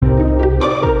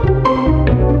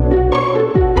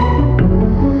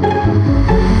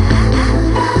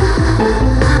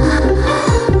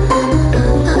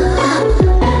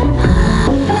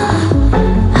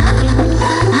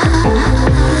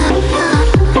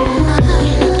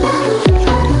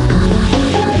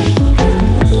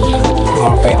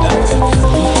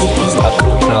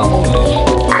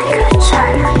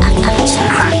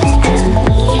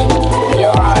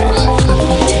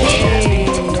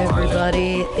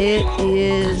It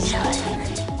is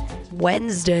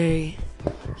Wednesday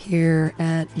here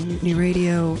at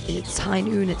MutinyRadio. It's high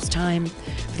noon. It's time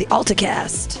for the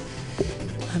Alta-Cast.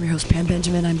 I'm your host, Pam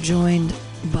Benjamin. I'm joined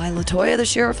by LaToya, the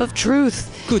Sheriff of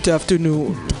Truth. Good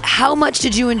afternoon. How much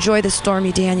did you enjoy the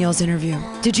Stormy Daniels interview?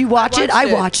 Did you watch it?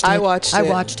 I watched it.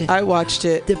 I watched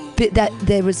it.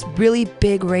 There was really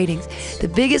big ratings. The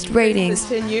biggest ratings.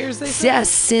 10 years, they said? Yes,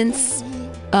 since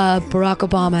Barack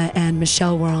Obama and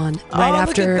Michelle were on right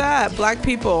after. Look at that. Black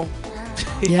people.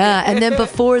 Yeah, and then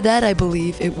before that, I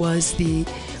believe it was the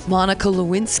Monica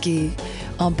Lewinsky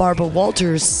on Barbara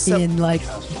Walters in like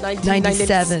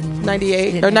 97,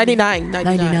 98, or 99.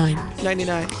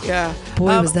 99. Yeah.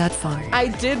 Boy, was that fun. I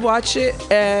did watch it,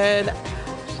 and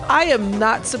I am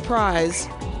not surprised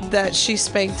that she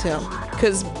spanked him,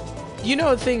 because you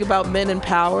know the thing about men in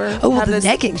power. Oh, well, the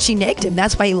negging. She negged him.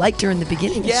 That's why he liked her in the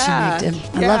beginning. Yeah, she negged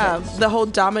him. I love it. The whole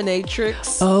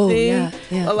dominatrix thing.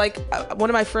 Yeah. Like, one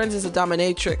of my friends is a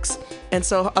dominatrix. And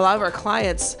so a lot of our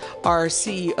clients are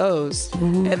CEOs.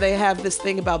 Mm-hmm. And they have this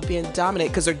thing about being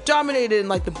dominated, because they're dominated in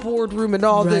like the boardroom and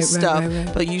all this stuff.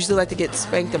 Right. But usually like to get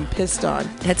spanked and pissed on.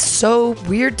 That's so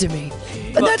weird to me.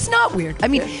 But that's not weird. I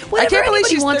mean, whatever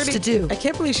anybody wants to do. I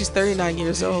can't believe she's 39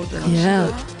 years old.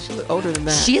 Yeah. She look older than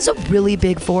that. She has a really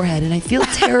big forehead, and I feel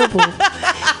terrible.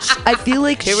 I feel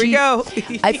like Here we go.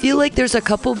 I feel like there's a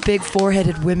couple big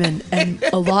foreheaded women, and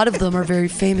a lot of them are very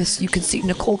famous. You can see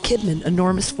Nicole Kidman,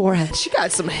 enormous forehead. She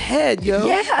got some head, yo.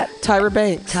 Yeah. Tyra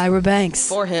Banks.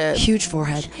 Forehead. Huge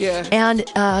forehead. Yeah. And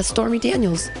Stormy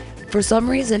Daniels, for some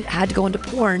reason, had to go into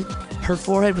porn. Her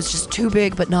forehead was just too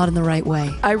big, but not in the right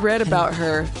way. I read about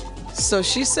her. So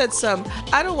she said some,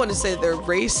 I don't want to say they're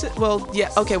racist. Well, yeah,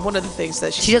 okay. One of the things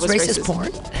that she does was racist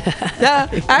porn.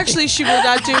 Actually, she will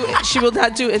not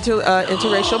do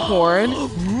interracial porn.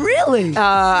 Really?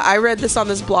 I read this on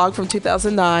this blog from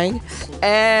 2009,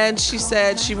 and she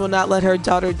said she will not let her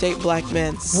daughter date black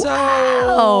men.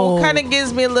 So kind of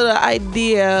gives me a little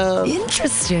idea.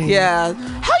 Interesting. Yeah.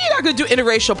 How are you not gonna do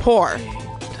interracial porn?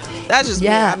 That's just me.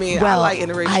 I mean, I like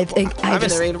interracial. I'm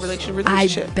in a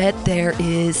relationship. I bet there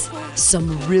is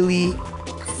some really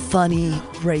funny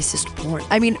racist porn.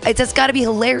 I mean, it's got to be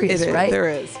hilarious, right? There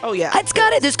is. Oh yeah.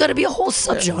 There's got to be a whole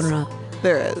subgenre.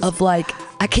 There is. Of like,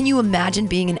 can you imagine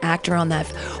being an actor on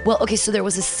that? Well, okay, so there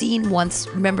was a scene once.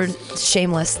 Remember,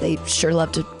 Shameless? They sure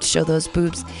love to show those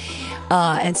boobs.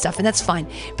 And stuff, and that's fine.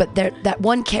 But that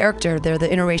one character, they're the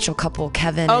interracial couple,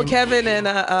 Kevin. Oh, Kevin and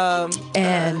oh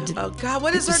God,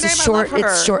 what is her name? Short, I love her.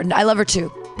 It's shortened. I love her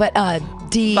too. But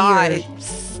D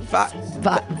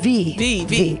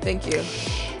V. Thank you.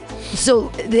 So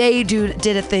they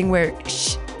did a thing where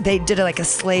they did like a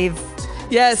slave.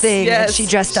 Thing, and she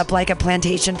dressed up like a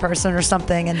plantation person or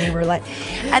something, and they were like,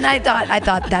 and I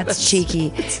thought that's cheeky,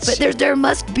 but there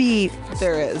must be.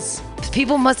 There is.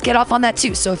 People must get off on that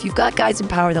too. So if you've got guys in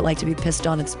power that like to be pissed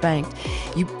on and spanked,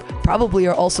 you probably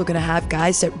are also going to have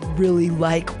guys that really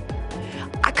like.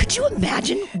 Could you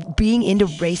imagine being into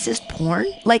racist porn?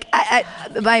 Like,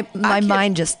 my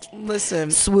mind just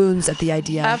swoons at the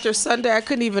idea. After Sunday, I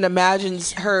couldn't even imagine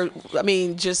her. I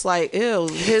mean, just like, ew,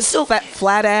 his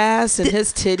flat ass and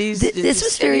his titties. This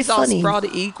was very funny. All sprawled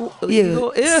equal.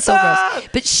 Ew, so gross.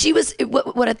 But she was.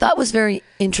 What I thought was very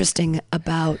interesting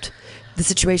about the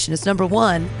situation is, number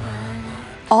one,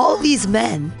 all these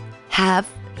men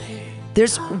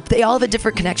they all have a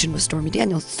different connection with Stormy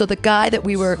Daniels. So the guy that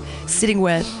we were sitting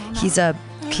with,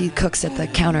 he cooks at the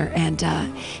counter, and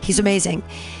he's amazing.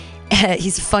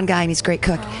 He's a fun guy and he's a great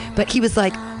cook. But he was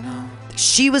like,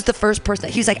 she was the first person.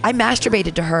 He was like, I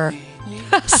masturbated to her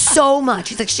so much.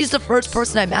 He's like, she's the first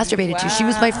person I masturbated to. She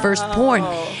was my first porn.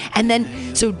 And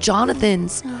then, so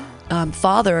Jonathan's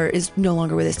father is no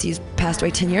longer with us. He's passed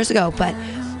away 10 years ago. But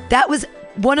that was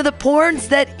one of the porns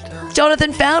that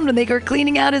Jonathan found when they were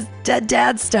cleaning out his dead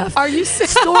dad's stuff. Are you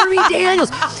serious? Stormy Daniels.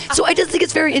 So I just think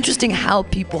it's very interesting how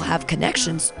people have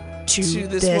connections to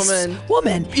this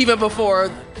woman. Even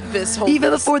before this whole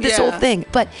whole thing.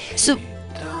 But so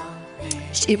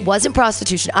it wasn't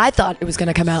prostitution. I thought it was going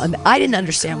to come out, and I didn't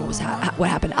understand what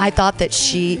happened. I thought that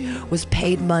she was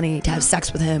paid money to have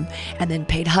sex with him and then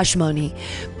paid hush money.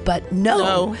 But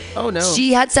no. Oh no.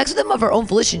 She had sex with him of her own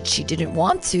volition. She didn't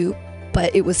want to.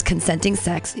 But it was consenting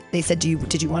sex. They said,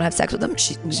 "Did you want to have sex with him?"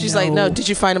 She's like, "No." Did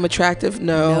you find him attractive?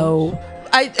 No.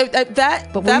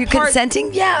 But were you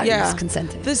consenting? Yeah, I was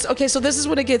consenting. So this is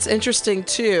when it gets interesting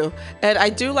too. And I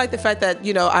do like the fact that,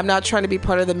 I'm not trying to be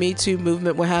part of the Me Too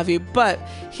movement, what have you. But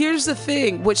here's the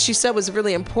thing, what she said was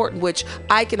really important, which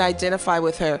I can identify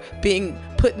with her, being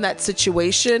put in that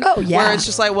situation. Oh, yeah. Where it's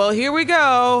just like, well, here we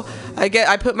go.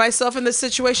 I put myself in this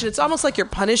situation. It's almost like you're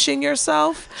punishing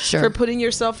yourself for putting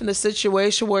yourself in the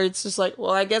situation where it's just like,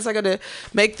 well, I guess I got to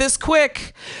make this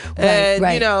quick. And,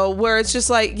 you know, where it's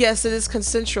just like, yes, it is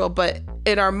consensual, but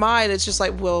in our mind, it's just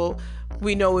like, well,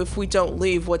 we know if we don't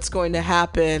leave, what's going to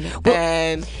happen.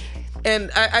 Well,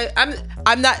 and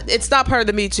I'm not, it's not part of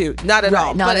the Me Too, not at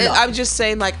all. But I'm just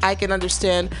saying, like, I can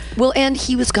understand. Well, and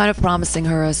he was kind of promising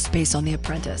her a space on The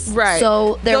Apprentice. Right.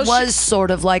 So there was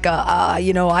sort of like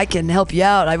you know, I can help you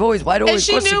out. I'd always and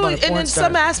she knew, and in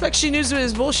some aspects, she knew it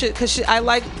was bullshit because I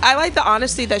like the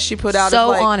honesty that she put out.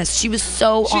 So honest. She was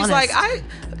so honest. She's like,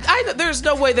 there's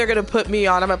no way they're gonna put me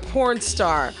on. I'm a porn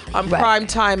star on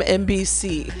primetime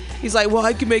NBC. He's like, well,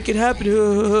 I can make it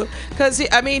happen, because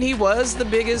he was the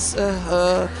biggest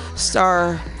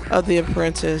star of The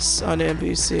Apprentice on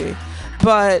NBC,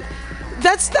 but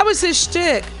that was his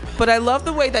shtick. But I love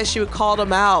the way that she would call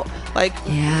him out, like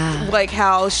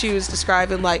how she was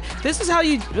describing, like, this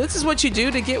is what you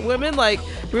do to get women, like,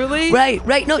 really?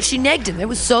 Right. No, she negged him. It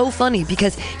was so funny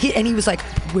because he was like,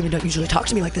 women don't usually talk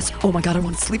to me like this. Oh my God, I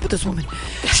want to sleep with this woman.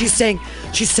 She's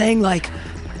saying like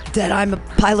that I'm a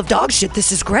pile of dog shit.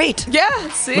 This is great. Yeah,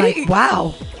 see? Like,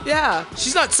 wow. Yeah.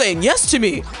 She's not saying yes to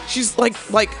me. She's like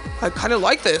I kind of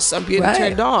like this. I'm being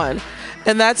turned on.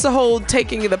 And that's the whole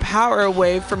taking the power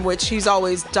away from which he's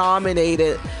always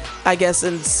dominated, I guess,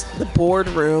 in the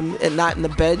boardroom and not in the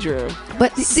bedroom.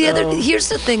 But here's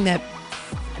the thing that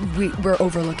we're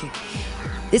overlooking.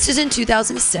 This is in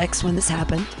 2006 when this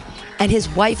happened. And his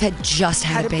wife had just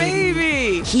had a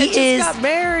baby. He got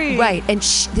married. Right. And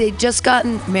they'd just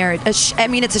gotten married. It's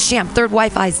a sham. Third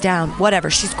wife, eyes down.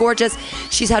 Whatever. She's gorgeous.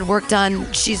 She's had work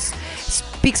done. She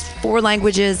speaks 4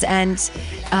 languages and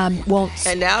won't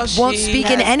speak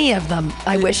in any of them.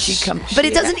 I wish she'd come. But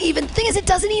it doesn't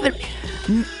even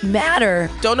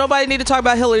matter. Don't nobody need to talk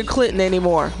about Hillary Clinton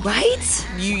anymore. Right?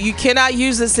 You cannot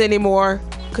use this anymore,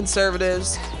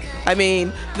 conservatives. I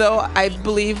mean, though I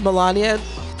believe Melania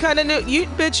kind of knew. You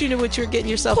knew what you were getting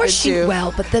yourself into.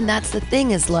 But then that's the thing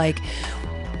is, like,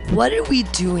 what are we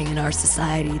doing in our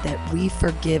society that we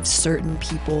forgive certain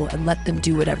people and let them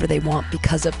do whatever they want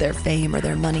because of their fame or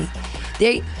their money?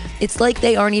 It's like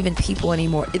they aren't even people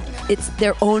anymore. It's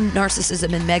their own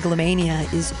narcissism and megalomania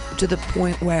is to the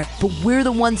point where, but we're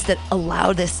the ones that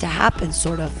allow this to happen,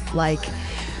 sort of like.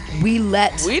 We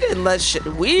didn't let shit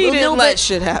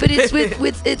happen. But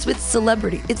it's with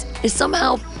celebrity. It's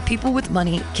somehow people with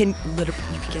money can literally,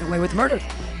 you can get away with murder.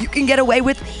 You can get away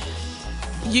with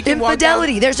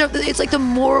infidelity. It's like the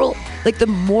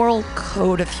moral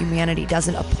code of humanity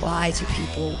doesn't apply to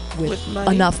people with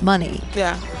enough money.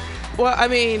 Yeah. Well, I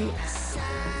mean,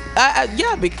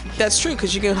 that's true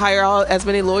because you can hire as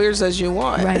many lawyers as you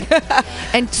want. Right.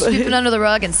 And sweep it under the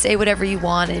rug and say whatever you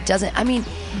want. And it doesn't.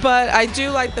 But I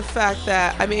do like the fact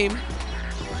that, I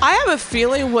have a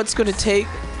feeling what's going to take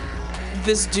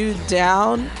this dude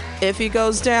down, if he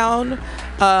goes down,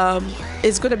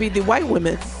 is going to be the white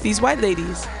women, these white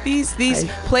ladies, these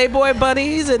Playboy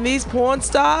bunnies and these porn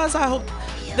stars. I hope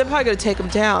they're probably going to take him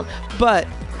down. But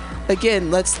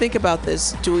again, let's think about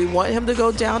this. Do we want him to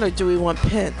go down or do we want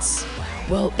Pence?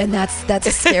 Well, and that's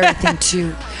a scary thing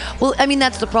too. Well,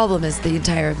 that's the problem is the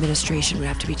entire administration would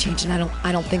have to be changed, and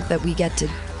I don't think that we get to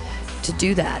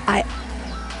do that.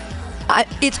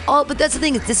 It's all, but that's the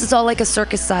thing. This is all like a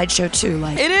circus sideshow too.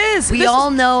 Like it is. We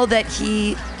all know that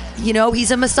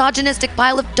he's a misogynistic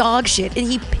pile of dog shit, and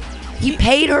he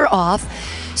paid her off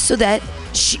so that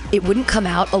it wouldn't come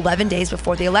out 11 days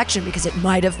before the election because it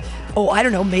might have,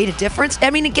 made a difference. I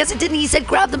guess it didn't. He said,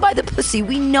 grab them by the pussy.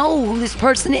 We know who this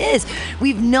person is.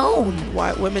 We've known.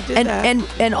 White women did that.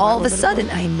 And all of a sudden,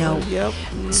 I know. Yep.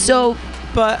 So.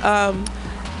 But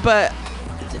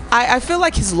I feel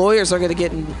like his lawyers are going to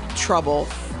get in trouble.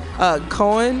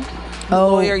 Cohen,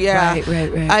 lawyer, yeah.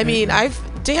 Right.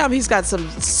 Damn, he's got some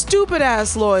stupid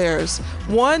ass lawyers.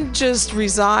 One just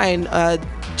resigned,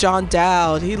 John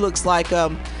Dowd. He looks like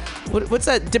what's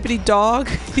that dippity dog?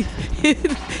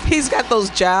 He's got those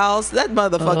jowls. That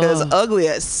motherfucker is ugly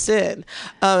as sin.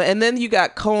 And then you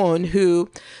got Cohen, who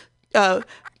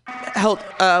helped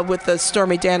with the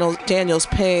Stormy Daniels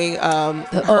paying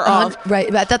her off.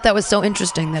 Right. I thought that was so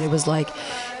interesting that it was like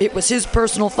it was his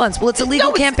personal funds. Well, it's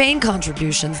illegal campaign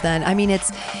contributions then.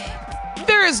 It's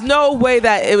there is no way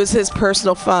that it was his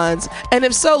personal funds. And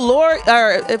if so,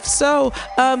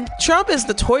 Trump is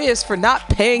notorious for not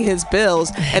paying his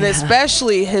bills, and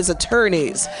especially his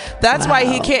attorneys. That's why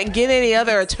he can't get any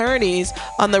other attorneys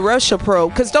on the Russia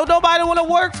probe, because don't nobody want to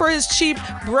work for his cheap,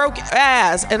 broke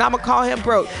ass. And I'm going to call him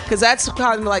broke, because that's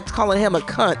kind of like calling him a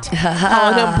cunt.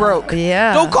 Calling him broke.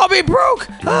 Yeah. Don't call me broke.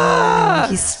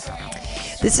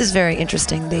 This is very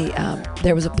interesting.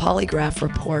 There was a polygraph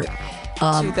report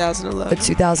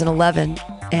 2011,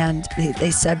 and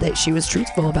they said that she was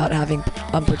truthful about having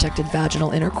unprotected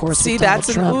vaginal intercourse with Donald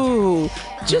Trump.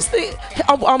 Just the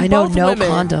I know, both no women,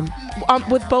 condom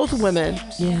with both women.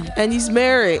 Yeah, and he's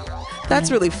married. That's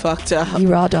really fucked up. He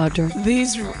raw dogged her.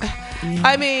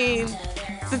 I mean,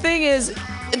 the thing is,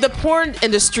 the porn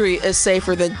industry is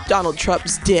safer than Donald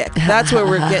Trump's dick. That's where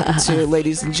we're getting to,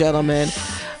 ladies and gentlemen.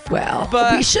 Well,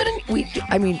 but we shouldn't.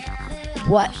 I mean,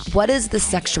 what is the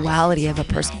sexuality of a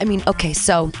person? I mean, okay,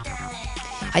 so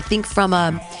I think from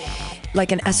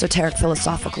like an esoteric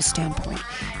philosophical standpoint,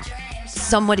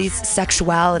 somebody's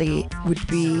sexuality would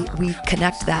be, we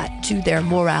connect that to their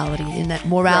morality, and that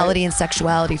morality and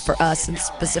sexuality for us, and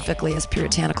specifically as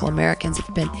puritanical Americans,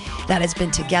 has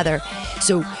been together.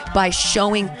 So by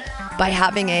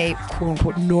having a quote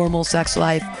unquote normal sex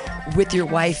life with your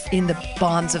wife in the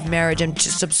bonds of marriage, and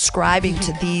just subscribing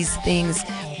to these things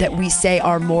that we say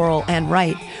are moral and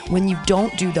right, when you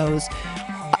don't do those,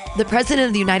 the president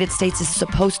of the United States is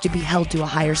supposed to be held to a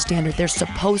higher standard. They're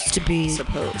supposed to be the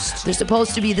smartest. They're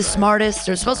supposed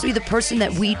to be the person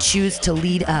that we choose to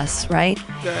lead us, right?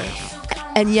 Okay.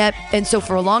 And so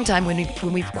for a long time, when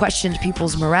we've questioned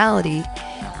people's morality,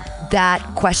 that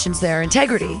questions their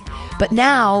integrity. But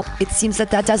now it seems that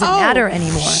doesn't matter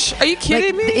anymore. Are you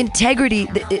kidding me? The integrity,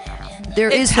 there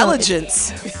is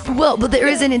intelligence. But there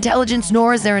isn't intelligence,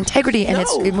 nor is there integrity, and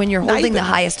it's when you're holding the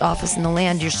highest office in the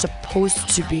land, you're supposed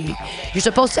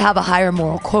to have a higher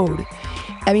moral code.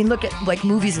 I mean, look at like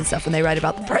movies and stuff when they write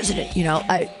about the president, you know.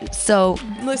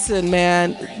 Listen,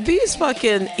 man, these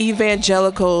fucking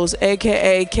evangelicals,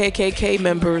 aka KKK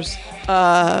members,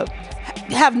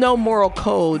 have no moral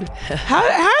code. How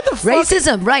the fuck?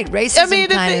 Racism, right?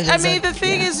 Racism. The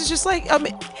thing is, it's just like,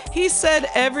 he said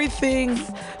everything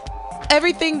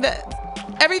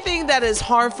that is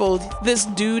harmful, this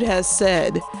dude has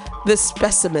said, this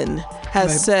specimen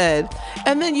has said,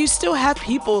 and then you still have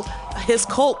people, his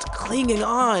cult, clinging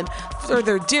on for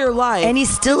their dear life. And he's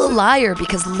still a liar,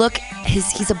 because look,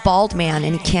 he's a bald man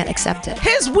and he can't accept it.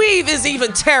 His weave is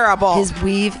even terrible. His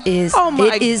weave is, oh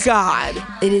my God.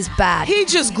 It is bad. He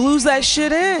just glues that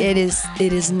shit in. It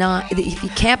is not, if he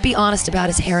can't be honest about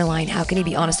his hairline, how can he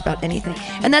be honest about anything?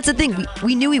 And that's the thing,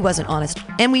 we knew he wasn't honest.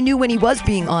 And we knew when he was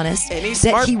being honest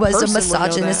that he was a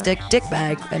misogynistic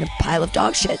dickbag and a pile of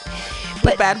dog shit.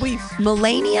 But bad weave.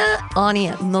 Melania.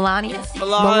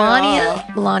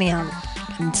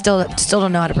 And still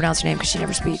don't know how to pronounce her name because she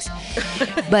never speaks.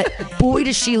 But boy,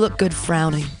 does she look good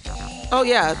frowning. Oh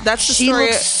yeah, that's the story.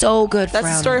 She looks so good. That's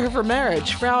the story of her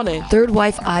marriage, frowning. Third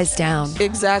wife, eyes down.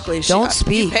 Exactly. Don't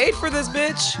speak. You paid for this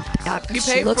bitch. You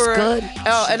paid she looks for good.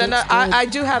 Oh, and then I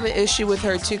do have an issue with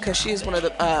her too, because she's one of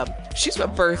the. She's a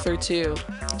birther too.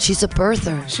 She's a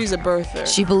birther. She's a birther.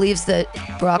 She believes that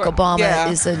Barack Obama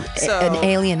is an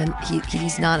alien and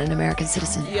he's not an American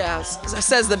citizen. Yes,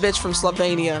 says the bitch from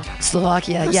Slovakia.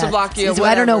 Slovakia.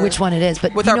 I don't know which one it is,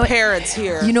 but with our parents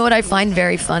here. You know what I find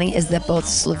very funny is that both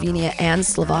Slovenia and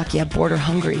Slovakia border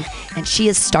Hungary, and she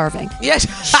is starving. Yes,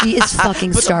 she is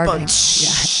fucking starving.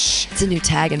 Yeah. It's a new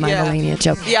tag in my Melania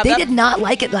joke. Yeah, they did not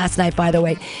like it last night, by the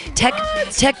way. Tech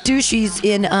douchies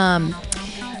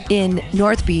in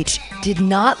North Beach did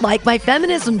not like my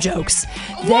feminism jokes.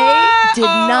 They did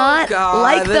not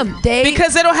like them.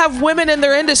 Because they don't have women in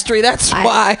their industry. That's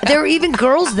why. There were even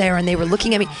girls there, and they were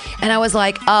looking at me, and I was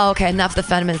like, "Oh, okay, enough the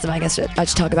feminism. I guess I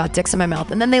should talk about dicks in my mouth."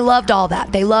 And then they loved all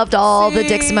that. They loved all the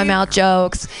dicks in my mouth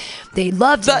jokes. They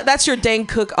loved it. That's your Dane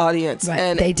Cook audience, right.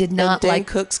 And they did not Dane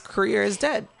Cook's career is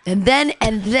dead. And then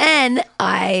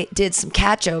I did some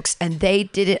cat jokes, and they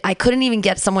did it. I couldn't even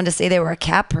get someone to say they were a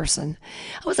cat person.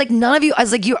 I was like, none of you. I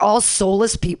was like, you're all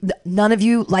soulless people. None of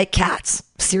you like cats.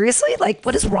 Seriously? Like,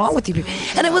 what is wrong with you people?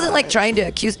 And I wasn't like trying to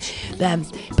accuse them,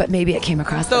 but maybe it came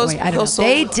across that way. I don't know.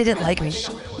 They didn't like me.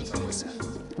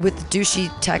 With the douchey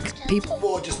tech people?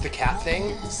 Well, just the cat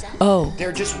thing. Oh.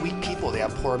 They're just weak people. They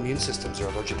have poor immune systems. They're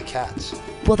allergic to cats.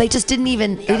 Well, they just didn't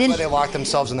even... That's why they lock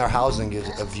themselves in their house and give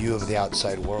a view of the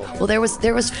outside world. Well, there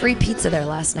was free pizza there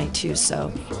last night, too,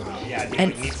 so... Yeah,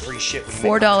 and need free shit.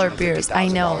 $4 beers. I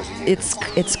know. It's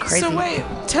crazy. So wait,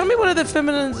 tell me one of the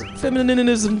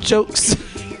feminism jokes.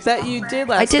 that you did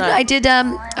last night.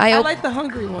 I like the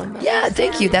hungry one. Yeah,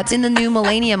 thank you. That's in the new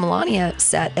Melania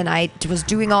set, and I was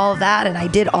doing all of that, and I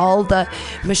did all the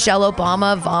Michelle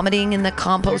Obama vomiting and the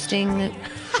composting,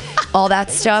 all that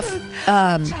stuff.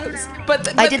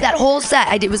 But I did that whole set.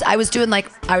 I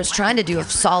was trying to do a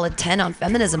solid 10 on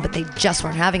feminism, but they just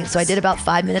weren't having it. So I did about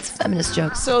 5 minutes of feminist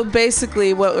jokes. So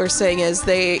basically, what we're saying is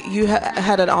you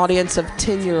had an audience of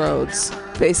 10-year-olds,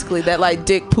 basically, that like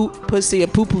dick, poop, pussy,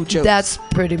 and poo-poo jokes. That's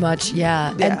pretty much,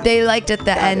 yeah. And they liked at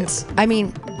the end. I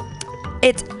mean,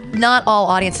 it's not all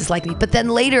audiences like me. But then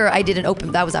later, I did an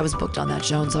open. I was booked on that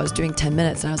show, and so I was doing 10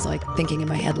 minutes, and I was like thinking in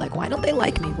my head, like, why don't they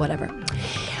like me? Whatever.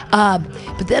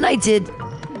 But then I did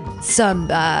some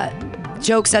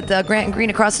jokes at the Grant and Green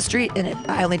across the street, and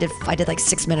I did like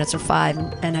 6 minutes or 5,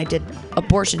 and I did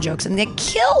abortion jokes, and they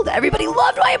killed. Everybody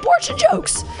loved my abortion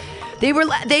jokes. They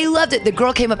loved it. The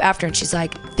girl came up after, and she's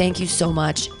like, "Thank you so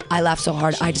much. I laughed so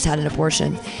hard. I just had an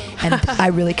abortion, and I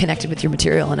really connected with your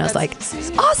material." And I was like,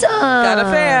 "Awesome! Got a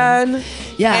fan."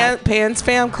 Yeah, Pan's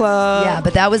fan club. Yeah,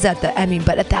 but that was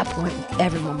but at that point,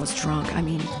 everyone was drunk. I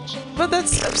mean, but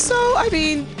that's so. I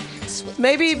mean.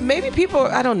 Maybe people.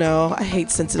 I don't know. I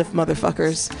hate sensitive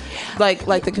motherfuckers,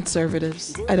 like the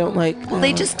conservatives. I don't like. Well,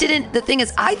 they just didn't. The thing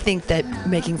is, I think that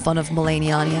making fun of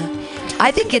Melania,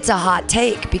 I think it's a hot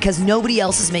take because nobody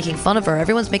else is making fun of her.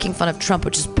 Everyone's making fun of Trump,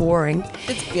 which is boring.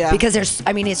 Because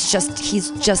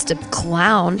he's just a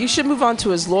clown. You should move on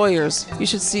to his lawyers. You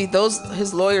should see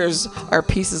his lawyers are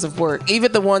pieces of work.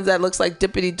 Even the ones that looks like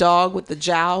Dippity Dog with the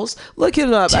jowls. Look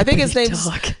him up. I think his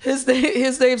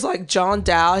name's like John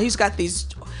Dow. He's got these.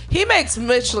 He makes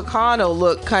Mitch McConnell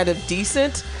look kind of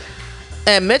decent,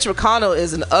 and Mitch McConnell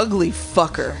is an ugly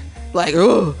fucker. Like,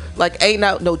 ugh, like ain't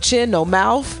no chin, no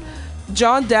mouth.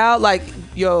 John Dow, like,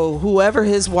 whoever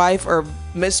his wife or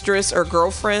mistress or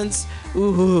girlfriends,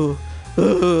 ooh.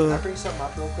 Can I bring something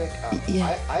up real quick?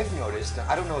 I've noticed,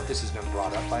 I don't know if this has been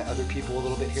brought up by other people a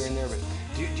little bit here and there, but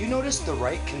do you notice the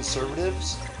right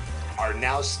conservatives are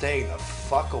now staying the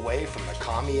fuck away from the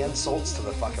commie insults to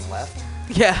the fucking left?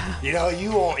 Yeah.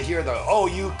 You won't hear the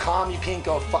you commie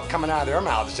pinko fuck coming out of their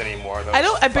mouths anymore. Those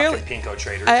I barely pinko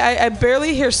traders. I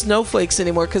barely hear snowflakes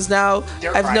anymore because now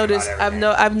I've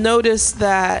noticed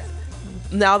that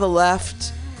now the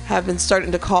left have been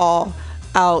starting to call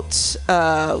out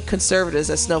conservatives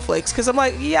as snowflakes because I'm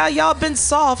like, yeah, y'all been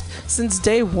soft since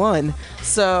day one.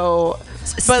 So.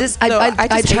 But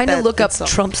I'm trying to look up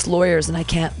Trump's lawyers and I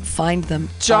can't find them.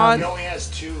 John only has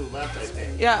 2 left, I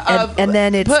think. Yeah, and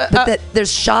then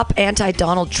there's Shop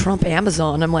Anti-Donald Trump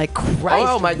Amazon. I'm like, Christ,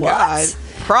 oh my God,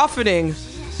 profiting.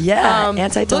 Yeah,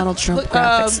 anti-Donald Trump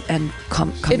graphics and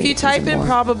if you type in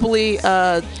probably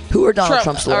who are Donald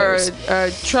Trump's lawyers?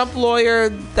 Trump lawyer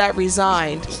that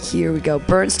resigned. Here we go.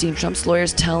 Bernstein. Trump's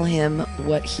lawyers tell him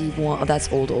what he wants. Oh,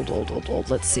 that's old.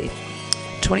 Let's see.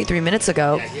 23 minutes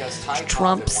ago,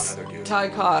 Trump's Ty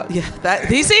Cobb. Yeah,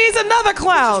 he's another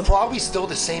clown. It's probably still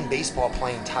the same baseball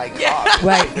playing Ty Cobb. Yeah.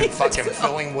 Right. Fucking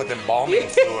filling with embalming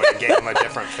fluid and gave him a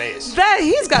different face.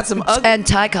 He's got some ugly. And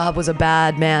Ty Cobb was a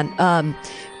bad man.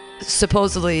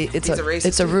 Supposedly, it's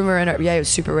a rumor in he was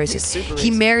super racist.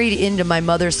 He married into my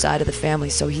mother's side of the family,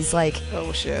 so he's like,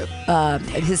 oh shit.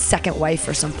 His second wife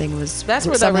or something was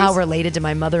somehow related to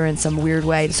my mother in some weird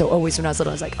way. So always when I was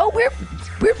little, I was like, oh, we're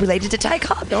related to Ty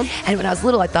Cobb. And when I was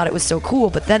little, I thought it was so cool,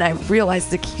 but then I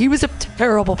realized that he was a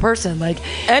terrible person. Like,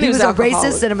 and he was a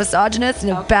racist and a misogynist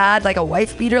and a bad, like a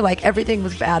wife beater. Like everything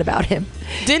was bad about him.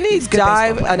 Didn't he die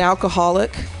an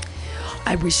alcoholic?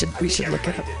 We should look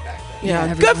it up.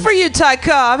 Yeah, good for you, Ty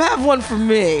Cobb. Have one for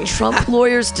me. Trump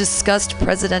lawyers discussed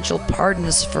presidential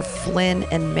pardons for Flynn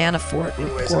and Manafort.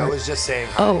 Anyways, I was just saying.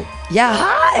 Oh, yeah.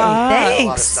 Hi. Thanks. I have a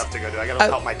lot of stuff to go do. I got to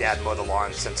help my dad mow the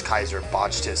lawn since Kaiser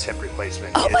botched his hip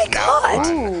replacement. Oh, my God.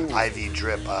 On IV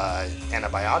drip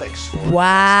antibiotics.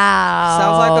 Wow.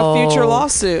 Sounds like a future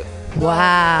lawsuit.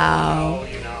 Wow.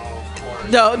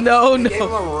 No. They gave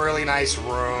him a really nice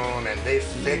room, and they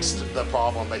fixed the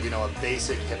problem. But a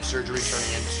basic hip surgery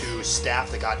turning into staph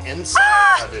that got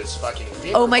inside of his fucking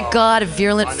feet. Oh my God, a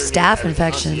virulent staph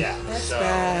infection. Yeah, that's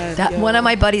bad. One of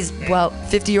my buddies,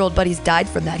 50-year-old buddies, died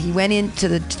from that. He went into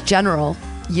the general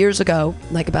years ago,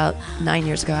 like about 9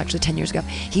 years ago, actually 10 years ago.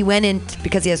 He went in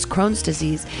because he has Crohn's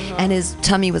disease, and his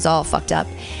tummy was all fucked up.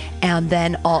 And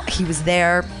then he was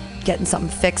there getting something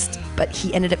fixed, but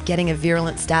he ended up getting a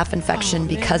virulent staph infection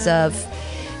because of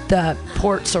the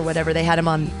ports or whatever. They had him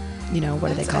on,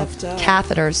 what are they called?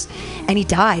 Catheters. And he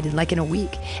died in a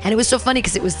week. And it was so funny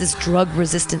because it was this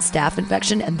drug-resistant staph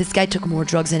infection, and this guy took more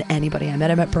drugs than anybody. I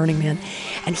met him at Burning Man,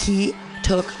 and he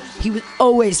he was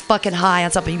always fucking high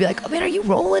on something. You'd be like, oh man, are you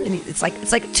rolling? And it's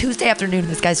like Tuesday afternoon and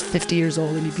this guy's 50 years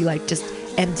old and he'd be like just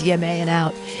MDMAing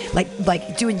out,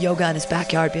 like doing yoga in his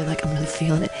backyard, being like, I'm really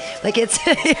feeling it. Like it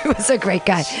was a great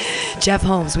guy. Jeff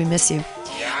Holmes, we miss you.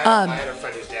 Yeah, I had a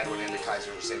friend whose dad went into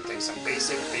Kaiser, the same thing, some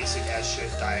basic ass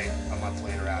shit, dying a month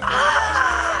later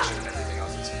after and everything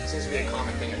else. It seems to be a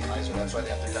common thing at Kaiser. That's why they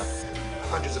have to dump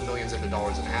hundreds of millions of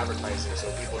dollars in advertising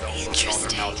so people don't look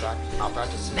at all their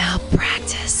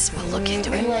malpractice. We'll look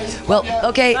into it. Well,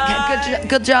 okay,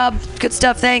 good job, good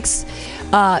stuff. Thanks.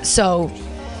 So,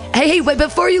 hey, wait,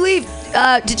 before you leave,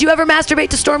 did you ever masturbate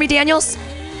to Stormy Daniels?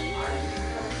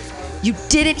 You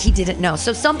didn't. He didn't know.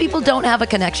 So some people don't have a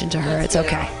connection to her. It's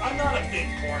okay. I'm not a big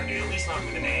porn dude, at least not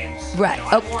with the names. Right. You know,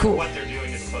 Oh, cool. What they're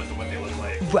doing as opposed to what they look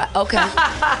like. Right. Okay.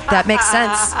 That makes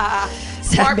sense.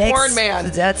 Smart porn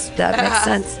man. That makes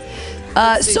sense.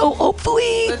 So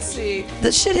hopefully, Let's see.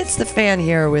 the shit hits the fan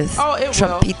here with It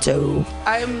Trumpito. will.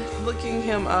 I'm looking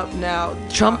him up now.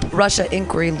 Trump-Russia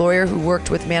inquiry. Lawyer who worked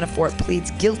with Manafort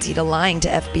pleads guilty to lying to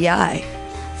FBI.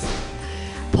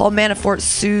 Paul Manafort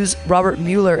sues Robert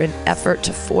Mueller in effort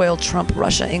to foil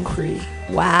Trump-Russia inquiry.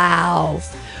 Wow.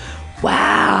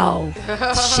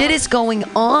 Shit is going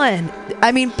on.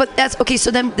 I mean, but that's okay.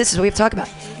 So then this is what we have to talk about.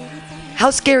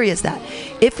 How scary is that?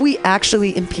 If we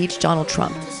actually impeach Donald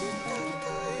Trump,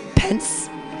 Pence,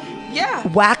 Yeah.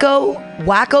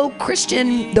 wacko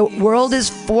Christian, the world is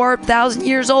 4,000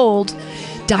 years old,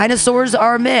 dinosaurs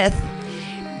are a myth,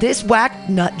 this whack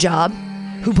nut job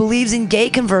who believes in gay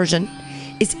conversion,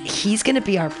 he's going to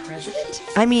be our president?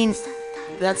 I mean,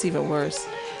 That's even worse.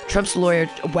 Trump's lawyer,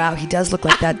 wow, he does look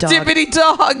like that dog. Dippity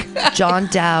dog. John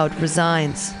Dowd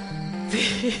resigns.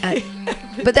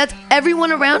 But that's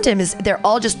everyone around him they're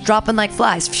all just dropping like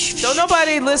flies. Don't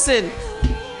nobody listen.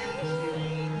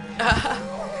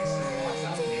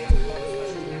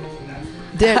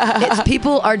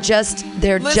 People are just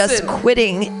Listen,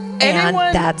 quitting, and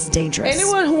that's dangerous.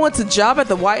 Anyone who wants a job at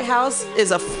the White House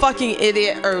is a fucking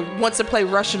idiot or wants to play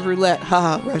Russian roulette.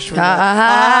 Russian roulette.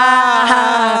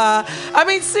 I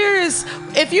mean, serious.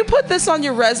 If you put this on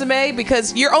your resume,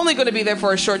 because you're only going to be there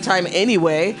for a short time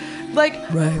anyway, like,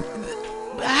 Right.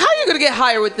 how are you going to get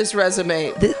hired with this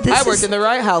resume? I worked in the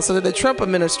White House under the Trump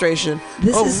administration.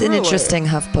 This is an really? interesting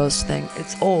HuffPost thing.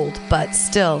 It's old, but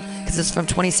still, because it's from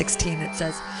 2016. It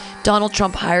says, Donald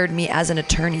Trump hired me as an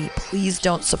attorney. Please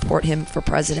don't support him for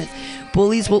president.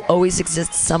 Bullies will always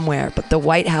exist somewhere, but the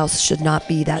White House should not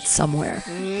be that somewhere.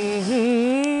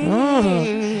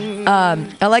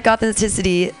 I like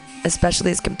authenticity,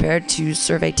 especially as compared to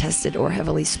survey tested or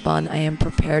heavily spun. I am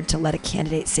prepared to let a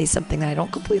candidate say something that I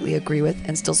don't completely agree with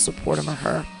and still support him or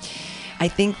her. I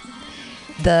think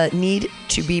the need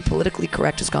to be politically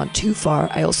correct has gone too far.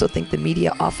 I also think the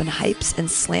media often hypes and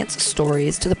slants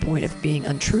stories to the point of being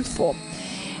untruthful.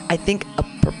 I think a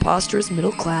preposterous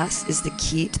middle class is the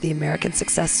key to the American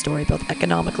success story, both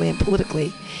economically and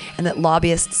politically, and that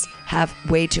lobbyists have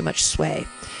way too much sway.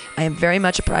 I am very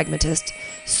much a pragmatist,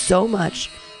 so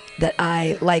much that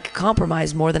I like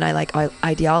compromise more than I like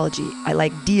ideology. I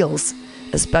like deals,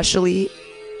 especially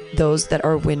those that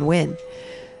are win-win.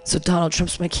 So Donald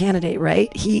Trump's my candidate,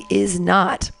 right? He is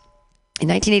not. In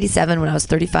 1987, when I was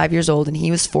 35 years old and he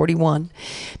was 41,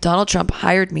 Donald Trump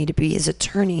hired me to be his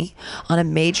attorney on a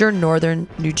major northern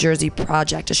New Jersey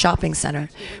project, a shopping center,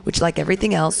 which, like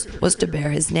everything else, was to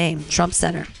bear his name, Trump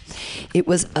Center. It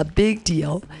was a big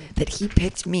deal that he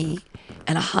picked me,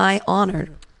 and a high honor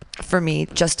for me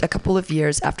just a couple of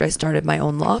years after I started my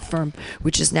own law firm,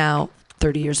 which is now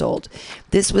 30 years old.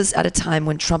 This was at a time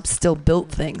when Trump still built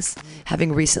things,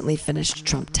 having recently finished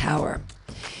Trump Tower.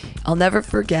 I'll never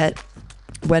forget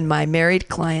when my married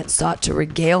client sought to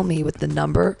regale me with the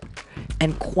number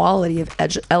and quality of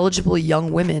eligible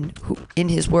young women who, in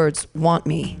his words, want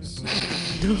me.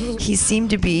 He seemed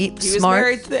to be smart. He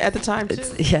was married at the time, too.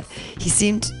 Yeah, he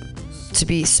seemed to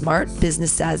be smart,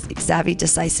 business savvy,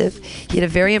 decisive. He had a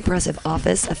very impressive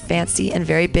office, a fancy and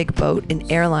very big boat, an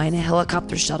airline, a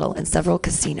helicopter shuttle, and several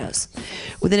casinos.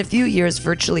 Within a few years,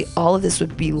 virtually all of this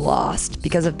would be lost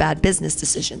because of bad business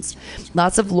decisions.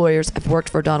 Lots of lawyers have worked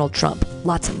for Donald Trump,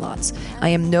 lots and lots. I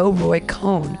am no Roy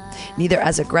Cohn, neither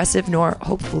as aggressive nor,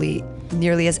 hopefully,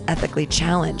 nearly as ethically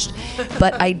challenged.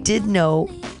 But I did know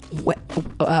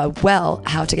well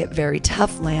how to get very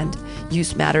tough land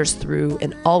use matters through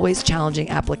an always challenging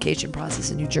application process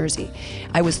in New Jersey.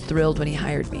 I was thrilled when he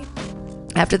hired me.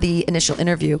 After the initial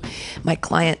interview, my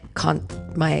client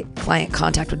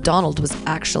contact with Donald was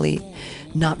actually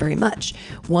not very much.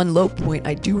 One low point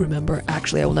I do remember,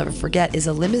 actually I will never forget, is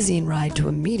a limousine ride to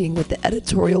a meeting with the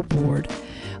editorial board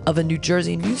of a New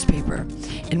Jersey newspaper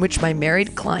in which my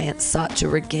married client sought to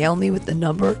regale me with the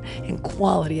number and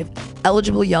quality of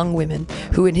eligible young women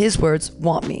who, in his words,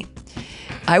 want me.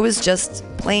 I was just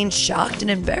plain shocked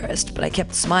and embarrassed, but I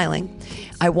kept smiling.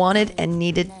 I wanted and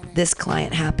needed this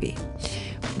client happy.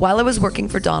 While I was working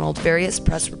for Donald, various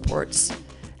press reports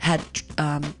had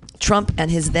Trump and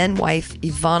his then wife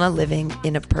Ivana living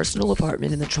in a personal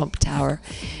apartment in the Trump Tower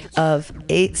of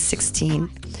 8, 16,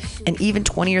 and even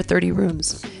 20 or 30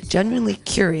 rooms. Genuinely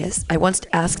curious, I once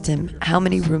asked him how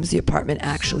many rooms the apartment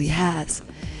actually has.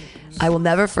 I will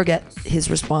never forget his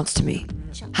response to me.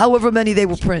 However many they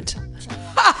will print.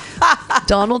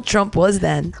 Donald Trump was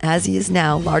then, as he is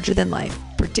now, larger than life,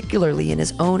 particularly in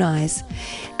his own eyes,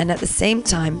 and at the same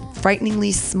time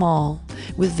frighteningly small,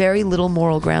 with very little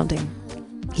moral grounding.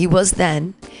 He was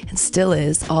then, and still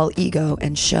is, all ego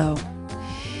and show.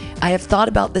 I have thought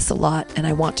about this a lot, and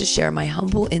I want to share my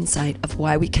humble insight of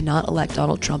why we cannot elect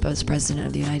Donald Trump as President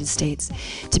of the United States.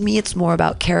 To me, it's more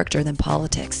about character than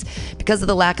politics. Because of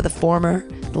the lack of the former,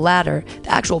 the latter,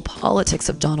 the actual politics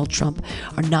of Donald Trump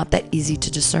are not that easy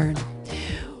to discern.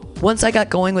 Once I got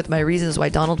going with my reasons why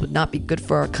Donald would not be good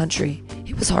for our country,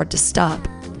 it was hard to stop.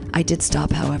 I did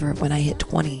stop, however, when I hit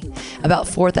 20, about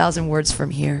 4,000 words from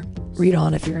here. Read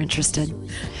on if you're interested.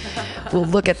 We'll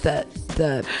look at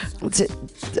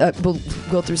we'll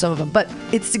go through some of them, but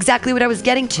it's exactly what I was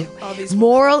getting to.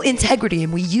 Moral integrity,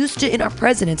 and we used to in our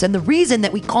presidents, and the reason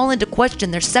that we call into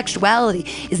question their sexuality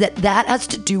is that has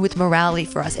to do with morality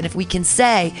for us. And if we can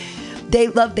say they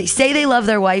say they love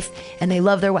their wife and they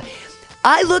love their wife.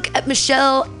 I look at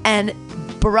Michelle and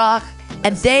Barack,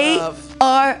 and they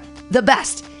are the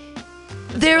best.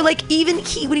 They're like, even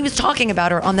when he was talking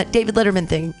about her on that David Letterman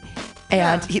thing,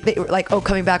 and they were like,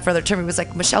 coming back for another term, he was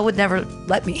like, Michelle would never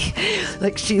let me.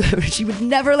 Like, she would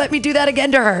never let me do that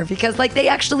again to her, because like they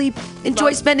actually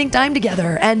enjoy spending time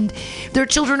together, and their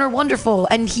children are wonderful,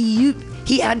 and he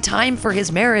had time for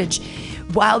his marriage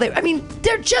while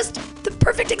they're just the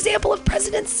perfect example of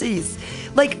presidencies.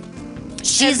 Like,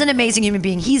 she's an amazing human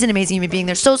being. He's an amazing human being.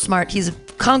 They're so smart. He's a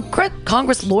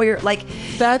Congress lawyer. Like,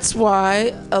 that's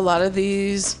why a lot of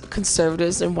these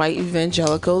conservatives and white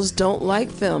evangelicals don't like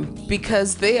them,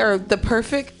 because they are the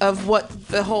perfect of what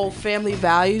the whole family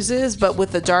values is, but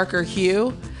with a darker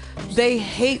hue. They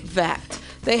hate that.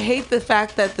 They hate the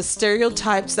fact that the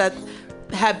stereotypes that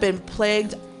have been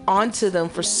plagued onto them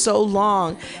for so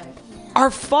long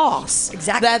are false.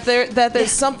 Exactly. That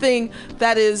there's something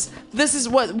that is, this is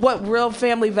what real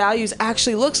family values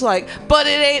actually looks like, but it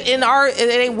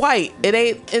ain't white. It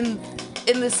ain't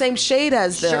in the same shade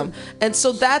as them. Sure. And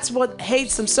so that's what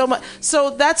hates them so much.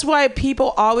 So that's why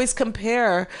people always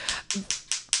compare,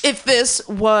 if this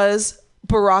was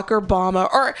Barack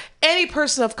Obama or any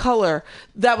person of color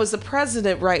that was the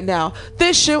president right now,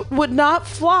 this shit would not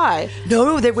fly.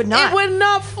 No, they would not. It would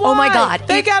not fly. Oh my God.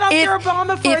 They got off their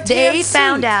Obama for a If they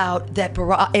found out that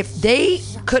Barack, if they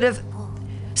could have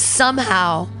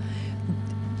somehow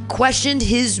questioned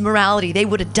his morality, they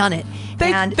would have done it.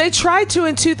 They tried to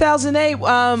in 2008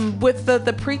 with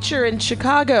the preacher in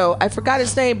Chicago. I forgot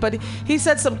his name, but he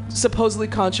said some supposedly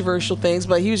controversial things,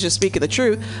 but he was just speaking the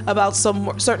truth about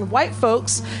some certain white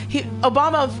folks.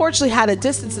 Obama unfortunately had to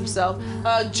distance himself.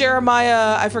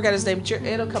 Jeremiah, I forgot his name.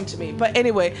 It'll come to me. But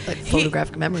anyway. Like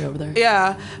photographic memory over there.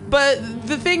 Yeah. But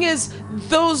the thing is,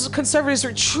 those conservatives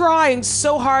were trying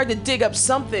so hard to dig up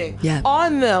something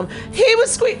on them.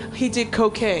 He did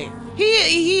cocaine.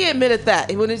 He admitted that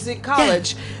when he was in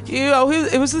college. Yeah.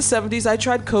 It was the 70s. I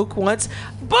tried coke once.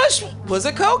 Bush was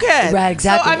a cokehead. Right,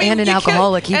 exactly. So, and an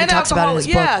alcoholic. He even talks about it in his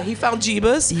book. Yeah, he found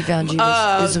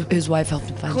Jeebus. His wife helped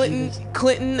him find Jeebus.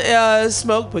 Clinton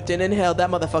smoked but didn't inhale that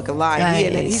motherfucking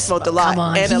line. He smoked a lot. Come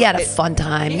on, he had a fun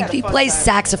time. He plays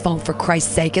saxophone, for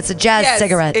Christ's sake. It's a jazz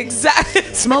cigarette. Exactly.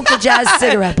 Smoke a jazz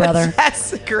cigarette, brother. Jazz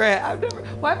cigarette.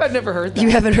 Why have I never heard that? You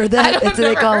haven't heard that? That's what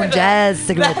they call them, jazz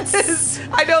cigarettes.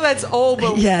 I know that's old,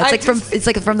 but yeah, it's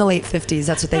like from the late 50s.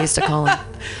 That's what they used to call them.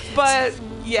 But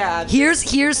yeah.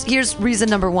 Here's reason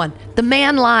number one. The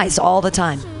man lies all the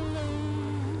time.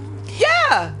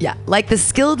 Yeah. Yeah. Like the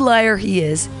skilled liar he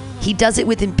is, he does it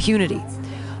with impunity.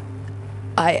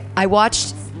 I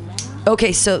watched.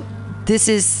 Okay, so this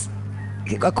is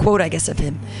a quote, I guess, of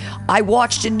him. I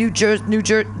watched in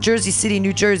Jersey City,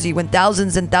 New Jersey, when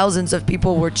thousands and thousands of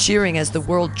people were cheering as the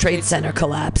World Trade Center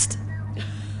collapsed.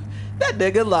 That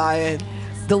nigga lying.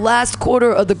 The last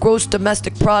quarter of the gross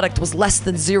domestic product was less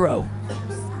than zero.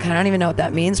 I don't even know what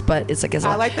that means, but it's like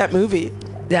I like that movie.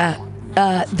 Yeah.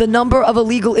 The number of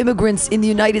illegal immigrants in the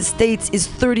United States is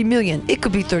 30 million. It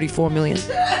could be 34 million.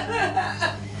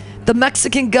 The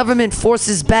Mexican government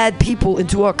forces bad people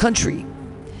into our country.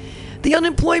 The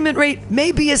unemployment rate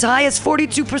may be as high as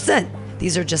 42%.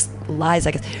 These are just lies,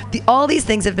 I guess. All these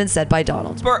things have been said by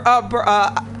Donald.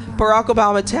 Barack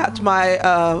Obama tapped my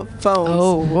phone.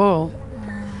 Oh, whoa.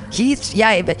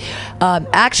 But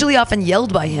actually often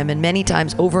yelled by him and many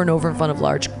times over and over in front of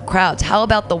large crowds. How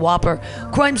about the whopper?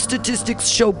 Crime statistics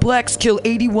show blacks kill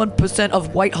 81%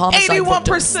 of white homicide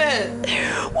 81%!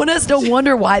 Victims. One has no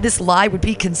wonder why this lie would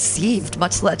be conceived,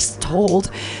 much less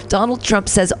told. Donald Trump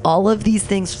says all of these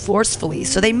things forcefully,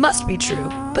 so they must be true,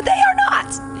 but they are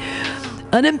not.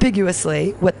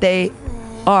 Unambiguously, what they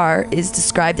are is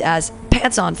described as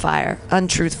pants on fire,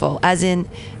 untruthful, as in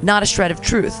not a shred of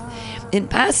truth. In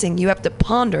passing, you have to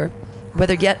ponder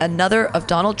whether yet another of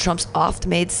Donald Trump's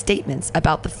oft-made statements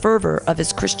about the fervor of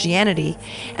his Christianity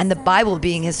and the Bible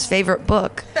being his favorite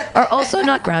book are also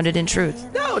not grounded in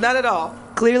truth. No, not at all.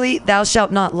 Clearly, thou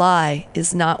shalt not lie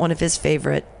is not one of his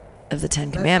favorite of the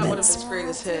Ten Commandments. That's not one of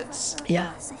his greatest hits.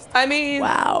 Yeah. I mean,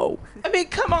 wow. I mean,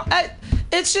 come on.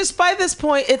 It's just by this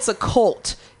point, it's a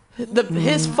cult.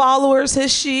 His followers,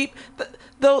 his sheep,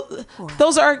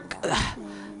 those are...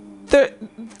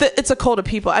 it's a cult of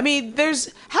people. I mean,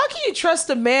 how can you trust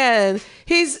a man?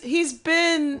 He's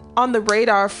been on the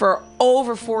radar for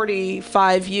over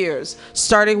 45 years,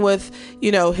 starting with,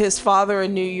 his father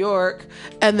in New York,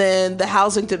 and then the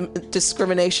housing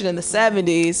discrimination in the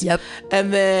 70s. Yep.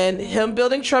 And then him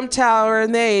building Trump Tower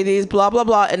in the 80s, blah, blah,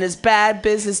 blah, and his bad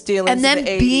business dealings and then in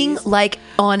the 80s. Being like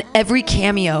on every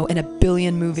cameo in a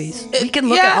billion movies. We can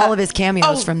look at all of his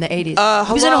cameos from the 80s.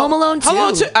 He was in Home Alone 2.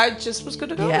 I just was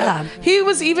going to go there. He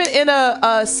was even in a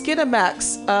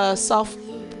Skinamax soft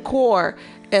core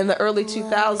in the early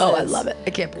 2000s. Oh, I love it. I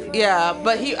can't believe it. Yeah,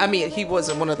 but he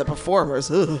wasn't one of the performers.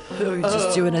 He's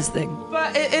just doing his thing.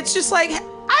 But it's just like,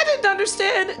 I didn't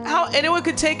understand how anyone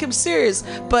could take him serious.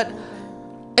 But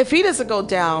if he doesn't go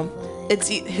down, it's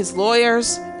his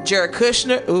lawyers, Jared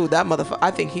Kushner. Ooh, that motherfucker.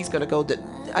 I think he's going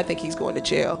to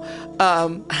jail.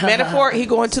 Manafort, he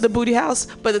going to the booty house,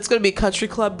 but it's going to be Country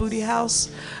Club booty house.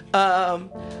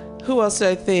 Who else did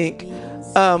I think?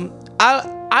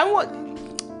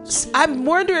 I'm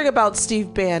wondering about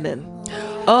Steve Bannon.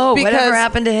 Oh, whatever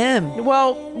happened to him?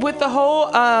 Well, with the whole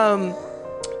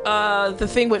the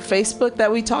thing with Facebook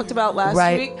that we talked about last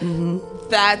week,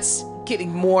 that's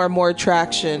getting more and more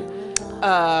traction.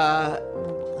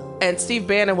 And Steve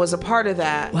Bannon was a part of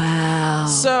that. Wow.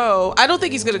 So I don't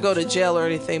think he's going to go to jail or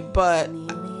anything, but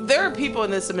there are people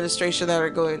in this administration that are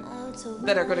going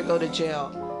to go to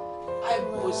jail. I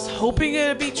was hoping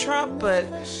it'd be Trump, but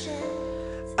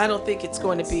I don't think it's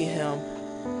going to be him.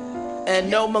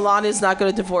 And no, Melania's not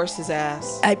going to divorce his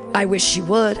ass. I wish she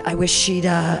would. I wish she'd.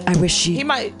 He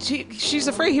might. She's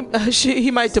afraid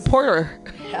he might deport her.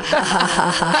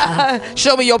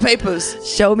 Show me your papers.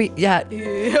 Show me. Yeah.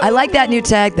 I like that new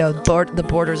tag though. The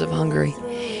borders of Hungary.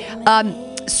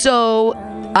 So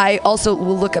I also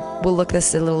we'll look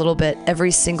this in a little bit.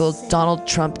 Every single Donald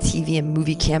Trump TV and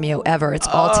movie cameo ever. It's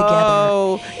all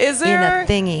together. Is there in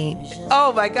a thingy?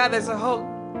 Oh my God! There's a whole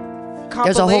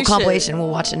compilation. We'll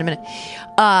watch it in a minute.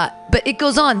 But it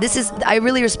goes on. I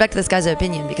really respect this guy's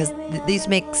opinion because these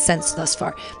make sense thus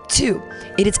far. 2,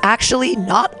 it is actually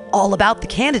not all about the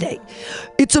candidate.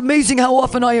 It's amazing how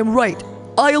often I am right.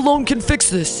 I alone can fix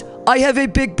this. I have a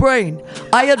big brain.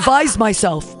 I advise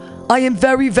myself. I am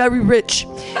very, very rich.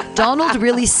 Donald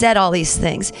really said all these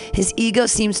things. His ego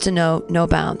seems to know no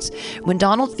bounds. When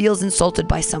Donald feels insulted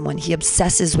by someone, he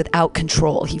obsesses without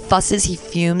control. He fusses, he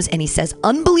fumes, and he says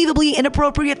unbelievably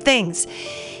inappropriate things.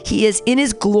 He is in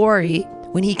his glory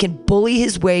when he can bully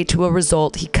his way to a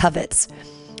result he covets.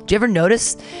 Do you ever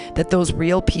notice that those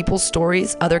real people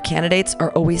stories other candidates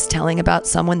are always telling about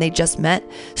someone they just met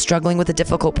struggling with a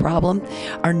difficult problem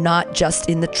are not just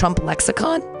in the Trump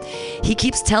lexicon? He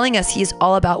keeps telling us he is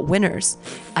all about winners.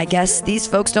 I guess these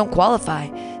folks don't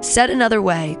qualify. Said another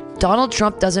way, Donald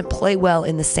Trump doesn't play well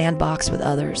in the sandbox with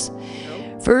others.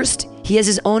 First, he has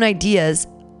his own ideas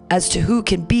as to who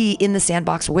can be in the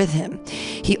sandbox with him.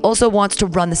 He also wants to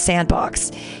run the sandbox.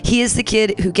 He is the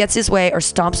kid who gets his way or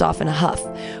stomps off in a huff.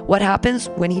 What happens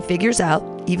when he figures out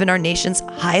even our nation's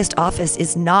highest office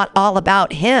is not all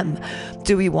about him?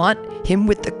 Do we want him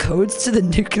with the codes to the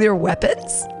nuclear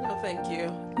weapons? No, thank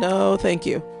you. No, thank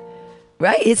you.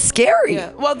 Right? It's scary.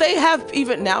 Yeah. Well, they have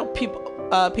even now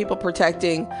people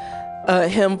protecting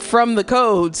him from the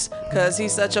codes because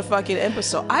he's such a fucking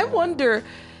imbecile. I wonder...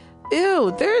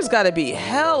 Ew, there's got to be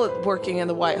hell working in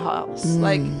the White House.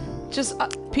 Like, just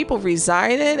people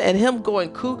resigning and him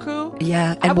going cuckoo.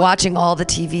 Yeah, and watching all the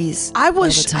TVs. I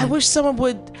wish someone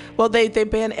would. Well, they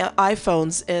banned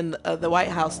iPhones in the White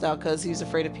House now because he's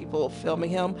afraid of people filming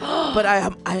him. But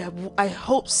I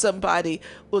hope somebody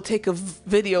will take a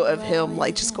video of him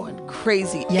like just going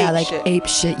crazy. Yeah, like ape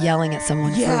shit, yelling at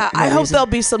someone. Yeah, for no I hope reason. there'll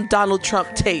be some Donald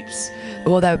Trump tapes.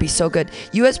 Well, that would be so good.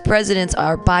 U.S. presidents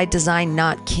are by design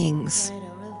not kings.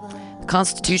 The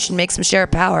Constitution makes them share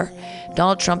power.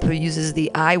 Donald Trump, who uses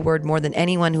the I word more than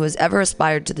anyone who has ever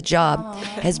aspired to the job,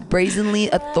 has brazenly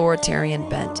authoritarian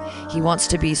bent. He wants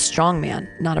to be strongman,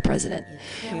 not a president.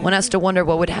 One has to wonder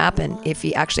what would happen if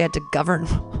he actually had to govern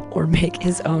or make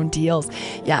his own deals.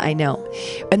 Yeah, I know.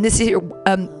 And this is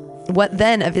what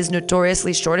then of his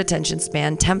notoriously short attention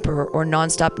span, temper, or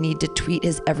nonstop need to tweet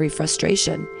his every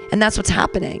frustration? And that's what's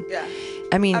happening. Yeah.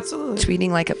 I mean, absolutely. Tweeting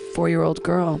like a 4-year-old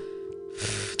girl.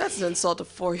 That's an insult to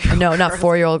 4-year-old. No, not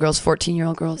 4-year-old girls,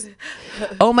 14-year-old girls.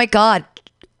 Oh my God.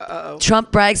 Uh-oh.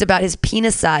 Trump brags about his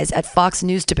penis size at Fox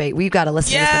News debate. We've got to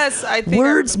listen to this. Yes, I think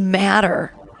words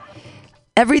matter.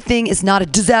 Everything is not a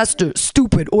disaster,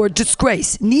 stupid, or a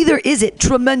disgrace. Neither is it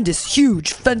tremendous,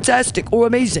 huge, fantastic, or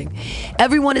amazing.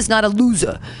 Everyone is not a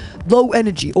loser, low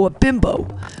energy, or a bimbo.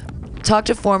 Talk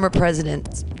of former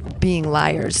presidents being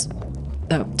liars,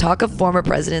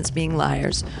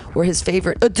 or his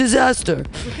favorite, a disaster,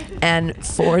 and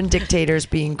foreign dictators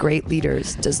being great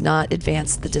leaders does not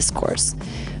advance the discourse.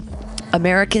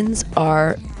 Americans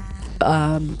are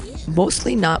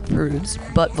mostly not prudes,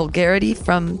 but vulgarity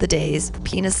from the days,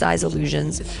 penis-size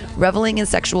illusions, reveling in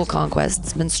sexual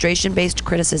conquests, menstruation-based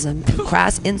criticism, and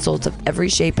crass insults of every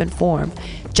shape and form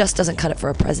just doesn't cut it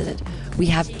for a president. We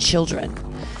have children.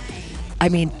 I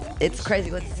mean, it's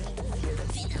crazy. Let's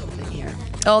hear.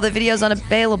 Oh, the video's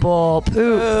unavailable.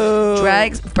 Poop.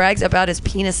 Brags about his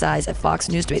penis size at Fox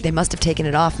News debate. They must have taken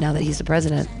it off now that he's the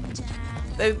president.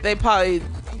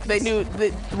 They knew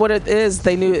what it is.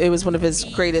 They knew it was one of his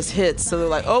greatest hits. So they're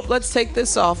like, oh, let's take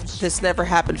this off. This never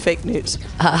happened. Fake news.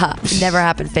 Never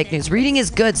happened. Fake news. Reading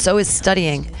is good. So is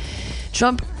studying.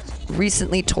 Trump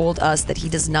recently told us that he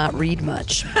does not read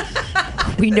much.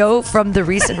 We know from the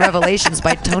recent revelations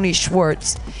by Tony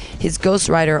Schwartz, his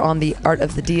ghostwriter on The Art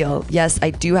of the Deal. Yes,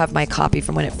 I do have my copy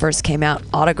from when it first came out,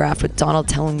 autographed with Donald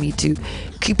telling me to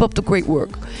keep up the great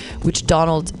work, which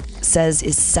Donald says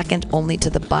is second only to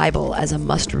the Bible as a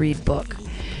must-read book.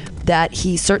 That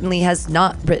he certainly has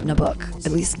not written a book,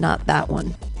 at least not that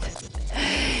one.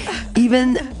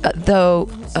 Even though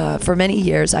for many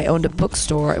years I owned a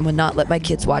bookstore and would not let my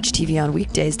kids watch TV on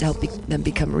weekdays to help them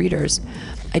become readers,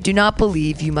 I do not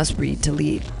believe you must read to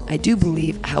lead. I do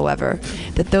believe, however,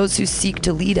 that those who seek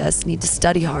to lead us need to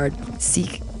study hard,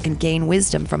 seek and gain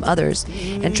wisdom from others,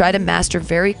 and try to master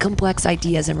very complex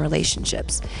ideas and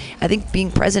relationships. I think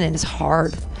being president is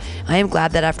hard. I am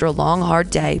glad that after a long, hard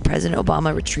day, President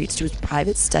Obama retreats to his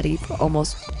private study for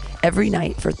almost every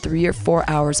night for 3 or 4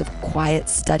 hours of quiet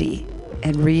study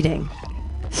and reading.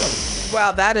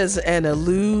 Wow, that is an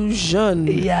illusion.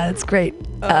 Yeah, that's great.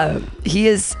 He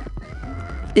is...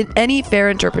 In any fair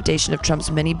interpretation of Trump's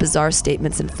many bizarre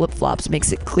statements and flip-flops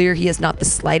makes it clear he has not the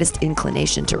slightest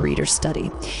inclination to read or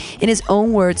study. In his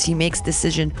own words, he makes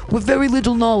decision with very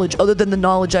little knowledge other than the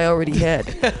knowledge I already had.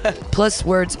 Plus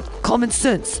words, common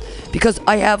sense, because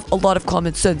I have a lot of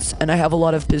common sense and I have a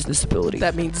lot of business ability.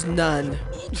 That means none.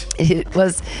 It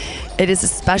is a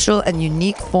special and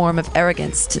unique form of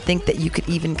arrogance to think that you could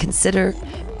even consider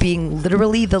being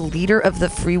literally the leader of the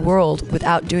free world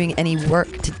without doing any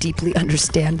work to deeply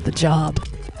understand the job.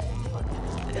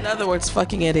 In other words,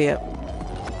 fucking idiot.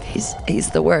 He's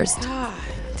the worst. Ah,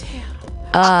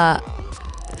 damn.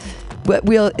 But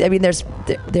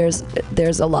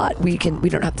there's a lot we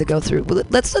don't have to go through.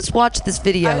 Let's watch this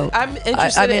video. I'm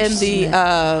interested in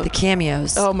the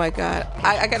cameos. Oh my god,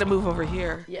 I gotta move over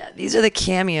here. Yeah, these are the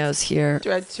cameos here.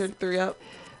 Do I turn 3 up?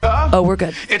 Oh, we're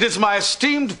good. It is my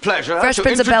esteemed pleasure Fresh to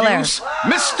Prince of Bel-Air. introduce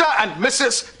Mr. and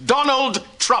Mrs. Donald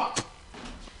Trump.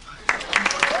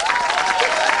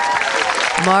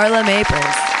 Marla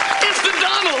Maples. It's the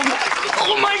Donald!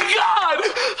 Oh my God!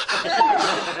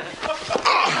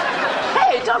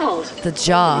 Hey, Donald. The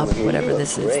Job, whatever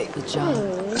this is. The Job.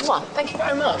 Mwah, thank you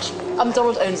very much.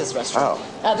 Donald owns this restaurant.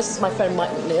 Oh. This is my friend Mike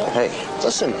McNeil. Hey,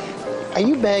 listen, are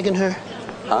you bagging her?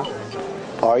 Huh?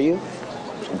 Are you?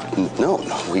 No,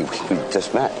 we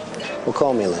just met. Well,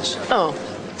 call me Liz. Oh,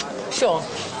 sure.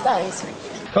 Thanks.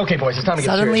 Okay, boys, it's time to get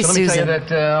Suddenly serious. So let me Susan. tell you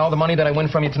that all the money that I win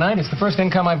from you tonight is the first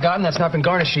income I've gotten that's not been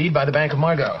garnished by the Bank of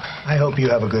Margot. I hope you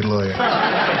have a good lawyer.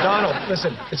 Hey, Donald,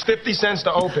 listen, it's 50 cents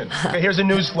to open. Okay, here's a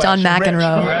news flash. Don You're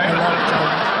McEnroe. rich, I right?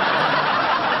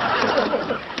 love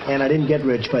Don. And I didn't get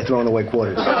rich by throwing away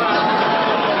quarters.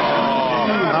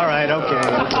 right,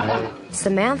 okay.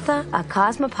 Samantha, a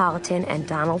cosmopolitan, and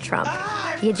Donald Trump.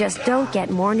 You just don't get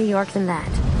more New York than that.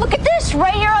 Look at this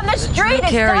right here on the street.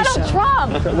 It's Donald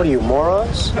Trump. What are you,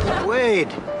 morons? Wade.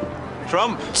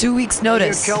 Trump. 2 weeks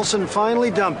notice. Kelson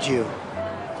finally dumped you.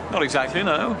 Not exactly,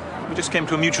 no. We just came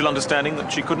to a mutual understanding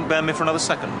that she couldn't bear me for another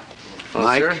second.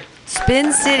 Mike?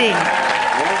 Spin City.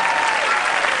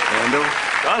 Randall?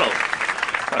 Donald.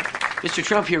 Mr.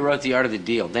 Trump here wrote The Art of the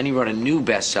Deal. Then he wrote a new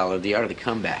bestseller, The Art of the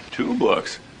Comeback. 2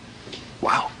 books.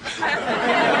 Wow.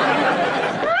 Hi,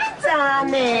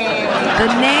 Tommy. The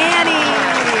Nanny.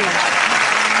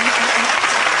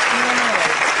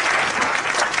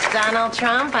 Donald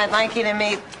Trump, I'd like you to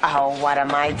meet... Oh, what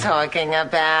am I talking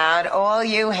about? All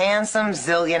you handsome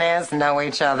zillionaires know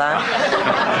each other.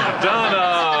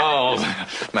 Donald!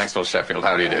 Maxwell Sheffield,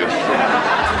 how do you do?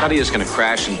 Cuddy is going to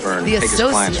crash and burn. The Take his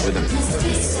clients with him.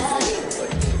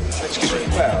 Excuse me.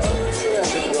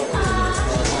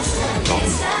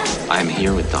 Dalton, I'm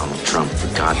here with Donald Trump. For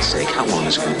God's sake, how long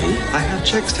is it going to be? I have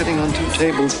checks sitting on 2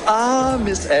 tables. Ah,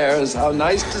 Miss Ayres, how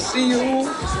nice to see you.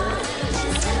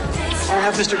 I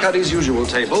have Mr. Cuddy's usual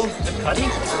table. Cuddy?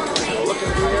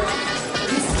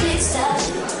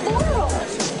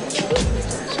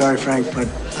 Sorry, Frank, but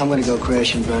I'm gonna go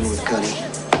crash and burn with Cuddy.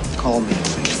 Call me.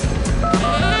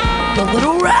 The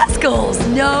Little Rascals.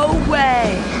 No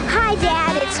way. Hi,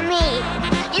 Dad, it's me.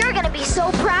 You're gonna be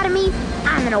so proud of me.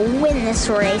 I'm gonna win this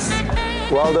race.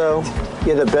 Waldo,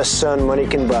 you're the best son money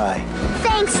can buy.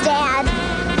 Thanks, Dad.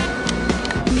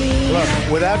 Look,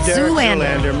 without Derek Zoolander.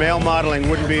 Zoolander, male modeling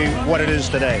wouldn't be what it is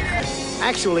today.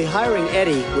 Actually, hiring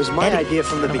Eddie was my idea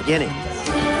from the beginning.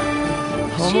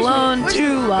 Home Alone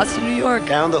 2, Lost in New York.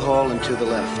 Down the hall and to the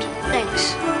left.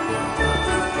 Thanks.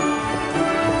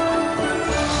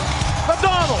 The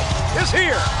Donald is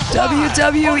here.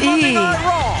 WWE.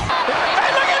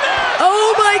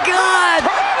 Oh my God.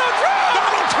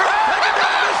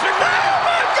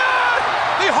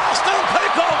 The hostile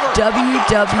takeover.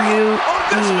 WWE.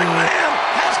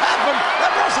 Has happened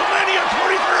at WrestleMania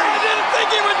 23. I didn't think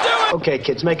he would do it. Okay,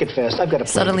 kids, make it fast. I've got a plan.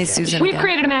 Suddenly Susan We've again.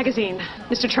 created a magazine.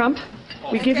 Mr. Trump,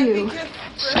 we give you...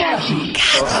 Griffin.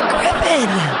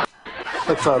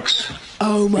 Look, folks.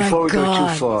 Oh my Before we go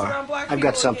God. too far, I've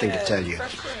got something to tell you.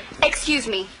 Excuse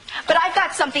me, but I've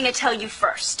got something to tell you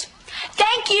first.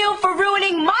 Thank you for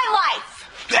ruining my life.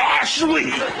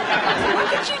 Ashley! What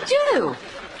did you do?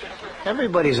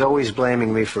 Everybody's always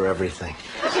blaming me for everything.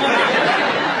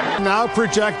 Now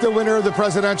project the winner of the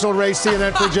presidential race.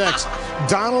 CNN projects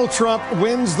Donald Trump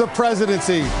wins the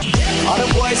presidency. All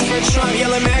the boys for Trump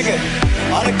yelling mega.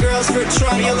 All the girls for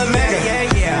Trump yelling mega.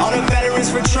 Yeah. All the veterans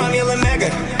for Trump yelling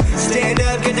mega. Stand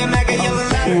up, get that mega yelling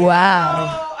mega. Wow.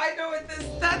 Oh, I know what this.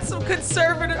 That's some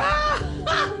conservative.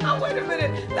 Wait a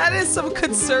minute. That is some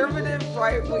conservative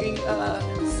right-wing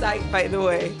site, by the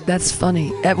way. That's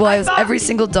funny. Well, it was every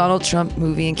single Donald Trump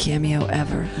movie and cameo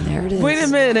ever. And there it is. Wait a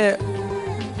minute.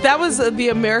 That was the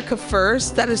America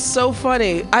First. That is so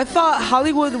funny. I thought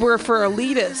Hollywood were for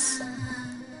elitists.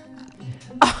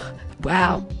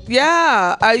 Wow.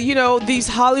 Yeah. You know, these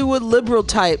Hollywood liberal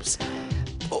types.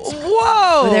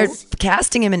 Whoa. Well, they're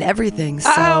casting him in everything.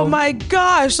 So. Oh my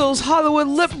gosh, those Hollywood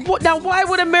now why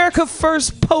would America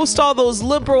First post all those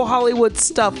liberal Hollywood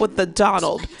stuff with the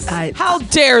Donald? How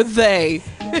dare they?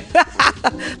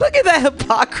 Look at that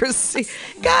hypocrisy.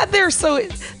 God, they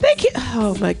can't.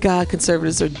 Oh my God,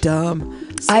 conservatives are dumb.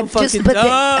 So fucking dumb.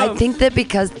 I think that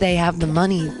because they have the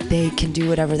money, they can do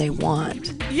whatever they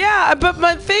want. Yeah, but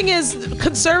my thing is,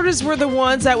 conservatives were the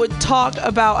ones that would talk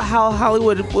about how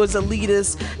Hollywood was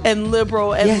elitist and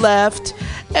liberal and left.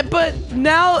 But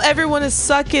now everyone is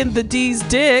sucking the D's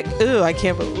dick. Ugh, I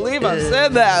can't believe I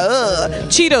said that. Ugh.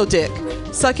 Cheeto dick.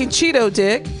 Sucking Cheeto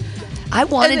dick. I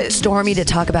wanted Stormy to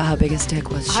talk about how big his dick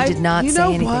was. She did not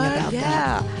say anything about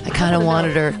that. I kind of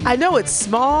wanted her. I know it's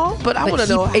small, but I want to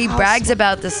know. He brags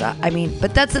about this. I mean,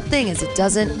 but that's the thing is, it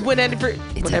doesn't.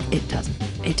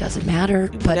 It doesn't matter.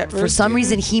 But for some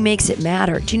reason, he makes it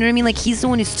matter. Do you know what I mean? Like he's the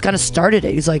one who's kind of started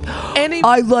it. He's like,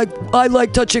 I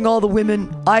like touching all the women.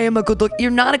 I am a good look.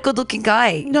 You're not a good looking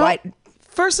guy. No. Right?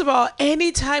 First of all,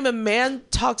 anytime a man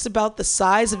talks about the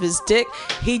size of his dick,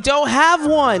 he don't have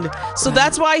one. So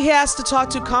that's why he has to talk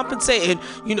to compensate. And,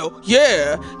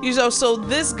 so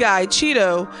this guy,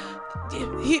 Cheeto,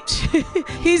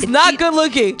 he's not good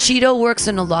looking. Cheeto works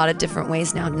in a lot of different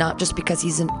ways now, not just because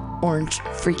he's an orange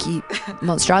freaky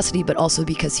monstrosity, but also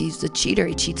because he's a cheater.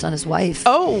 He cheats on his wife.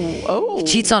 Oh. He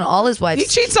cheats on all his wives. He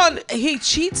cheats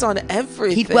on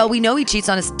everything. We know he cheats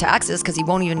on his taxes because he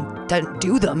won't even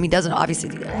do them. He doesn't obviously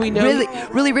do that. We know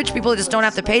really rich people just don't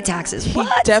have to pay taxes. He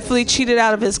definitely cheated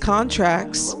out of his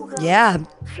contracts. Yeah.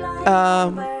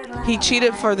 he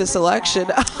cheated for this election.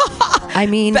 I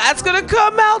mean, that's gonna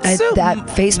come out soon. That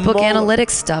Facebook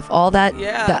analytics stuff, all that,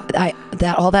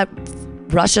 all that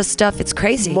Russia stuff, it's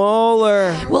crazy.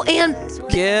 Mueller. Well, and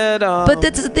get him. But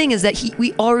that's the thing is that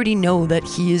we already know that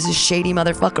he is a shady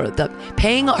motherfucker. The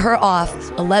paying her off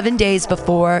 11 days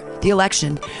before the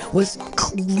election was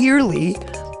clearly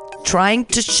trying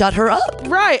to shut her up.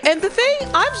 Right, and the thing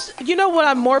you know what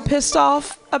I'm more pissed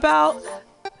off about?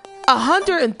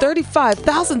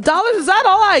 $135,000. Is that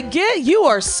all I get? You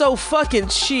are so fucking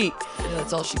cheap. Yeah,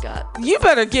 that's all she got. You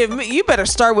better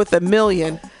start with $1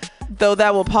 million. Though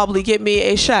that will probably get me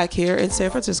a shack here in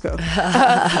San Francisco.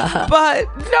 But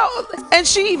no, and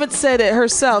she even said it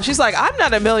herself. She's like, I'm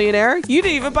not a millionaire. You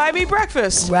didn't even buy me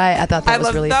breakfast. Right, I thought that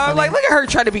was really funny. I'm like, look at her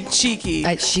trying to be cheeky.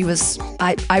 I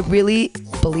really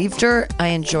believed her. I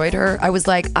enjoyed her. I was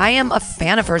like, I am a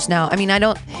fan of hers now. I mean,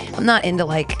 I'm not into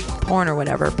like porn or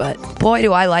whatever, but boy,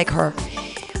 do I like her.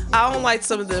 I don't like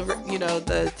some of the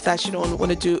that you don't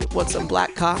want some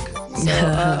black cock.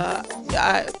 So,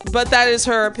 but that is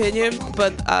her opinion.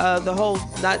 But the whole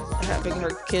not having her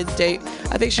kid date,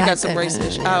 I think she got some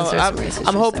racist.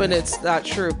 I'm hoping it's not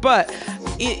true. But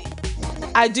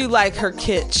I do like her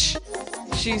kitsch.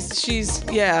 She's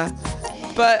yeah.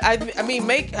 But I mean,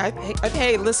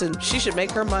 hey, listen, she should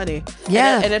make her money.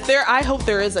 Yeah. And if I hope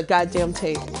there is a goddamn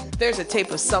tape. There's a tape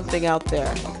of something out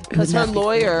there. Because her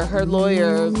lawyer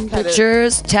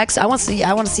pictures, texts. I want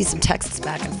to see some texts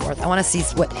back and forth. I want to see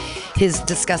what his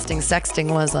disgusting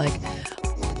sexting was like.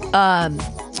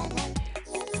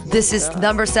 This is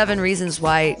number 7 reasons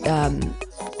why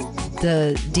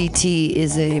the DT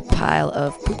is a pile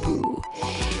of poo-poo.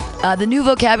 The new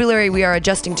vocabulary we are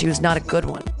adjusting to is not a good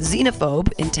one.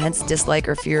 Xenophobe, intense dislike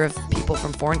or fear of people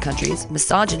from foreign countries.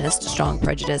 Misogynist, strong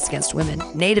prejudice against women.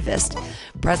 Nativist,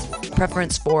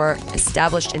 preference for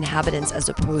established inhabitants as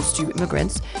opposed to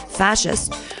immigrants.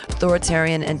 Fascist,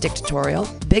 authoritarian and dictatorial.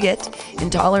 Bigot,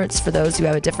 intolerance for those who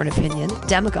have a different opinion.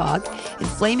 Demagogue,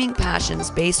 inflaming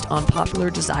passions based on popular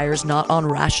desires, not on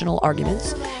rational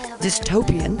arguments.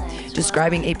 Dystopian,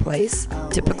 describing a place,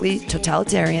 typically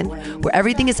totalitarian, where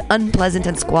everything is unpleasant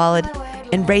and squalid,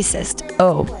 and racist.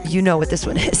 Oh, you know what this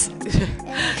one is.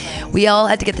 We all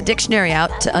had to get the dictionary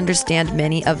out to understand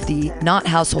many of the not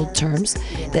household terms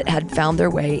that had found their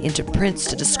way into prints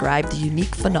to describe the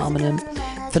unique phenomenon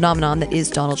that is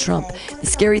Donald Trump. The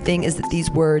scary thing is that these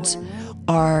words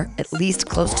are at least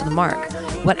close to the mark.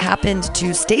 What happened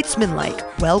to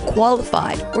statesman-like,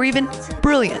 well-qualified, or even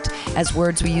brilliant as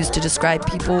words we use to describe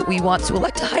people we want to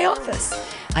elect to high office?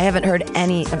 I haven't heard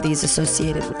any of these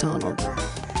associated with Donald.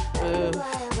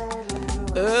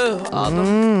 All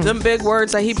them big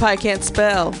words that he probably can't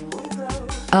spell.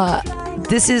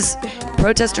 This is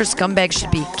protester scumbags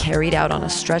should be carried out on a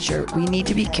stretcher. We need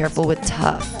to be careful with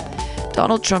tough.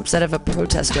 Donald Trump said of a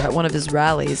protester at one of his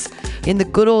rallies, in the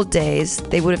good old days,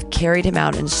 they would have carried him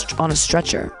out on a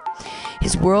stretcher.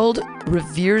 His world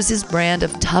reveres his brand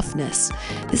of toughness.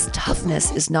 This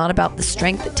toughness is not about the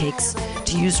strength it takes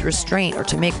to use restraint or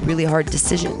to make really hard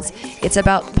decisions. It's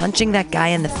about punching that guy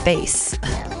in the face.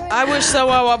 I wish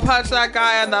someone would punch that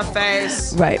guy in the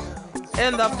face. Right.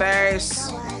 In the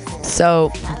face. So,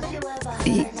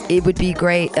 it would be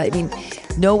great. I mean,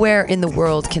 nowhere in the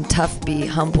world can tough be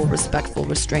humble, respectful,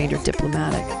 restrained, or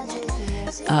diplomatic.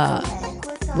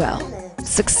 Well,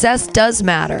 success does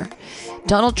matter.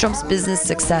 Donald Trump's business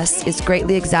success is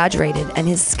greatly exaggerated and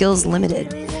his skills limited.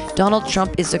 Donald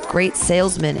Trump is a great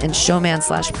salesman and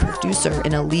showman/producer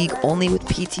in a league only with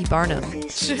P.T. Barnum.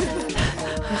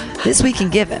 This we can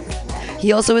give him.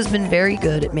 He also has been very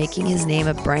good at making his name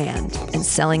a brand and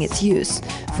selling its use.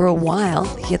 For a while,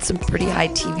 he had some pretty high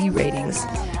TV ratings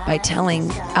by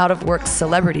telling out-of-work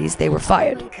celebrities they were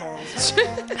fired.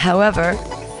 However,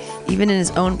 even in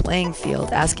his own playing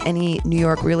field, ask any New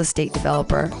York real estate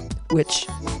developer,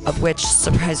 of which,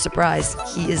 surprise, surprise,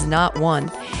 he is not one,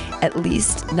 at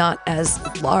least not as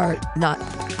large, not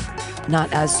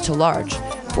as to large,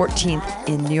 14th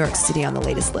in New York City on the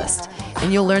latest list.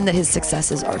 And you'll learn that his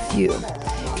successes are few.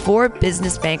 4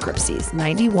 business bankruptcies,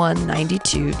 91,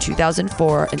 92,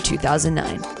 2004, and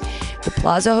 2009. The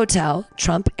Plaza Hotel,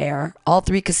 Trump Air, all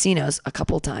 3 casinos a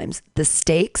couple times, the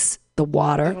Steaks, the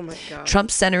Water, Trump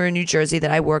Center in New Jersey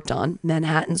that I worked on,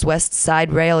 Manhattan's West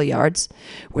Side rail yards,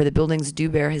 where the buildings do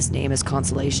bear his name as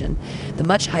consolation, the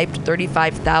much-hyped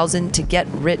 $35,000 to get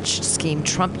rich scheme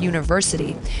Trump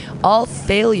University, all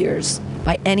failures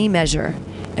by any measure,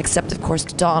 except of course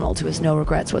Donald, who has no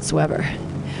regrets whatsoever.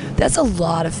 That's a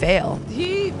lot of fail.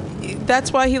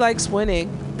 That's why he likes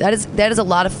winning. That is a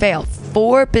lot of fail.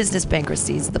 4 business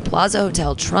bankruptcies, the Plaza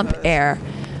Hotel, Trump Air,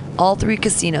 All 3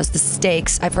 casinos, the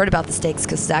stakes. I've heard about the stakes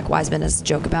because Zach Wiseman has a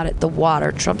joke about it. The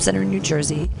Water, Trump Center in New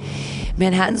Jersey,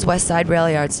 Manhattan's West Side rail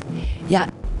yards. Yeah,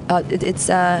 it's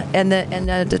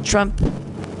the Trump,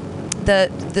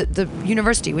 the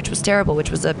university, which was terrible, which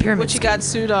was a pyramid. Which he got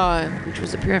sued on. Which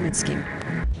was a pyramid scheme.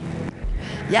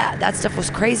 Yeah, that stuff was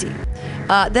crazy.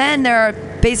 Then there are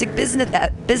basic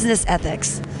business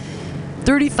ethics.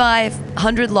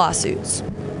 3,500 lawsuits.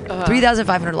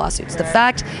 3,500 lawsuits. The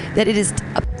fact that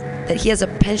that he has a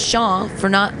penchant for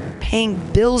not paying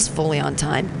bills fully on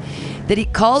time, that he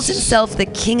calls himself the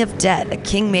king of debt, a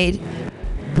king made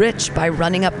rich by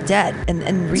running up debt and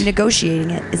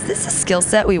renegotiating it. Is this a skill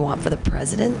set we want for the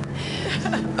president?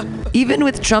 Even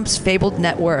with Trump's fabled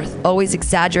net worth, always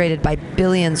exaggerated by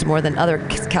billions more than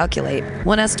others calculate,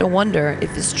 one has to wonder if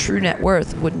his true net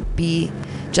worth wouldn't be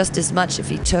just as much if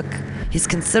he took his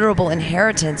considerable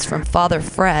inheritance from Father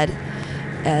Fred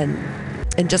and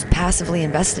just passively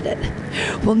invested it.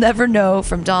 We'll never know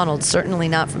from Donald, certainly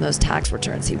not from those tax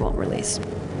returns he won't release.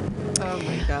 Oh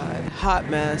my God, hot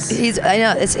mess. I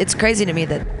know, it's crazy to me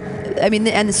that, I mean,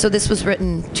 and so this was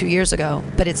written 2 years ago,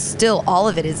 but it's still, all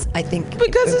of it is, I think,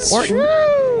 because it's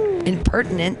true,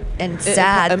 impertinent and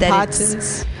sad that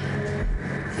it's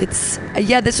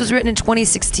this was written in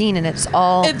 2016 and it's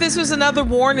all. If this was another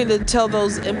warning to tell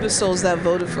those imbeciles that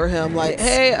voted for him, like,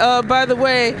 hey, by the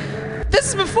way, this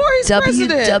is before he's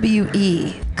president.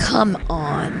 WWE, come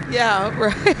on. Yeah,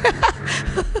 right.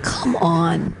 Come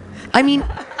on. I mean,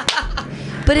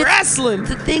 but wrestling.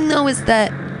 The thing though is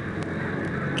that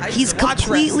he's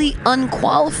completely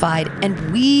unqualified,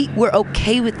 and we were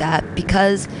okay with that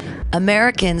because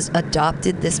Americans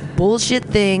adopted this bullshit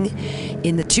thing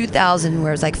in the 2000s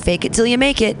where it's like fake it till you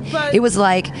make it. But it was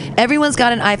like everyone's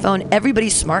got an iPhone,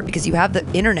 everybody's smart because you have the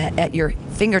internet at your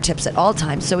fingertips at all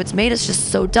times. So it's made us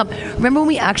just so dumb. Remember when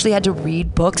we actually had to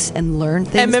read books and learn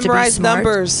things and memorize to be smart?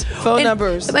 Numbers, phone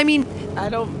numbers. I mean, I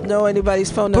don't know anybody's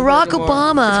phone number Barack anymore.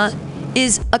 Obama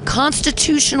is a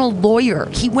constitutional lawyer.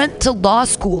 He went to law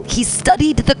school. He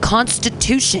studied the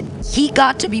Constitution. He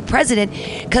got to be president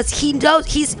because he knows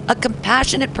he's a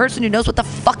compassionate person who knows what the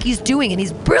fuck he's doing, and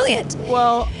he's brilliant.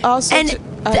 Well, also, and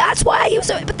that's why he was.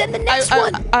 But then the next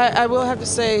one, I will have to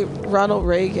say Ronald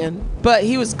Reagan, but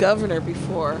he was governor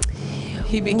before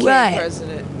he became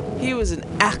president. He was an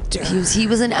actor. He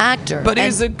was an actor. But he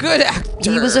was a good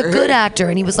actor. He was a good actor,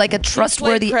 and he was like a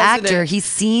trustworthy actor. He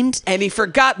seemed... And he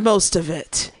forgot most of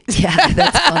it. Yeah,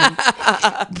 that's funny.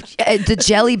 The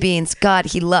jelly beans, God,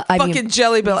 he loved... Fucking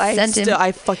jelly beans.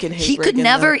 I fucking hate He could Reagan,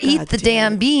 never though. eat the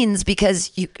damn beans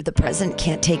because the president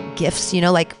can't take gifts,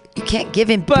 like... You can't give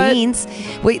him beans.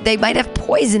 Wait, they might have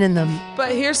poison in them.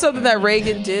 But here's something that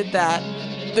Reagan did that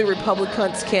the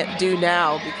Republicans can't do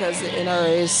now because the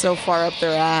NRA is so far up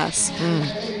their ass.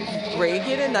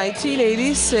 Reagan in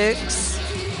 1986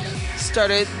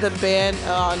 started the ban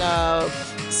on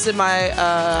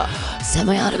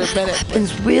semi-automatic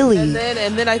weapons. Really? And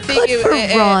then I think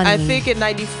I think in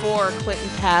 '94 Clinton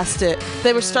passed it.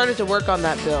 They were started to work on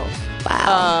that bill.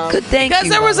 Wow. Good, thank you. Because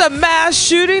there was a mass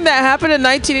shooting that happened in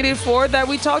 1984 that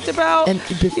we talked about. And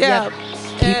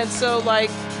so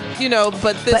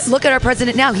but look at our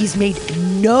president now. He's made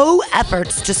no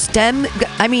efforts to stem.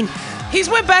 I mean, he's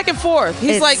went back and forth.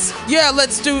 He's like, yeah,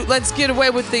 let's get away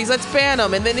with these. Let's ban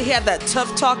them. And then he had that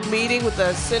tough talk meeting with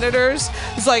the senators.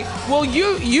 It's like, well,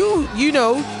 you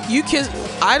kids,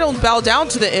 I don't bow down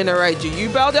to the NRA. Do you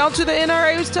bow down to the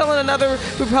NRA? He was telling another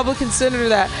Republican senator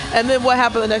that. And then what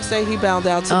happened the next day? He bowed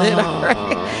down to the NRA.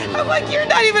 I'm like, you're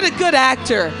not even a good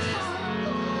actor.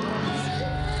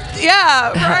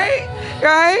 Yeah, right.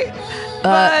 Right?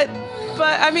 But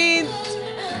I mean,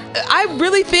 I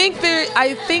really think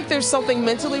there's something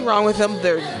mentally wrong with him.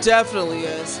 There definitely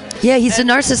is. Yeah, he's a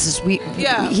narcissist. He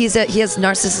has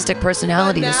narcissistic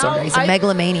personality disorder. He's a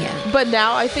megalomaniac. But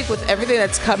now I think with everything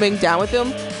that's coming down with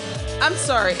him, I'm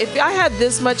sorry, if I had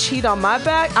this much heat on my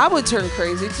back, I would turn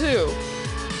crazy too.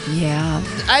 Yeah.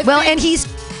 And he's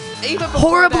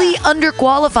horribly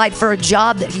underqualified for a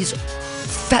job that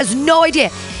has no idea.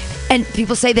 And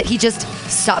people say that he just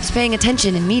stops paying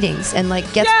attention in meetings and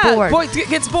gets bored.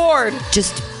 Gets bored.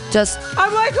 Just.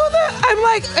 I'm like,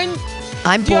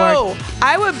 I'm bored. Yo,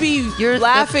 I would be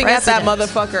laughing at that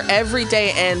motherfucker every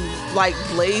day and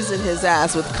blazing his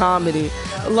ass with comedy.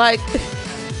 What?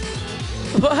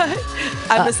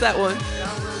 I missed that one.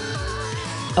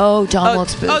 Oh, John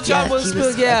Wilkes Booth. Oh, John Wilkes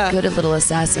Booth, yeah. A good little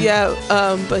assassin. Yeah,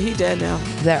 but he dead now.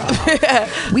 There.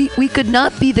 We could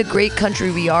not be the great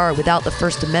country we are without the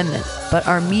First Amendment, but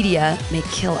our media may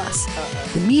kill us.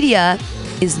 The media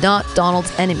is not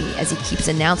Donald's enemy, as he keeps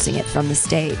announcing it from the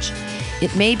stage.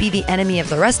 It may be the enemy of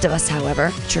the rest of us,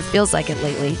 however. It sure feels like it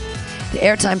lately. The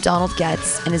airtime Donald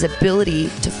gets and his ability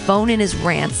to phone in his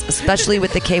rants, especially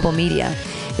with the cable media,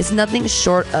 is nothing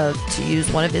short of, to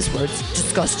use one of his words,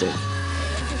 disgusting.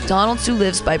 Donald, who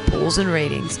lives by polls and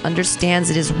ratings, understands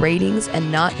it is ratings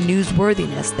and not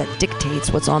newsworthiness that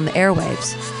dictates what's on the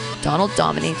airwaves. Donald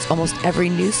dominates almost every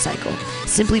news cycle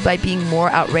simply by being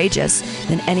more outrageous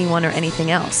than anyone or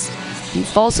anything else. The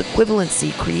false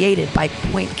equivalency created by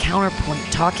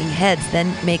point-counterpoint talking heads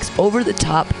then makes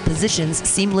over-the-top positions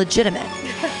seem legitimate.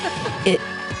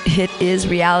 It is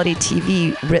reality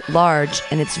TV writ large,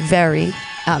 and it's very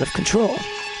out of control.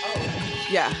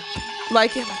 Yeah.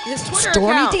 Like his Twitter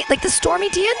account. Like the Stormy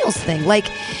Daniels thing. Like,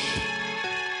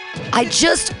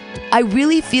 I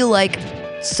really feel like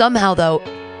somehow, though,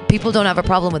 people don't have a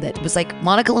problem with it. It was like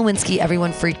Monica Lewinsky,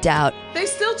 everyone freaked out. They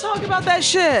still talk about that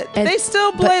shit. They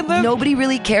still blame them. Nobody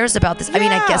really cares about this. I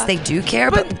mean, I guess they do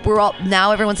care, but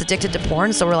now everyone's addicted to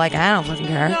porn, so we're like, I don't fucking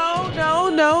care.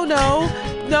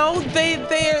 No,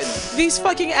 these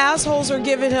fucking assholes are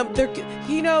giving him,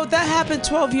 that happened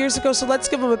 12 years ago, so let's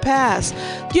give them a pass.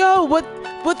 Yo,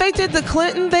 what they did to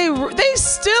Clinton, they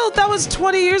still, that was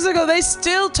 20 years ago, they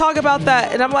still talk about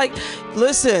that. And I'm like,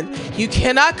 listen, you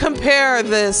cannot compare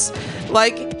this.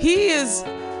 Like,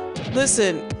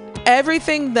 listen,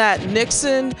 everything that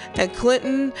Nixon and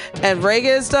Clinton and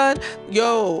Reagan has done,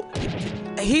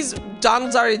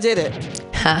 Donald's already did it.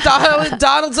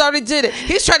 Donald's already did it.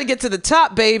 He's trying to get to the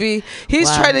top, baby. He's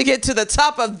trying to get to the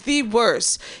top of the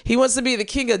worst. He wants to be the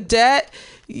king of debt.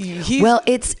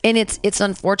 It's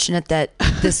unfortunate that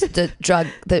the drug,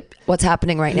 that what's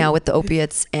happening right now with the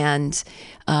opiates, and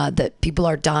that people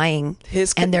are dying,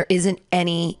 and there isn't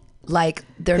any, like,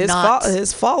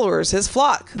 his followers, his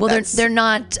flock. Well, they're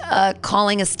not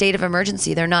calling a state of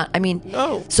emergency. They're not. I mean,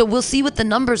 so we'll see what the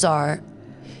numbers are.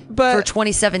 For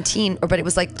 2017, but it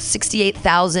was like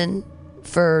 68,000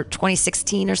 for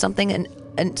 2016 or something,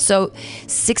 and so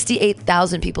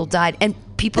 68,000 people died, and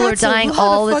people are dying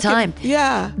all the time.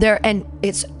 Yeah,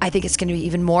 I think it's going to be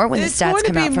even more when the stats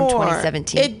come out from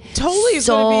 2017. It totally is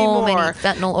going to be more. So many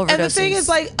fentanyl overdoses. And the thing is,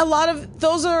 like,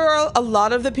 those are a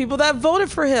lot of the people that voted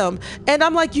for him, and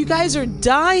I'm like, you guys are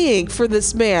dying for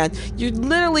this man. You're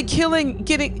literally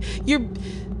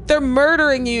they're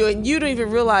murdering you, and you don't even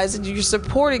realize that you're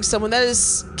supporting someone that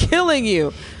is killing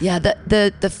you. Yeah,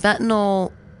 the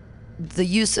fentanyl, the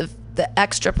use of the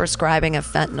extra prescribing of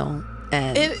fentanyl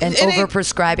and over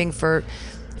prescribing for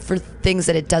things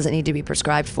that it doesn't need to be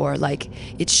prescribed for. Like,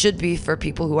 it should be for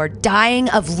people who are dying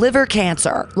of liver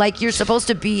cancer. Like, you're supposed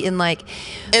to be in the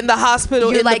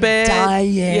hospital, you're in the bed,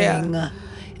 dying,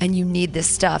 and you need this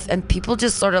stuff, and people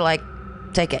just sort of like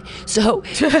take it. So,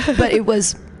 but it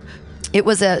was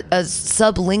a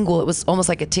sublingual. It was almost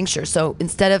like a tincture. So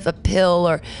instead of a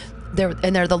pill, they're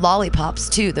the lollipops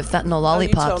too, the fentanyl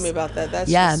lollipops. You told me about that. That's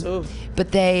just,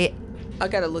 but I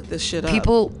gotta look this shit up.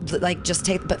 People like just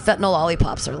take, but fentanyl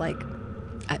lollipops are like,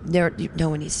 no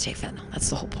one needs to take fentanyl. That's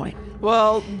the whole point.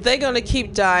 Well, they're gonna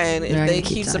keep dying if they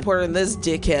keep supporting this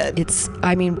dickhead.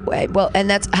 And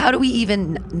that's, how do we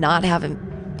even not have him?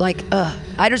 Like,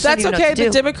 I just don't even know what to do. The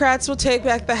Democrats will take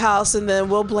back the House, and then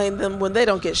we'll blame them when they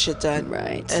don't get shit done.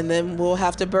 Right. And then we'll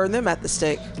have to burn them at the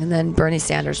stake. And then Bernie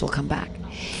Sanders will come back.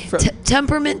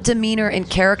 Temperament, demeanor, and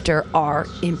character are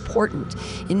important.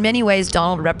 In many ways,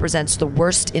 Donald represents the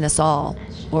worst in us all,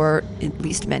 or at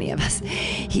least many of us.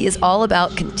 He is all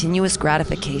about continuous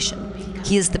gratification.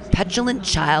 He is the petulant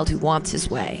child who wants his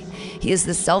way. He is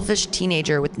the selfish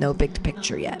teenager with no big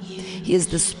picture yet. He is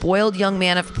the spoiled young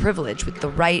man of privilege with the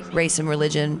right race and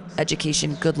religion,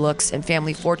 education, good looks, and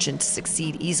family fortune to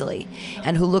succeed easily,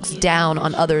 and who looks down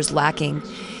on others lacking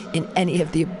in any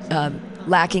of the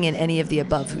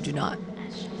above who do not.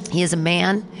 He is a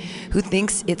man who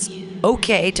thinks it's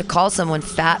okay to call someone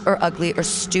fat or ugly or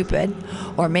stupid,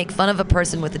 or make fun of a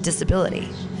person with a disability.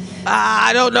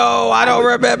 I don't know. I don't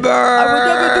remember. I would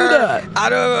never do that. I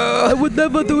don't know. I would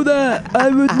never do that. I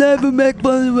would never make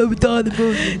fun of a retarded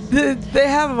person. They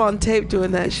have him on tape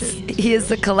doing that shit. He is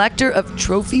the collector of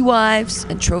trophy wives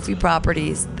and trophy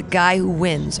properties, the guy who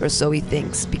wins, or so he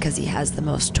thinks, because he has the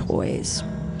most toys.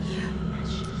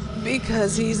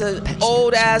 Because he's an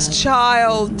old-ass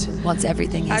child. Wants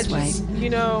everything his way.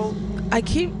 I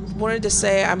keep wanted to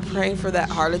say I'm praying for that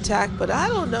heart attack, but I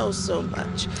don't know so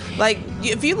much. Like,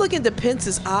 if you look into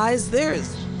Pence's eyes,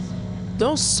 there's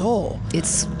no soul.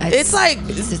 It's dead.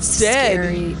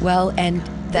 Scary. Well, and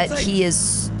that he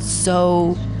is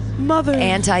so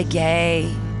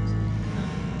anti-gay.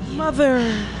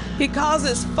 Mother. He calls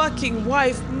his fucking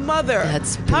wife mother.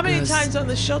 That's how many gross. times on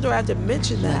the show do I have to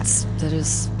mention that?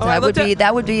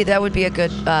 That would be a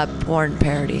good porn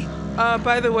parody.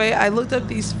 By the way, I looked up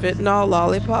these fentanyl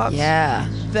lollipops. Yeah.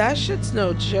 That shit's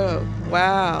no joke.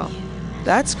 Wow.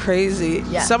 That's crazy.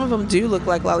 Yeah. Some of them do look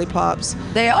like lollipops.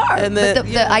 They are. And but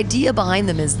the idea behind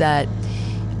them is that,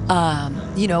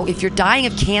 if you're dying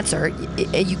of cancer,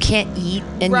 you can't eat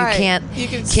and you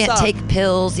can't suck. take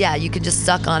pills. Yeah, you can just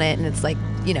suck on it, and it's like,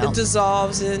 It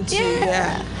dissolves into,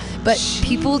 But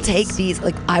people take these,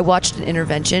 like, I watched an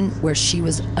intervention where she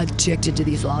was addicted to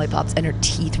these lollipops and her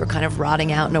teeth were kind of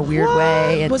rotting out in a weird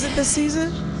way. And was it this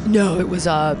season? No, it was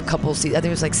a couple seasons. I think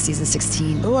it was like season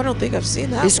 16. Oh, I don't think I've seen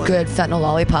that It's one. good. Fentanyl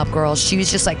lollipop girl. She was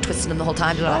just like twisting them the whole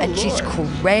time. And she's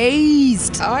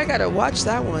crazed. Oh, I gotta watch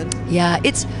that one. Yeah,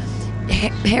 it's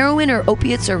heroin or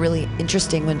opiates are really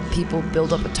interesting when people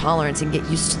build up a tolerance and get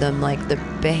used to them. Like the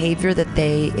behavior that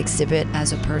they exhibit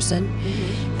as a person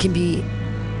can be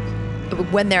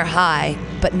when they're high,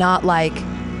 but not like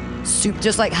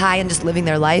just like high and just living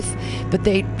their life, but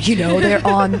they're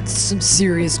on some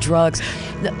serious drugs.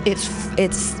 Behavior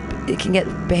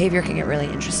can get really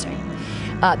interesting.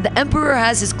 The emperor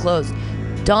has his clothes.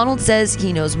 Donald says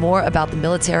he knows more about the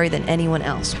military than anyone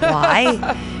else. Why?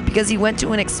 Because he went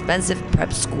to an expensive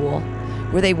prep school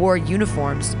where they wore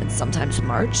uniforms and sometimes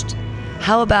marched.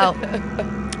 How about,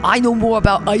 I know more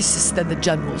about ISIS than the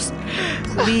generals?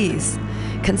 Please.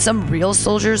 Can some real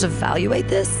soldiers evaluate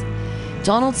this?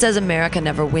 Donald says America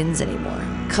never wins anymore.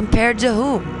 Compared to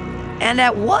whom? And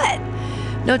at what?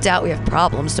 No doubt we have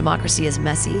problems. Democracy is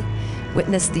messy.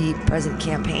 Witness the present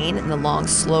campaign and the long,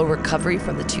 slow recovery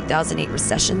from the 2008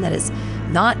 recession that has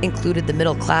not included the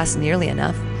middle class nearly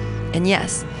enough. And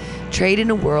yes, trade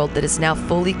in a world that is now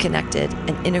fully connected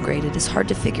and integrated is hard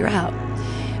to figure out.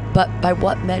 But by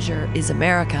what measure is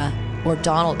America, or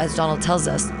Donald, as Donald tells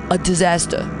us, a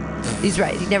disaster? He's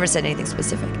right. He never said anything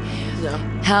specific. No.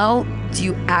 How do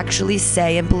you actually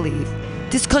say and believe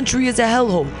this country is a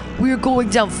hellhole? We are going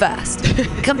down fast.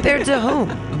 Compared to whom?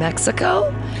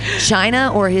 Mexico?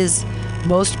 China? Or his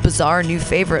most bizarre new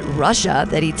favorite, Russia,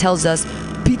 that he tells us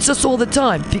beats us all the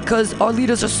time because our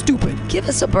leaders are stupid? Give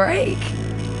us a break.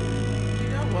 You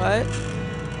know what?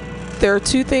 There are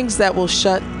two things that will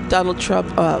shut Donald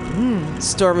Trump up.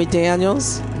 Stormy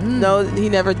Daniels. No, he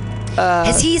never...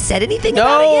 Has he said anything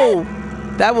about it yet?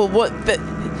 That will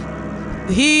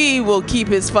he will keep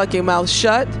his fucking mouth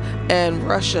shut. And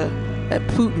Russia and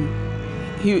Putin,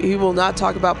 he will not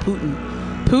talk about Putin.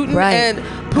 Putin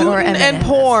and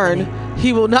porn.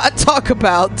 He will not talk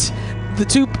about the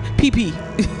two PP.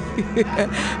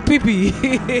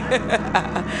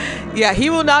 Yeah, he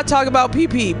will not talk about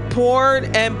PP, porn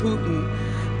and Putin.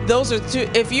 Those are two.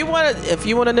 If you want a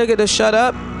nigga to shut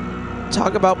up,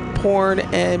 talk about porn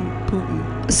and Putin.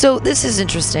 So this is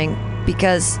interesting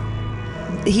because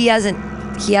he hasn't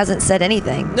said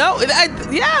anything. No,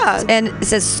 yeah. And it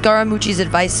says Scaramucci's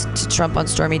advice to Trump on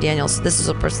Stormy Daniels. This is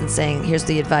a person saying, here's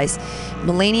the advice.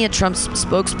 Melania Trump's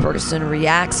spokesperson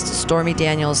reacts to Stormy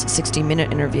Daniels'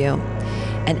 60-minute interview.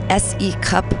 An SE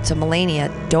cup to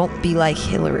Melania, don't be like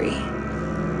Hillary.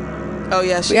 Oh,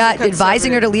 yeah. She's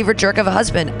advising her to leave her jerk of a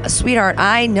husband. Sweetheart,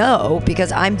 I know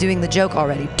because I'm doing the joke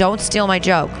already. Don't steal my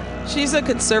joke. She's a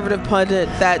conservative pundit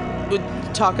that would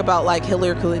talk about like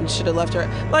Hillary Clinton should have left her.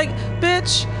 Like,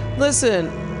 bitch, listen.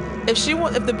 If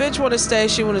the bitch want to stay,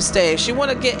 she want to stay. If she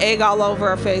want to get egg all over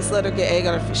her face, let her get egg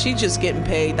on her face. She just getting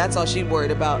paid. That's all she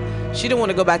worried about. She don't want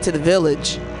to go back to the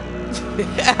village.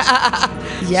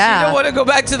 Yeah. She don't want to go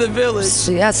back to the village.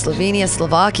 So yeah, Slovenia,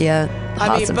 Slovakia.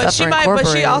 I mean, but she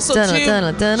also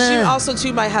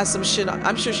too might have some shit on.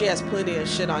 I'm sure she has plenty of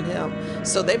shit on him.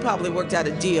 So they probably worked out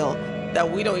a deal that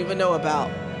we don't even know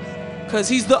about. Because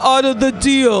he's the art of the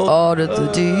deal. Art of the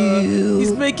deal.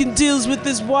 He's making deals with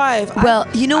his wife. Well,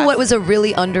 what was a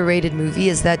really underrated movie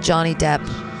is that Johnny Depp,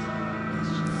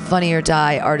 Funny or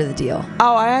Die, Art of the Deal.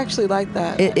 Oh, I actually like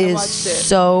that. It is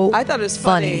so I thought it was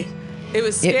funny. It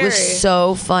was scary. It was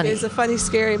so funny. It was a funny,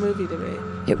 scary movie to me.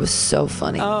 It was so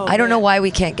funny. Oh, I don't know why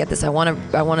we can't get this. I want to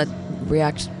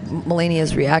react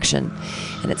Melania's reaction,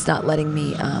 and it's not letting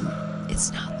me.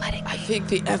 It's not letting me. I think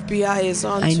the FBI is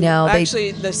on. I know.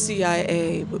 Actually, the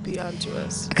CIA would be onto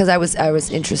us. Because I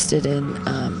was interested in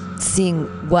seeing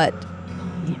what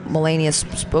Melania's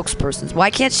spokespersons.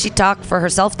 Why can't she talk for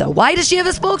herself though? Why does she have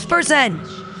a spokesperson?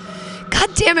 God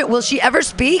damn it! Will she ever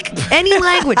speak any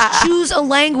language? Choose a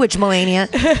language, Melania.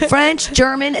 French,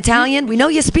 German, Italian. We know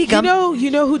you speak them.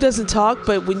 You know who doesn't talk,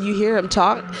 but when you hear him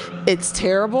talk, it's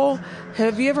terrible.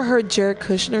 Have you ever heard Jared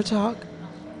Kushner talk?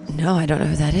 No, I don't know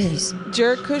who that is.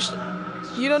 Jared Kushner.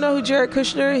 You don't know who Jared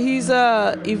Kushner? He's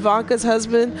Ivanka's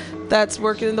husband that's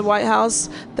working in the White House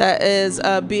that is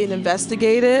being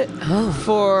investigated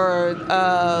for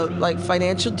like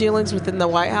financial dealings within the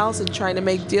White House and trying to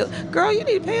make deals. Girl, you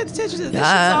need to pay attention to this. This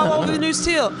shit's all over the news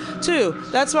too.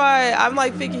 That's why I'm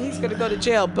like thinking he's gonna go to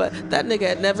jail, but that nigga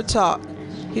had never talked.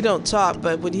 He don't talk,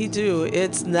 but when he do,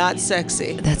 it's not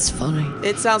sexy. That's funny.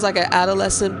 It sounds like an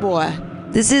adolescent boy.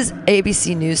 This is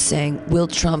ABC News saying, will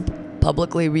Trump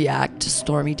publicly react to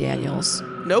Stormy Daniels?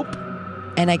 Nope.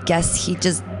 And I guess he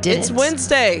just didn't. It's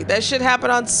Wednesday. That shit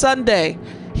happened on Sunday.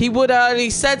 He would already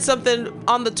said something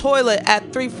on the toilet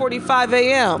at 3:45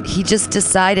 a.m. He just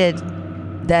decided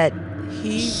that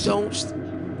he don't.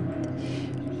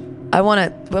 I want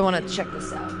to check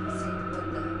this out.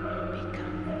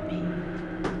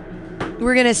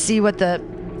 We're gonna see what the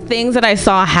things that I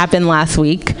saw happen last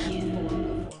week.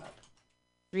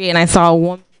 And I saw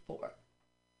 1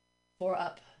 4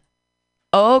 up.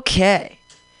 Okay.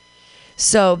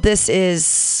 So this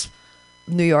is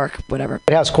New York, whatever.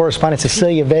 White House correspondent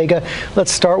Cecilia Vega.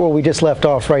 Let's start where we just left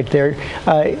off right there.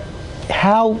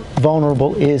 How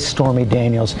vulnerable is Stormy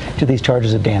Daniels to these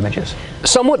charges of damages?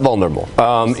 Somewhat vulnerable.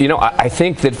 I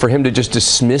think that for him to just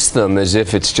dismiss them as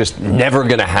if it's just never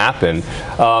going to happen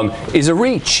is a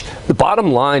reach. The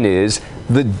bottom line is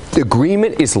the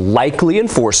agreement is likely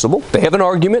enforceable. They have an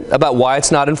argument about why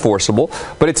it's not enforceable,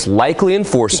 but it's likely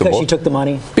enforceable. Because she took the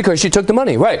money? Because she took the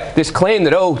money, right. This claim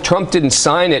that, Trump didn't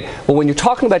sign it. Well, when you're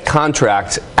talking about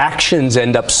contracts, actions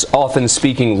end up often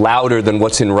speaking louder than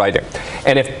what's in writing.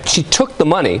 And if she took the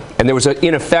money and there was,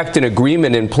 in effect, an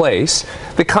agreement in place,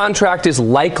 the contract is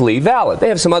likely valid. They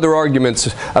have some other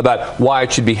arguments about why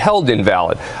it should be held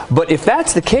invalid. But if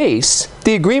that's the case,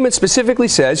 the agreement specifically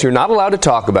says you're not allowed to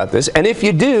talk about this, and if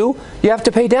you do, you have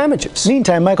to pay damages.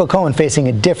 Meantime, Michael Cohen facing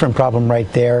a different problem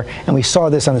right there, and we saw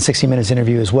this on the 60 Minutes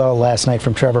interview as well last night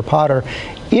from Trevor Potter.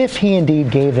 If he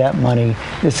indeed gave that money,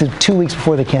 this is 2 weeks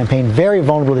before the campaign, very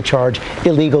vulnerable to charge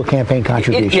illegal campaign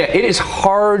contribution. It is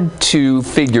hard to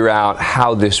figure out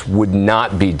how this would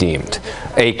not be deemed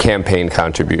a campaign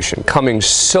contribution, coming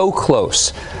so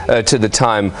close to the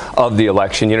time of the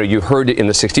election. You heard it in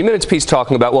the 60 Minutes piece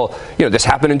talking about, this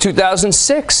happened in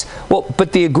 2006. Well,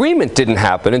 but the agreement didn't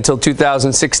happen until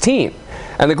 2016.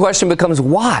 And the question becomes,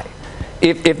 why?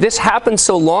 If this happened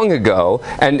so long ago,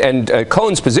 and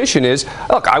Cohen's position is,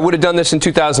 look, I would have done this in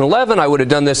 2011, I would have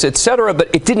done this, et cetera,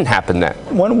 but it didn't happen then.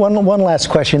 One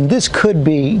last question. This could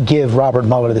give Robert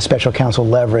Mueller, the special counsel,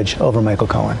 leverage over Michael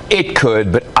Cohen. It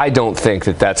could, but I don't think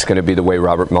that that's going to be the way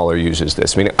Robert Mueller uses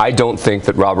this. I don't think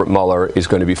that Robert Mueller is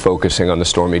going to be focusing on the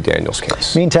Stormy Daniels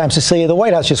case. Meantime, Cecilia, the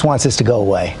White House just wants this to go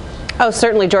away. Oh,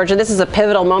 certainly, Georgia. This is a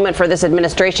pivotal moment for this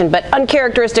administration, but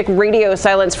uncharacteristic radio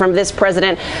silence from this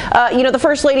president. The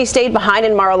First Lady stayed behind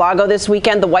in Mar-a-Lago this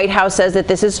weekend. The White House says that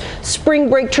this is spring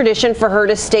break tradition for her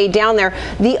to stay down there.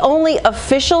 The only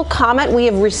official comment we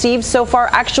have received so far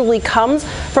actually comes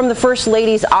from the First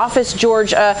Lady's office,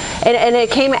 George, and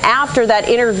it came after that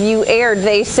interview aired.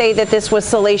 They say that this was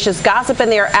salacious gossip,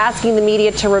 and they are asking the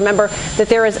media to remember that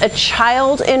there is a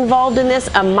child involved in this,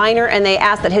 a minor, and they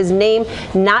ask that his name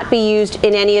not be used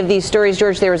in any of these stories.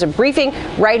 George, there is a briefing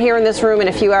right here in this room in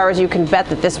a few hours. You can bet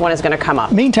that this one is going to come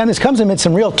up. Meantime, this comes amid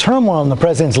some real turmoil in the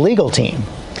president's legal team.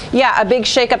 Yeah, a big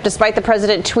shakeup despite the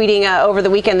president tweeting over the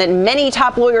weekend that many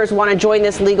top lawyers want to join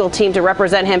this legal team to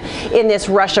represent him in this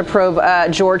Russia probe,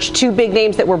 George. 2 big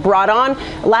names that were brought on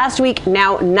last week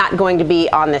now not going to be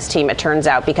on this team, it turns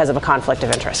out, because of a conflict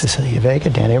of interest. Cecilia Vega,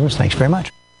 Dan Abrams, thanks very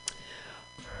much.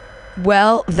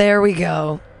 Well, there we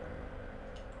go.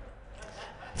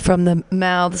 From the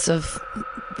mouths of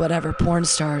whatever porn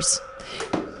stars.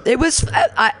 It was,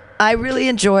 I really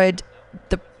enjoyed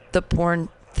the porn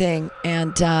thing,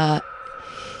 and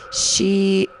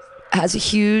she has a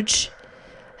huge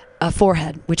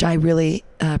forehead, which I really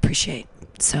appreciate.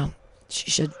 So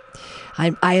she should.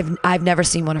 I've never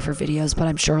seen one of her videos, but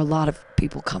I'm sure a lot of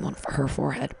people come on her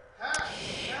forehead.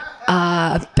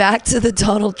 Back to the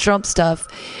Donald Trump stuff.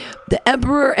 The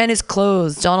emperor and his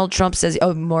clothes. Donald Trump says,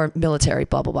 more military,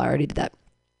 blah, blah, blah. I already did that.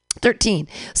 13.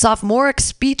 Sophomoric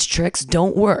speech tricks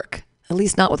don't work. At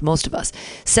least not with most of us.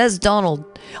 Says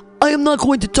Donald, I am not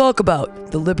going to talk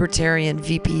about the Libertarian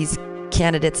VP's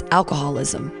candidate's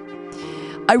alcoholism.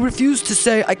 I refuse to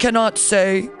say, I cannot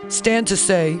stand to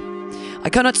say. I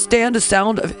cannot stand the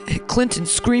sound of Clinton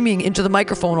screaming into the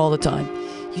microphone all the time.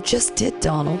 You just did,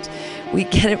 Donald. We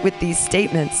get it with these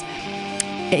statements.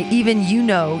 Even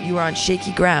you are on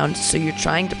shaky ground, so you're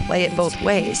trying to play it both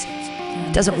ways.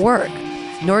 It doesn't work.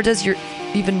 Nor does your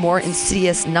even more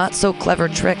insidious, not so clever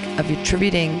trick of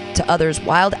attributing to others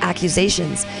wild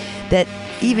accusations that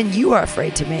even you are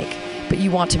afraid to make. but you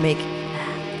want to make,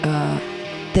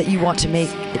 but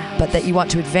that you want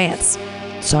to advance.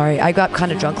 Sorry, I got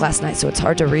kind of drunk last night, so it's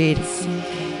hard to read.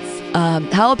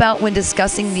 How about when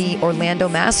discussing the Orlando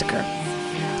massacre?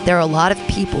 There are a lot of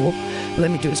people, let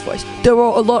me do his voice. There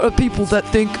are a lot of people that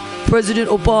think President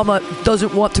Obama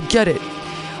doesn't want to get it.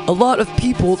 A lot of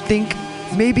people think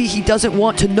maybe he doesn't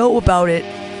want to know about it.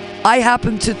 I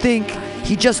happen to think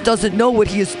he just doesn't know what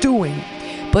he is doing.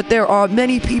 But there are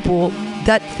many people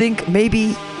that think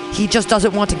maybe he just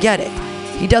doesn't want to get it.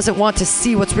 He doesn't want to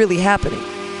see what's really happening.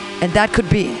 And that could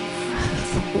be.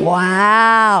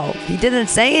 Wow, he didn't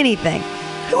say anything.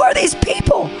 Who are these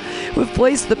people who have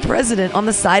placed the president on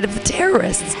the side of the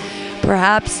terrorists?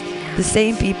 Perhaps the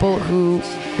same people who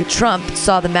Trump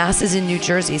saw the masses in New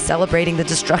Jersey celebrating the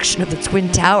destruction of the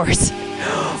Twin Towers.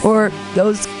 Or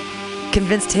those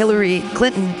convinced Hillary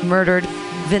Clinton murdered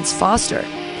Vince Foster.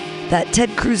 That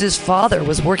Ted Cruz's father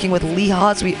was working with Lee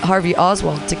Harvey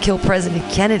Oswald to kill President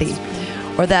Kennedy.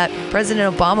 Or that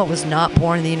President Obama was not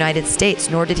born in the United States,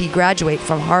 nor did he graduate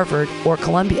from Harvard or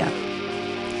Columbia.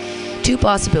 Two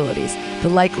possibilities. The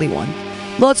likely one,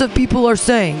 lots of people are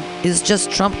saying, is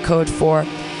just Trump code for,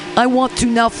 I want to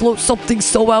now float something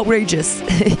so outrageous.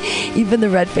 Even the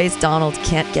red-faced Donald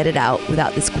can't get it out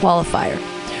without this qualifier.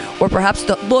 Or perhaps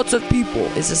the lots of people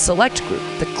is a select group,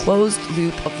 the closed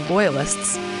loop of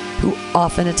loyalists who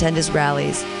often attend his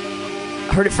rallies.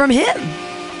 Heard it from him.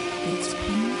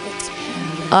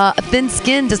 Thin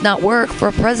skin does not work for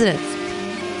a president.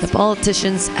 The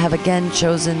politicians have again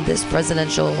chosen this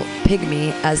presidential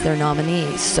pygmy as their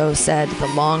nominee, so said the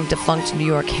long-defunct New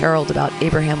York Herald about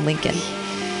Abraham Lincoln.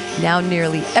 Now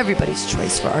nearly everybody's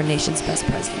choice for our nation's best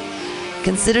president.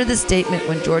 Consider the statement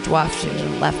when George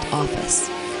Washington left office.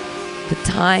 The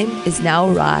time is now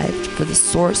arrived for the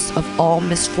source of all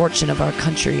misfortune of our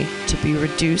country to be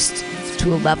reduced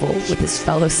to a level with his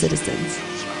fellow citizens.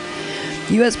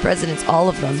 U.S. presidents, all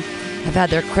of them, have had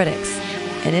their critics,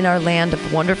 and in our land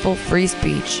of wonderful free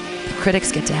speech, the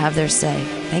critics get to have their say.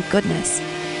 Thank goodness.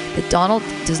 That Donald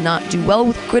does not do well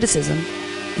with criticism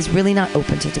is really not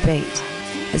open to debate.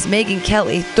 As Megyn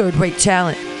Kelly, third-rate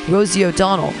talent, Rosie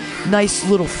O'Donnell, nice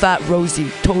little fat Rosie,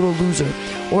 total loser,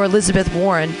 or Elizabeth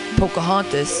Warren,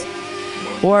 Pocahontas,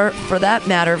 or for that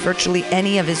matter, virtually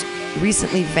any of his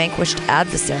recently vanquished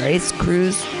adversaries,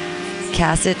 Cruz,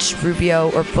 Kasich, Rubio,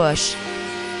 or Bush,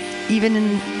 even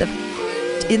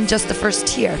in just the first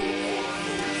tier.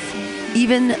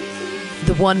 Even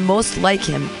the one most like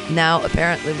him, now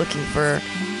apparently looking for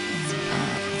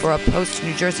a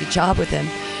post-New Jersey job with him,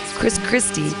 Chris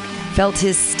Christie, felt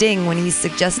his sting when he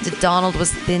suggested Donald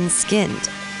was thin-skinned.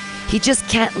 He just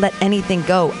can't let anything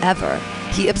go, ever.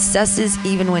 He obsesses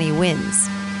even when he wins.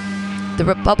 The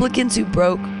Republicans who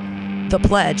broke the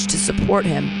pledge to support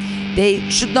him, they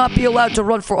should not be allowed to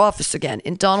run for office again.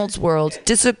 In Donald's world,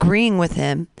 disagreeing with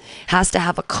him has to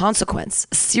have a consequence,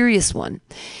 a serious one.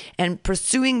 And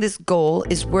pursuing this goal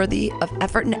is worthy of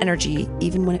effort and energy,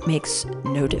 even when it makes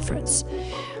no difference.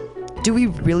 Do we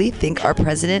really think our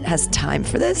president has time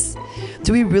for this?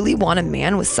 Do we really want a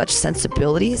man with such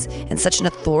sensibilities and such an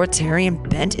authoritarian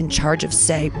bent in charge of,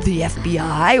 say, the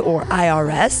FBI or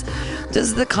IRS?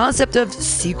 Does the concept of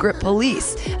secret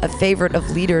police, a favorite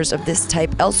of leaders of this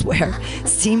type elsewhere,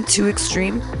 seem too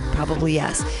extreme? Probably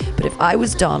yes. But if I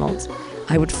was Donald,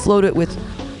 I would float it with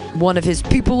one of his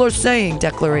 "people are saying"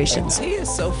 declarations. He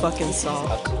is so fucking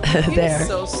soft. There. He is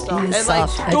so soft. He is and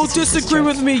soft. like, don't disagree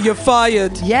with me, you're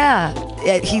fired. Yeah.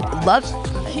 He loves...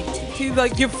 He's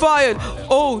like, you're fired.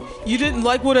 Oh, you didn't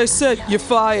like what I said, you're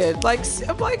fired. Like,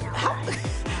 I'm like,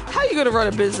 how are you going to run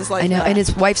a business like that? I know, and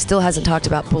his wife still hasn't talked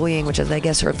about bullying, which is, I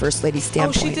guess, her first lady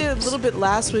standpoint. Oh, she did a little bit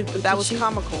last week, but that was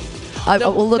comical.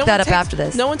 We'll look that up after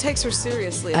this. No one takes her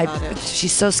seriously about it.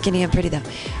 She's so skinny and pretty, though.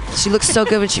 She looks so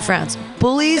good when she frowns.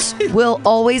 Bullies will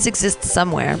always exist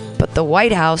somewhere, but the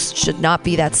White House should not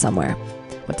be that somewhere.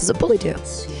 What does a bully do?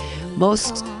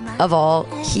 Most of all,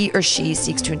 he or she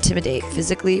seeks to intimidate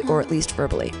physically or at least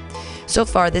verbally. So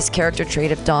far, this character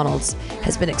trait of Donald's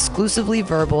has been exclusively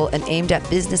verbal and aimed at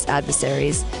business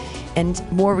adversaries and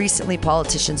more recently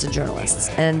politicians and journalists.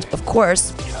 And of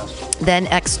course, then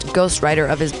ex-ghostwriter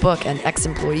of his book and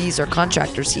ex-employees or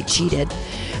contractors he cheated,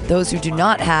 those who do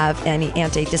not have any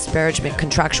anti-disparagement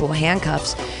contractual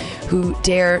handcuffs, who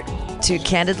dare to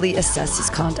candidly assess his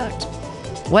conduct.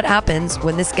 What happens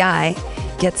when this guy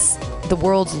gets the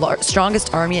world's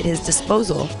strongest army at his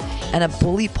disposal and a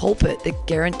bully pulpit that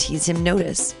guarantees him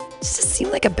notice? Does this seem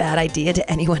like a bad idea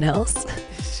to anyone else?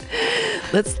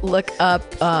 Let's look up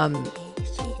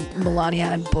Melania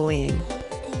and bullying.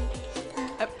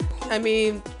 I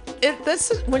mean,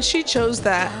 when she chose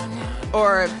that,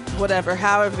 or whatever,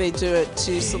 however they do it,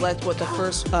 to select what the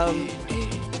first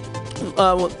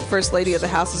lady of the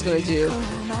house is going to do.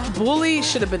 Bully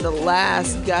should have been the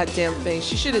last goddamn thing.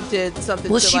 She should have did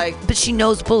something But she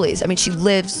knows bullies. I mean, she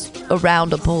lives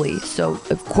around a bully, so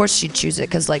of course she'd choose it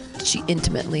because like she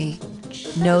intimately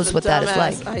knows what that is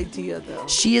like. Idea, though.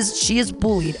 She is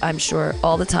bullied, I'm sure,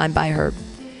 all the time by her.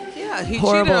 Yeah, he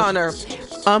horrible, cheated on her.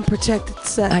 Unprotected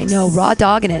sex. I know, raw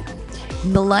dogging it.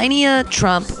 Melania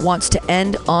Trump wants to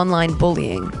end online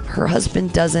bullying. Her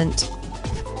husband doesn't.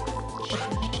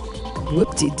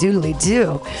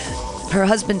 Whoop-de-doodly-doo. Her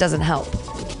husband doesn't help.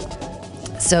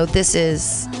 So this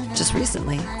is just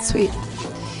recently. Sweet.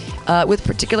 With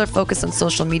particular focus on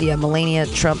social media, Melania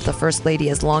Trump, the First Lady,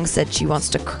 has long said she wants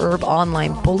to curb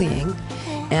online bullying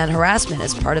and harassment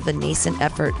as part of a nascent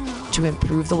effort to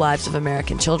improve the lives of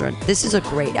American children. This is a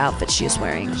great outfit she is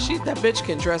wearing. That bitch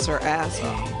can dress her ass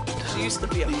off. She used to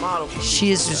be a model.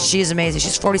 She is amazing.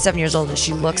 She's 47 years old and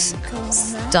she looks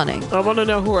stunning. I want to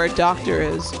know who her doctor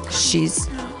is. She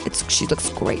looks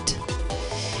great.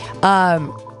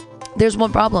 There's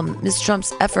one problem. Ms.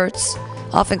 Trump's efforts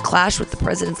often clash with the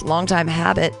president's longtime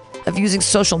habit of using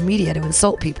social media to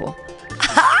insult people.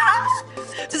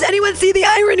 Does anyone see the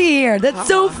irony here? That's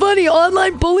so funny.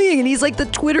 Online bullying, and he's like the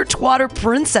Twitter twatter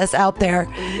princess out there.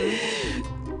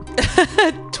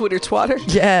 Twitter twatter?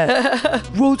 Yeah.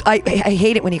 I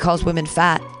hate it when he calls women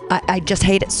fat. I just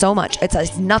hate it so much. It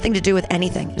has nothing to do with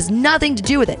anything. It has nothing to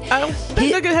do with it. That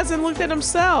nigga hasn't looked at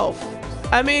himself.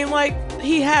 I mean, like,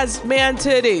 he has man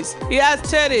titties. He has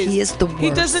titties. He is the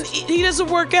worst. He doesn't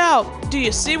work out. Do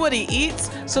you see what he eats?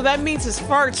 So that means his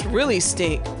farts really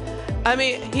stink. I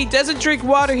mean, he doesn't drink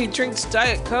water. He drinks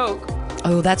Diet Coke.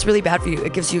 Oh, that's really bad for you.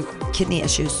 It gives you kidney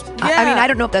issues. Yeah. I mean, I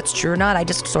don't know if that's true or not. I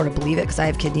just sort of believe it because I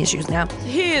have kidney issues now.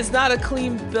 He is not a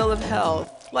clean bill of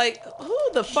health. Like, who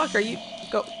the fuck are you?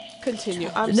 Go. Continue.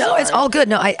 I'm no, sorry. It's all good.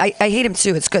 No, I hate him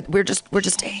too. It's good. We're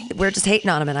just hating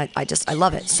on him, and I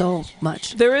love it so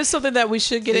much. There is something that we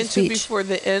should get into before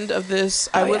the end of this.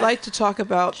 I would like to talk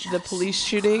about the police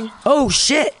shooting. Oh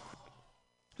shit!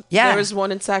 Yeah, there was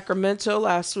one in Sacramento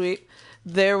last week.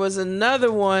 There was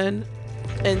another one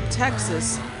in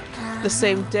Texas the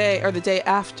same day or the day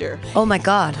after. Oh my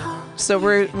God! So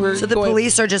we're so the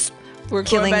police are just. We're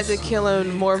going back to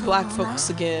killing more black folks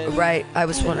again. Right. I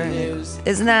was wondering.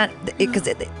 Isn't that because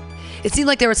it seemed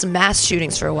like there were some mass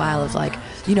shootings for a while of like,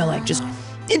 you know, like just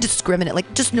indiscriminate,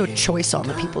 like just no choice on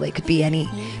the people. They could be any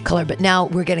color. But now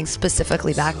we're getting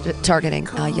specifically back to targeting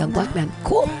young black men.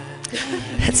 Cool.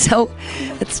 And so,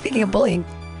 speaking of bullying,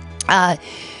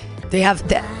 they have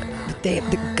the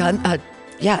gun.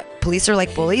 Yeah, police are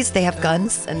like bullies. They have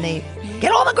guns and they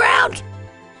get on the ground.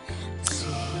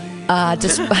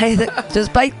 Despite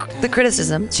the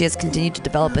criticism, she has continued to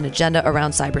develop an agenda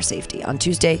around cyber safety. On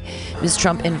Tuesday, Ms.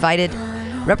 Trump invited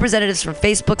representatives from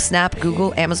Facebook, Snap,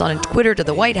 Google, Amazon, and Twitter to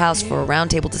the White House for a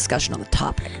roundtable discussion on the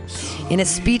topic. In a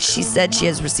speech, she said she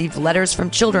has received letters from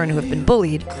children who have been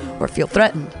bullied or feel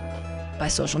threatened by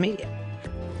social media.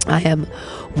 I am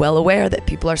well aware that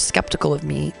people are skeptical of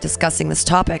me discussing this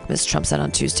topic, Ms. Trump said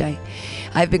on Tuesday.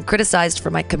 I've been criticized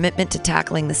for my commitment to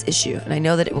tackling this issue, and I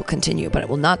know that it will continue, but it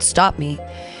will not stop me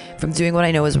from doing what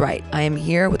I know is right. I am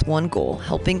here with one goal,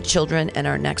 helping children and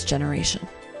our next generation.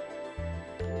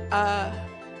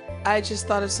 I just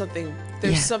thought of something.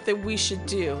 There's something we should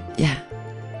do. Yeah.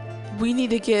 We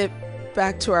need to get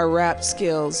back to our rap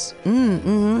skills.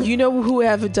 Mm-hmm. You know who we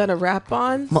haven't done a rap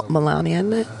on? Melania,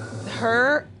 isn't it?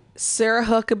 Her, Sarah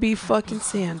Huckabee fucking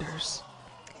Sanders.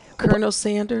 Colonel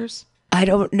Sanders. I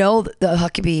don't know the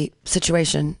Huckabee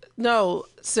situation. No,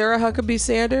 Sarah Huckabee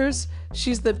Sanders.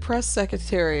 She's the press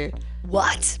secretary.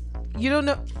 What? You don't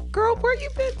know, girl? Where you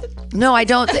been? No, I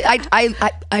don't.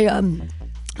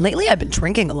 Lately I've been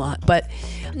drinking a lot, but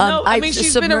no, I mean,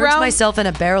 she's been around. Myself in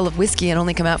a barrel of whiskey and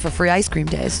only come out for free ice cream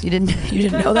days. You didn't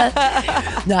know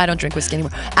that? No, I don't drink whiskey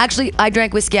anymore. Actually, I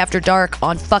drank whiskey after dark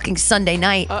on fucking Sunday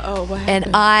night. What happened? And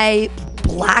I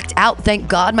blacked out. Thank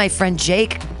God my friend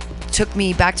Jake took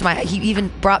me back to he even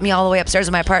brought me all the way upstairs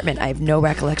to my apartment. I have no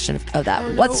recollection of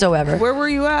that whatsoever. Where were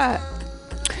you at?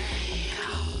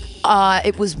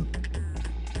 Was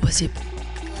it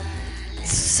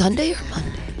Sunday or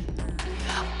Monday?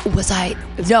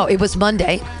 No, it was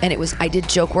Monday, and I did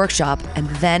joke workshop, and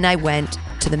then I went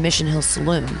to the Mission Hill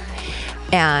Saloon,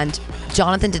 and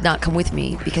Jonathan did not come with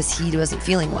me because he wasn't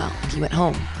feeling well. He went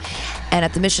home, and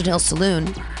at the Mission Hill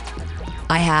Saloon,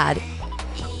 I had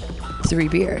 3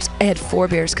 beers. I had 4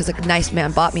 beers because a nice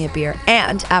man bought me a beer,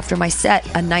 and after my set,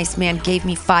 a nice man gave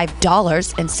me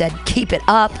 $5 and said, "Keep it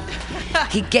up."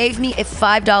 He gave me a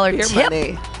 $5 tip.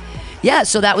 Money. Yeah,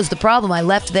 so that was the problem. I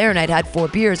left there and I'd had 4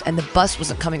 beers and the bus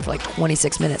wasn't coming for like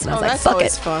 26 minutes. And I was like, that's fuck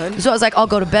always it. fun. So I was like, I'll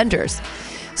go to Bender's.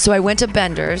 So I went to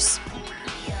Bender's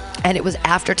and it was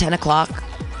after 10 o'clock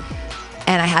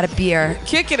and I had a beer.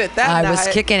 Kicking it that night. I was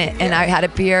kicking it and I had a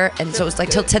beer and so it was like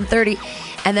till 10:30.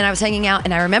 And then I was hanging out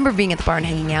and I remember being at the bar and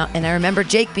hanging out and I remember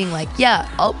Jake being like, yeah,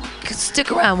 I'll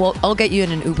stick around. I'll get you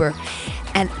in an Uber.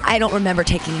 And I don't remember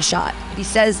taking a shot. He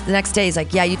says the next day, he's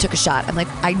like, yeah, you took a shot. I'm like,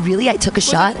 I took a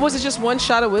shot? Was it just one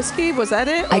shot of whiskey? Was that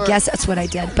it? I guess that's what I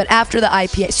did. But after the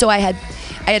IPA, so I had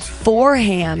 4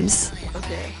 hams.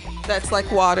 Okay. That's like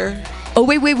water. Oh,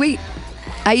 wait.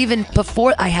 I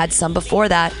had some before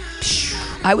that.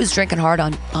 I was drinking hard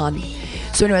on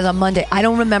so anyways, on Monday, I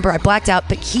don't remember. I blacked out,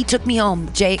 but he took me home,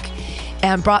 Jake,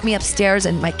 and brought me upstairs,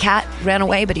 and my cat ran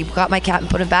away, but he got my cat and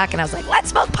put him back, and I was like, let's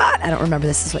smoke pot. I don't remember.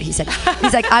 This is what he said.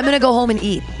 He's like, I'm going to go home and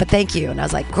eat, but thank you. And I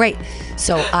was like, great.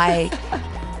 So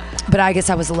but I guess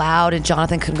I was loud, and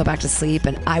Jonathan couldn't go back to sleep,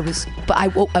 and I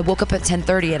woke up at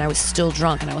 10:30, and I was still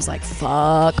drunk, and I was like,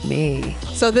 fuck me.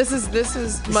 So this is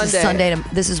Monday.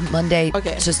 This is Monday.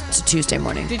 Okay. Just Tuesday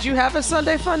morning. Did you have a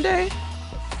Sunday fun day?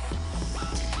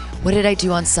 What did I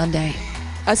do on Sunday?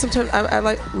 I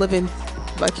like living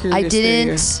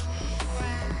vicariously.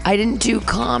 I didn't do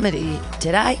comedy.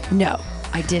 Did I? No,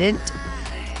 I didn't.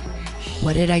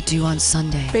 What did I do on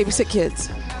Sunday? Babysit kids.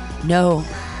 No,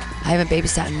 I haven't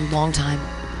babysat in a long time.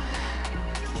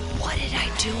 What did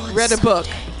I do on Read a Sunday? book.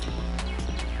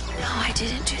 No, I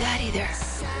didn't do that either.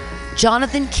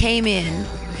 Jonathan came in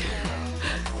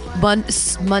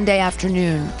Monday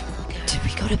afternoon. Did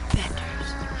we go to Bender's?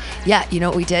 Yeah, you know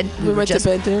what we did? We went to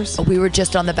Bender's? We were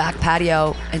just on the back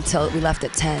patio until we left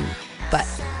at 10. But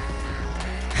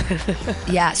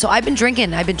yeah, so I've been drinking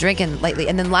lately.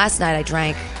 And then last night I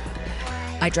drank.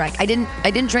 I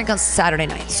didn't drink on Saturday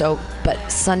night. So,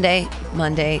 but Sunday,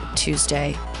 Monday,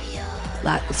 Tuesday,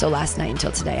 so last night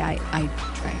until today I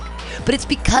drank. But it's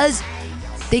because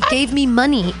they gave me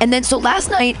money, and then so last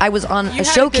night I was on a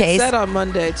showcase. You had a good set on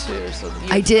Monday too, so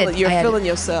I did. You're feeling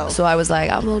yourself. So I was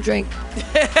like, I'm gonna drink.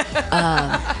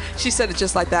 She said it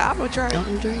just like that. I'm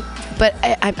gonna drink. But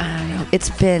I don't know. It's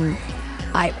been.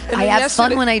 I have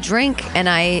fun when I drink, and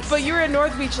I. But you were in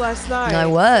North Beach last night. I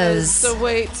was. So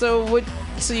wait. So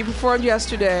you performed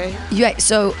yesterday. Yeah.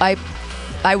 So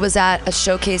I was at a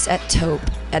showcase at Taupe,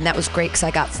 and that was great because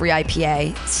I got free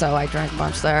IPA, so I drank a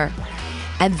bunch there.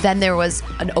 And then there was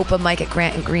an open mic at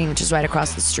Grant and Green, which is right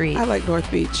across the street. I like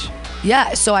North Beach.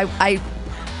 Yeah, so I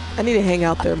need to hang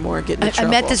out there more and get in trouble.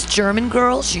 I met this German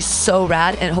girl. She's so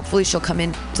rad, and hopefully she'll come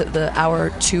in to the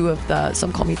hour 2 of the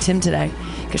Some Call Me Tim today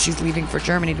because she's leaving for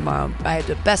Germany tomorrow. I had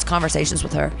the best conversations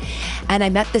with her. And I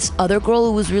met this other girl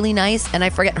who was really nice, and I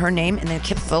forget her name, and then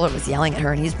Kip Fuller was yelling at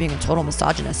her, and he's being a total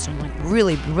misogynist and like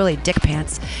really, really dick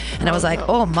pants. And I was like,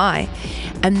 oh my.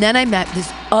 And then I met this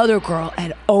other girl,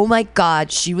 and oh my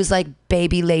God, she was like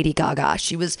baby Lady Gaga.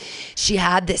 She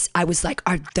had this, I was like,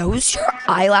 are those your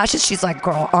eyelashes? She's like,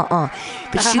 girl,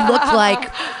 But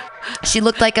she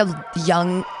looked like a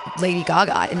young Lady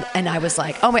Gaga. And I was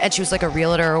like, oh my, and she was like a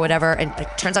realtor or whatever. And it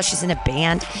turns out she's in a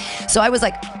band. So I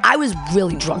was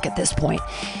really drunk at this point.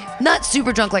 Not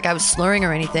super drunk like I was slurring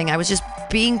or anything. I was just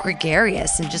being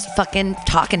gregarious and just fucking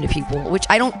talking to people, which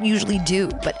I don't usually do.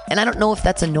 And I don't know if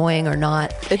that's annoying or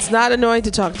not. It's not annoying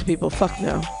to talk to people. Fuck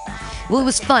no. Well, it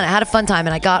was fun. I had a fun time,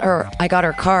 and I got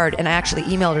her card, and I actually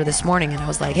emailed her this morning, and I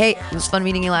was like, hey, it was fun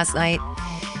meeting you last night.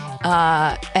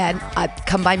 And I'd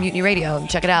come by Mutiny Radio and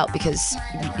check it out because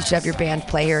you should have your band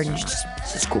play here, and it's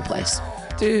just a cool place.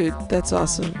 Dude, that's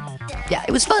awesome. Yeah,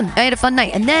 it was fun. I had a fun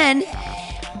night. And then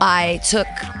I took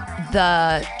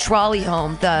the trolley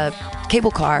home, the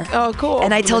cable car. Oh, cool.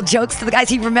 And I told jokes to the guys.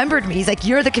 He remembered me. He's like,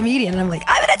 you're the comedian. And I'm like,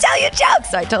 I'm going to tell you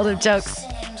jokes. So I told him jokes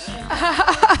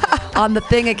on the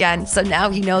thing again. So now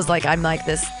he knows like I'm like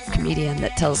this comedian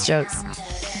that tells jokes.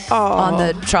 On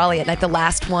the trolley at night, the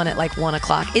last one at like 1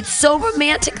 o'clock. It's so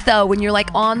romantic though when you're like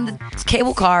on the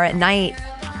cable car at night.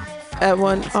 At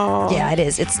 1. Oh. Yeah, it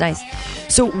is. It's nice.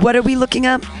 So what are we looking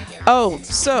up? Oh,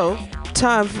 so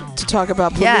time to talk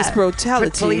about police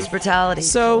brutality. Police brutality.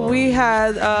 So we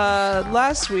had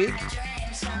last week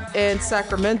in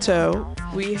Sacramento,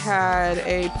 we had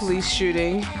a police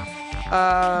shooting,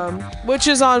 which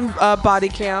is on body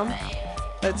cam.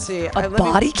 Let's see.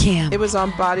 Body cam. It was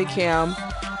on body cam.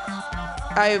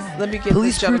 Let me get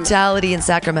police brutality in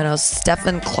Sacramento.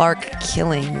 Stephen Clark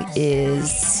killing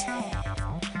is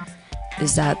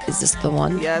this the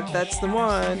one? Yeah, that's the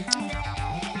one.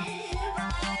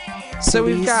 So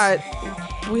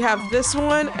we have this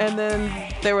one, and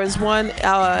then there was one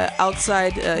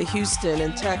outside Houston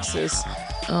in Texas,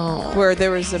 where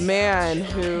there was a man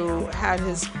who had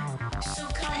his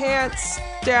pants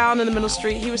down in the middle of the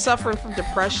street. He was suffering from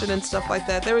depression and stuff like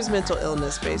that. There was mental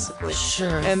illness, basically.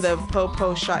 Sure. And the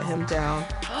popo shot him down.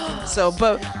 So,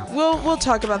 but we'll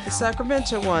talk about the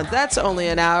Sacramento one. That's only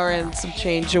an hour and some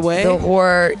change away. The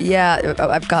horror, yeah,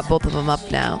 I've got both of them up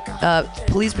now.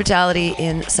 Police brutality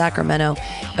in Sacramento.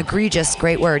 Egregious,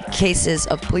 great word. Cases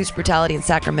of police brutality in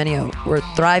Sacramento were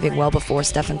thriving well before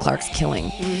Stephen Clark's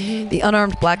killing. Mm-hmm. The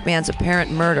unarmed black man's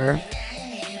apparent murder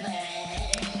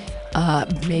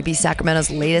may be Sacramento's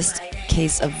latest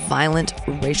case of violent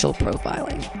racial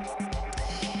profiling.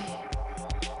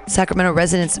 Sacramento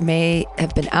residents may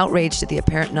have been outraged at the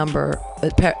apparent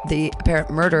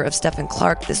murder of Stephen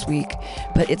Clark this week,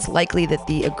 but it's likely that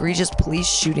the egregious police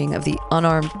shooting of the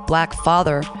unarmed black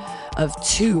father of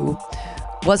 2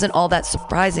 wasn't all that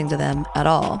surprising to them at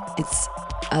all. It's,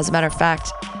 as a matter of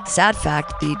fact, sad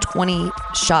fact, the 20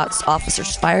 shots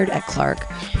officers fired at Clark,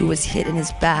 who was hit in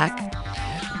his back,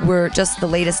 were just the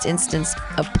latest instance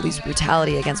of police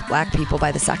brutality against black people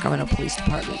by the Sacramento Police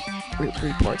Department,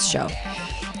 reports show.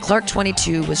 Clark,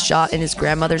 22, was shot in his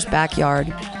grandmother's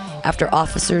backyard after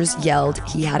officers yelled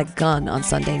he had a gun on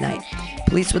Sunday night.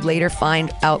 Police would later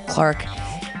find out Clark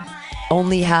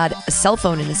only had a cell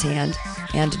phone in his hand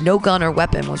and no gun or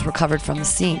weapon was recovered from the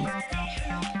scene.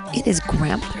 In his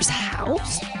grandmother's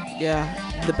house? Yeah,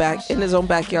 in his own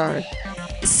backyard.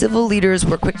 Civil leaders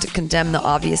were quick to condemn the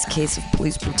obvious case of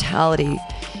police brutality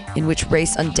in which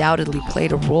race undoubtedly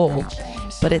played a role,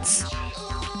 but it's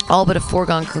all but a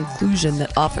foregone conclusion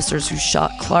that officers who shot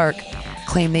Clark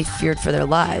claim they feared for their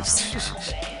lives.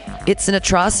 It's an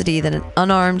atrocity that an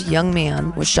unarmed young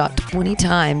man was shot 20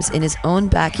 times in his own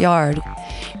backyard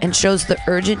and shows the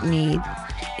urgent need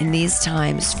in these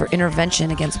times for intervention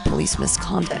against police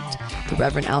misconduct, the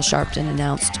Reverend Al Sharpton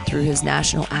announced through his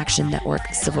National Action Network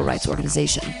civil rights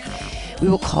organization. We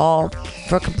will call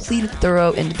for a complete and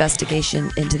thorough investigation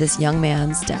into this young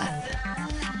man's death.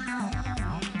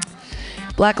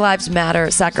 Black Lives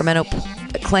Matter Sacramento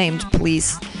claimed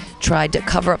police tried to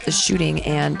cover up the shooting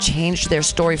and changed their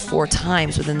story 4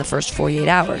 times within the first 48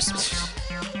 hours.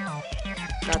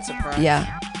 Not surprised.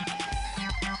 Yeah.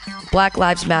 Black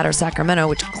Lives Matter Sacramento,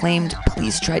 which claimed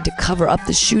police tried to cover up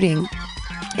the shooting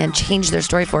and change their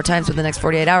story 4 times within the next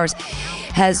 48 hours,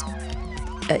 has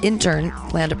in turn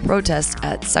planned a protest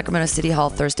at Sacramento City Hall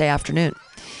Thursday afternoon.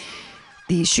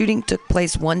 The shooting took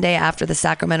place one day after the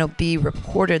Sacramento Bee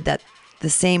reported that the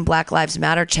same Black Lives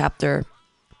Matter chapter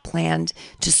planned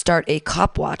to start a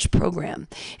Cop Watch program,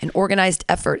 an organized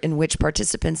effort in which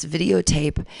participants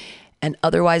videotape and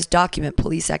otherwise document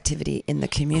police activity in the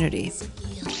community.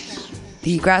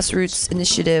 The grassroots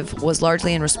initiative was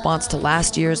largely in response to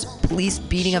last year's police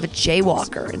beating of a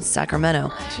jaywalker in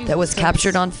Sacramento that was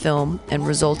captured on film and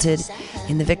resulted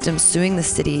in the victim suing the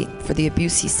city for the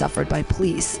abuse he suffered by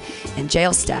police and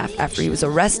jail staff after he was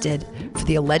arrested for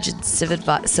the alleged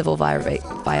civil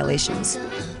violations.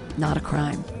 Not a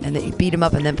crime. And they beat him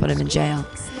up and then put him in jail.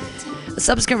 A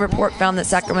subsequent report found that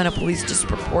Sacramento police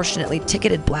disproportionately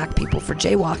ticketed black people for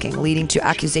jaywalking, leading to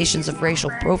accusations of racial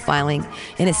profiling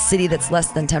in a city that's less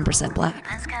than 10% black.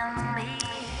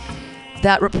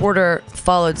 The report that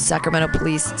followed Sacramento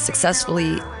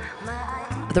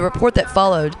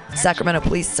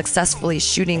police successfully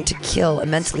shooting to kill a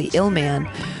mentally ill man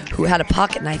who had a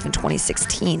pocket knife in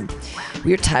 2016.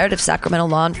 "We are tired of Sacramento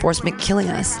law enforcement killing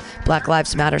us," Black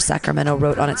Lives Matter Sacramento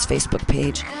wrote on its Facebook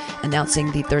page,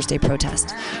 announcing the Thursday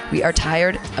protest. "We are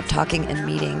tired of talking and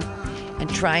meeting and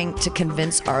trying to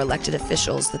convince our elected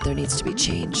officials that there needs to be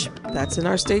change." That's in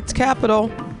our state's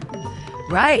capital.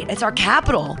 Right, it's our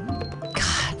capital.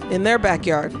 God. In their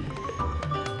backyard.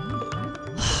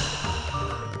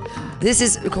 This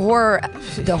is horror.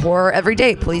 The horror every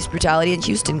day. Police brutality in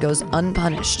Houston goes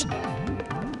unpunished.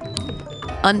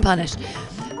 Unpunished.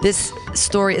 This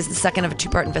story is the second of a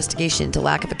 2-part investigation into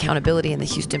lack of accountability in the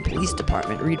Houston Police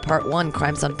Department. Read Part 1,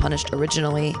 Crimes Unpunished,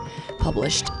 originally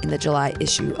published in the July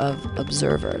issue of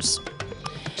Observers.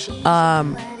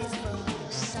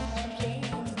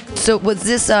 So was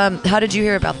this, how did you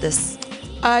hear about this?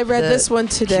 I read this one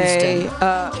today,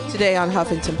 today on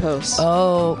Huffington Post.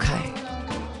 Oh, okay.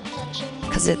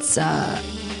 Because it's, let's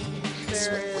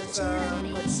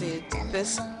see,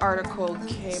 this article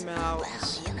came out.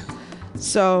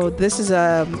 So this is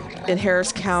in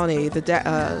Harris County.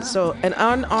 So an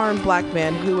unarmed black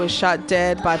man who was shot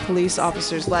dead by police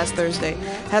officers last Thursday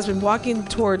has been walking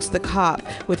towards the cop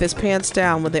with his pants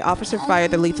down when the officer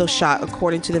fired the lethal shot,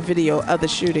 according to the video of the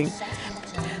shooting.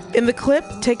 In the clip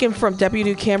taken from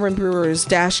Deputy Cameron Brewer's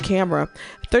dash camera,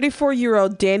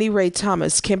 34-year-old Danny Ray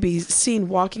Thomas can be seen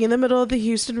walking in the middle of the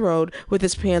Houston road with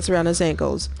his pants around his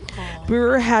ankles.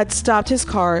 Brewer had stopped his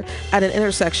car at an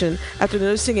intersection after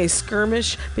noticing a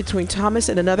skirmish between Thomas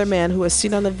and another man who was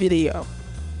seen on the video.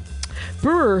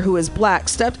 Brewer, who is black,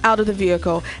 stepped out of the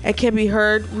vehicle and can be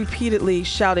heard repeatedly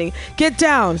shouting, "Get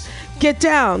down! Get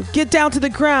down! Get down to the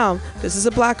ground!" This is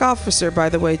a black officer, by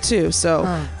the way, too.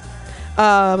 So,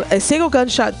 a single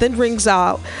gunshot then rings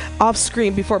out off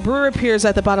screen before Brewer appears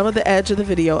at the bottom of the edge of the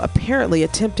video, apparently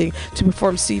attempting to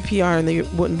perform CPR on the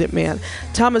wounded man.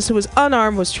 Thomas, who was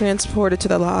unarmed, was transported to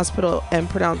the hospital and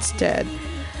pronounced dead.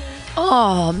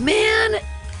 Oh, man.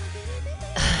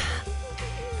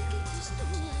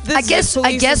 I guess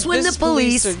when the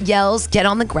police yells, "Get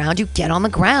on the ground," you get on the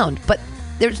ground. But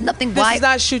there's nothing. This is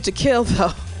not shoot to kill,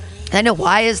 though. I know.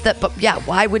 Why is that? But yeah,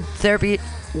 why would there be?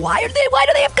 Why do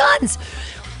they have guns?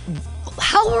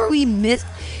 How are we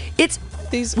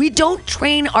we don't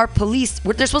train our police.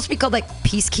 They're supposed to be called like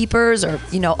peacekeepers or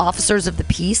officers of the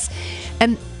peace,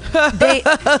 and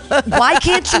why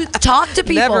can't you talk to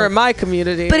people? Never in my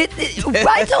community. But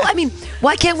right though. I mean,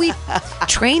 why can't we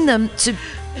train them to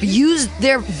use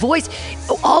their voice?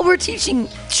 All we're teaching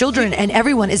children and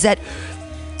everyone is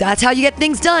that's how you get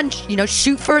things done.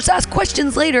 Shoot first, ask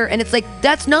questions later. And it's like,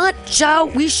 that's not how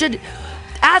we should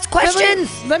ask questions.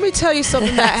 Let me tell you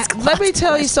something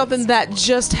that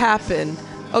just happened.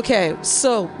 Okay,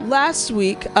 so last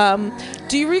week,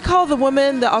 do you recall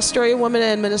the Australian woman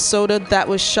in Minnesota that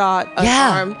was shot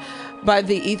unarmed by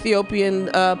the Ethiopian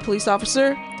police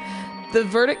officer? The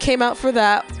verdict came out for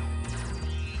that.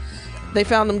 They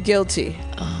found him guilty.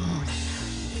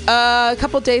 A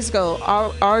couple days ago,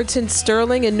 Arlington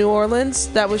Sterling in New Orleans,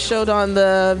 that was showed on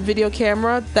the video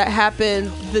camera. That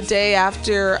happened the day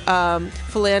after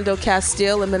Philando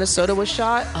Castile in Minnesota was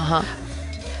shot.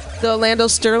 The Orlando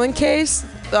Sterling case,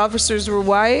 the officers were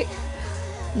white,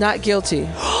 not guilty.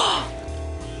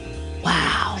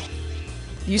 Wow.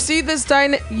 You see this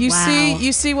you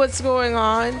see what's going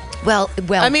on. Well.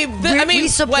 I mean, we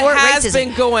support what has racism.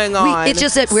 been going on. It's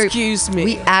just that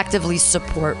we actively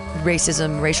support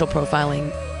racism, racial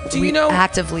profiling. We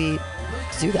actively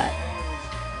do that.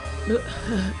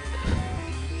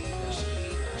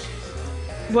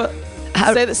 What?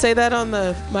 Say that on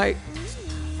the mic.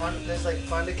 There's like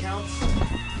fund accounts.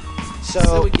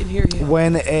 So we can hear you.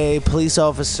 When a police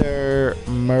officer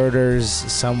murders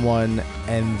someone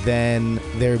and then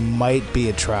there might be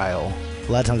a trial,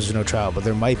 a lot of times there's no trial, but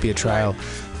there might be a trial,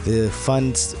 the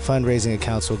fundraising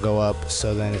accounts will go up,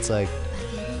 so then it's like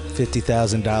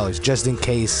 $50,000 just in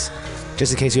case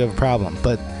you have a problem.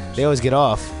 But they always get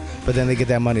off, but then they get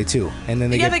that money too, and then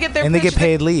they get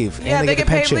paid leave, and they get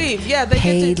paid pension. leave. Yeah, they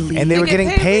get leave. And they were getting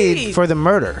paid for the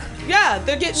murder. Yeah,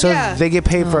 they're getting. So they get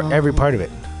paid for every part of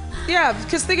it. Yeah,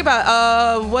 because think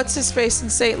about what's his face in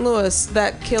St. Louis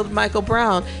that killed Michael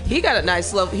Brown. He got a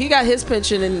nice level. He got his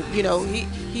pension, and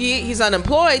he's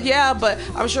unemployed. Yeah, but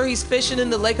I'm sure he's fishing in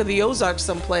the Lake of the Ozarks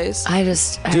someplace.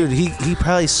 Dude, he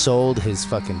probably sold his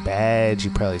fucking badge. He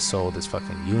probably sold his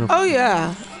fucking uniform. Oh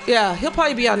yeah. He'll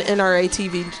probably be on NRA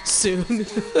TV soon.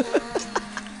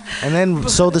 And then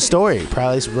sold the story.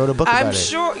 Probably wrote a book about it. I'm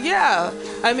sure. Yeah.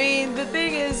 I mean, the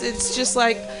thing is, it's just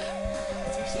like.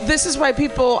 This is why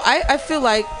people, I feel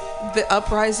like the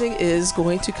uprising is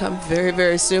going to come very,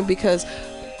 very soon because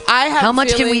I have How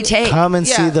much can we take? Come and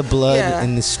see the blood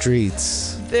in the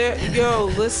streets.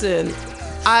 Listen,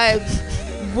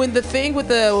 when the thing with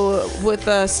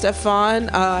Stefan,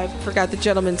 I forgot the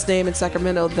gentleman's name in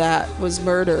Sacramento that was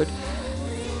murdered.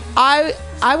 I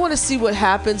want to see what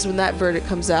happens when that verdict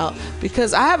comes out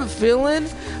because I have a feeling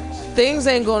things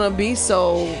ain't gonna be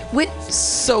so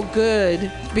good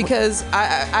because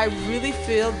I really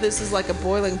feel this is like a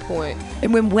boiling point.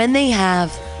 And when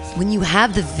you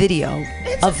have the video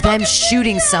of them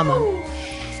shooting someone,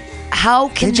 how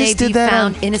can they be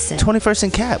found innocent? 21st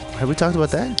and Cap. Have we talked about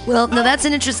that? Well, no, that's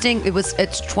an interesting. It's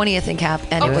 20th and Cap.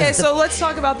 And so let's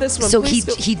talk about this one. So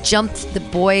he jumped. The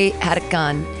boy had a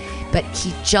gun, but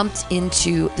he jumped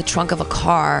into the trunk of a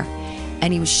car,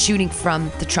 and he was shooting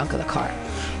from the trunk of the car.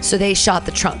 So they shot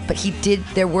the trunk, but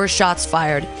there were shots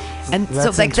fired. And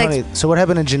so what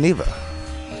happened in Geneva?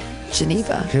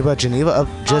 Geneva? Hear about Geneva?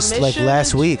 Like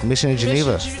last week, Mission in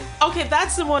Geneva. Okay,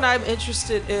 that's the one I'm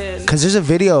interested in. Because there's a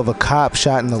video of a cop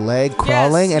shot in the leg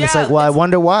crawling, and it's like, well, I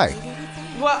wonder why.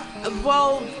 Well,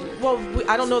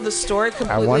 I don't know the story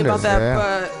completely about that,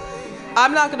 but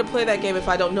I'm not going to play that game if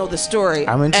I don't know the story.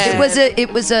 I'm interested.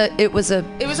 It was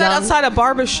outside a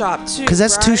barbershop too. Because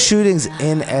that's 2 shootings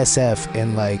in SF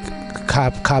in like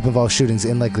cop involved shootings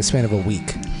in like the span of a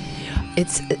week.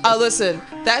 Listen,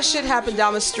 That shit happened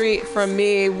down the street from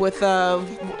me with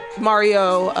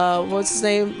Mario. What's his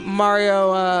name?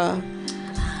 Mario.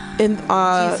 He's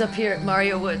up here,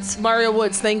 Mario Woods. Mario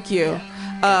Woods, thank you.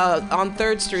 On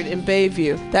 3rd Street in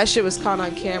Bayview. That shit was caught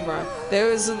on camera.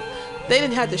 They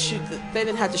didn't have to shoot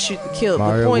the kill.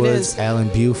 Mario the point Woods, is, Alan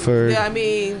Buford. Yeah, I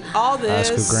mean, all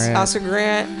this. Oscar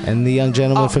Grant. And the young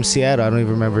gentleman from Seattle. I don't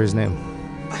even remember his name.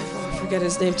 I forget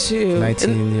his name too.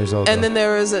 19 years old. And then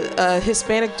there was a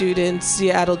Hispanic dude in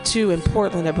Seattle too, in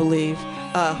Portland, I believe,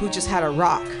 who just had a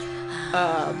rock.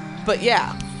 But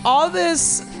yeah, all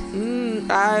this,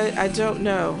 I don't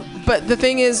know. But the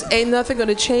thing is, ain't nothing going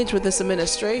to change with this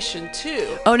administration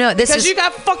too. Oh no, because you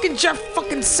got fucking Jeff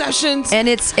fucking Sessions. And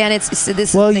it's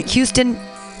the Houston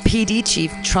PD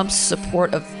chief. Trump's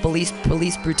support of police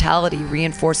brutality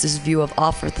reinforces view of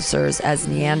officers as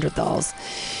Neanderthals.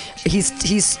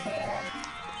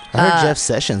 I heard Jeff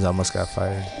Sessions almost got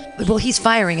fired. Well, he's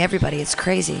firing everybody. It's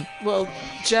crazy. Well,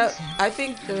 Jeff, I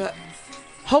think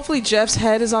hopefully Jeff's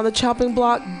head is on the chopping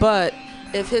block, but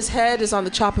if his head is on the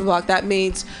chopping block, that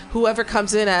means whoever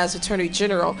comes in as Attorney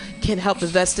General can help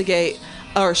investigate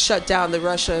or shut down the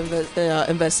Russia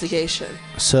investigation.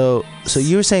 So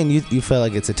you were saying you felt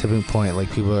like it's a tipping point,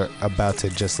 like people are about to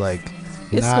just like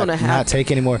not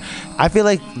take anymore. I feel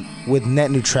like with net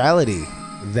neutrality,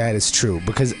 that is true,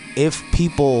 because if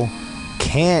people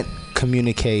can't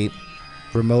communicate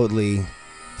remotely,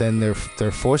 then they're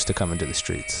forced to come into the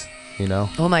streets. You know?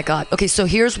 Oh my God. Okay, so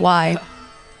here's why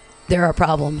there are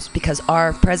problems, because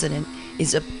our president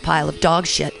is a pile of dog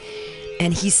shit.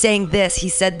 And he's saying this. He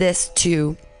said this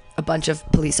to a bunch of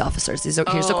police officers. Here's a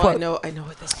quote. I know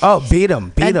what this is. Oh, beat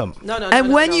him. No,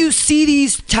 when you see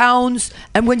these towns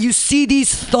and when you see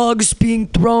these thugs being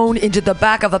thrown into the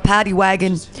back of a paddy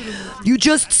wagon, you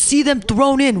just see them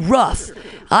thrown in rough.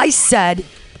 I said,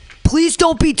 please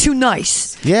don't be too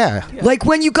nice. Yeah. Like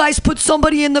when you guys put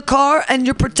somebody in the car and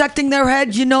you're protecting their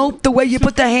head, you know, the way you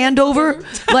put the hand over,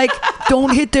 like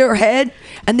don't hit their head,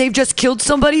 and they've just killed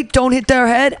somebody, don't hit their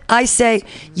head. I say,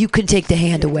 you can take the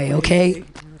hand away, okay?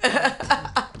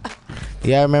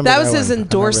 Yeah, I remember that was his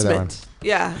endorsement.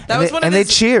 Yeah, that was one of his. And they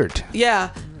cheered. Yeah,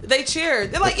 they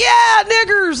cheered. They're like, yeah,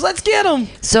 niggers, let's get them.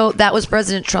 So that was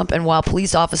President Trump, and while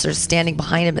police officers standing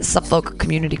behind him at Suffolk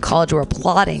Community College were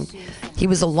applauding, he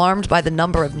was alarmed by the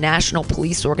number of national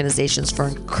police organizations for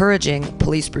encouraging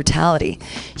police brutality.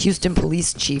 Houston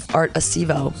Police Chief Art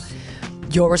Acevo,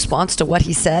 your response to what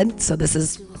he said? So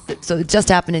it just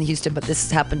happened in Houston, but this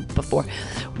has happened before.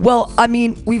 Well, I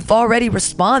mean, we've already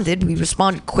responded. We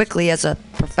responded quickly as a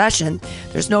profession.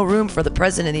 There's no room for the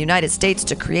president of the United States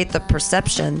to create the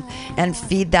perception and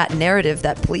feed that narrative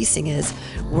that policing is.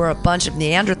 We're a bunch of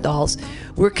Neanderthals.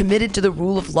 We're committed to the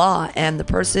rule of law, and the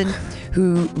person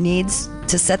who needs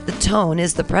to set the tone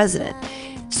is the president.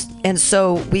 And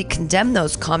so we condemn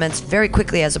those comments very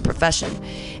quickly as a profession.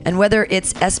 And whether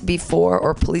it's SB4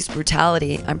 or police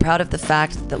brutality, I'm proud of the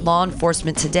fact that law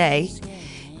enforcement today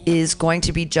is going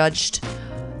to be judged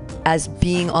as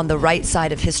being on the right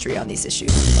side of history on these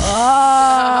issues.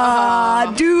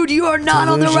 Dude, you are not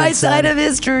on the right side of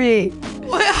history.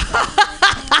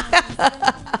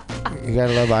 You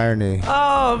gotta love irony.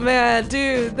 Oh man,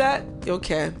 dude,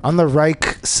 okay. On the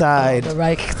Reich side. The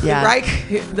Reich, yeah. Reich,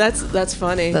 that's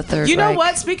funny. The third You know Reich.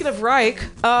 what? Speaking of Reich,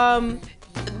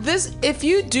 if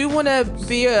you do want to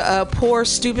be a poor,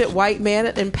 stupid white man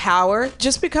in power,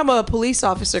 just become a police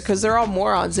officer, because they're all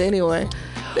morons anyway.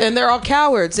 And they're all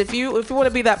cowards. If you want to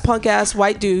be that punk ass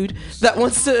white dude that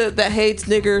hates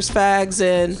niggers, fags,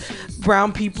 and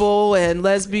brown people and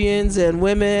lesbians and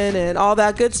women and all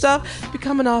that good stuff,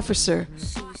 become an officer.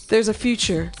 There's a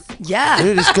future. Yeah.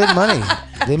 Dude, it's good money.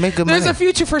 They make good money. There's a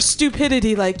future for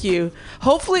stupidity like you.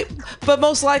 Hopefully, but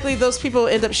most likely those people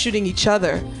end up shooting each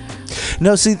other.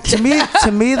 No, see, to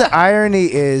me, the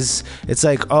irony is, it's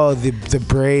like, oh, the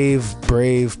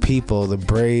brave people, the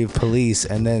brave police,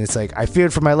 and then it's like, I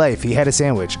feared for my life. He had a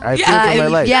sandwich. I feared for my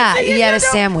life. Yeah, he had a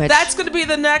sandwich. That's going to be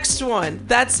the next one.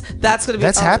 That's going to be.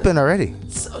 That's happened already.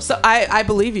 So I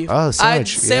believe you. Oh,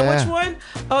 sandwich. Sandwich one?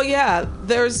 Oh yeah.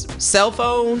 There's cell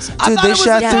phones. Dude, they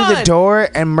shot through the door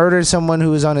and murdered someone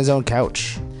who was on his own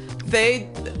couch. They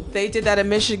did that in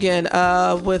Michigan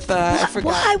with I forgot.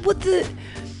 Why would the?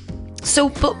 So,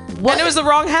 but what? And it was the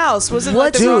wrong house. Was it?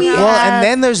 What like the wrong house? Well, and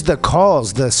then there's the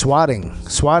calls, the swatting.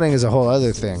 Swatting is a whole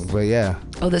other thing, but yeah.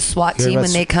 Oh, the SWAT team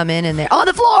when they come in and they're on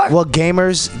the floor. Well,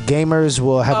 gamers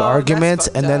will have arguments,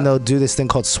 and then they'll do this thing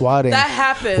called swatting. That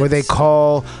happens. Where they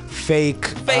call fake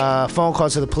phone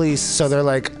calls to the police. So they're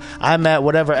like, I'm at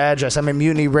whatever address. I'm at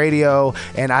Mutiny Radio,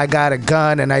 and I got a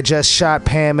gun, and I just shot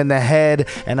Pam in the head,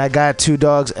 and I got 2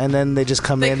 dogs, and then they just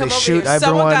come in, they shoot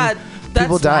everyone.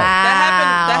 people died.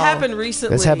 That happened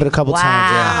recently. That's happened a couple times.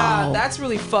 Yeah. That's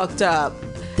really fucked up.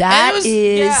 That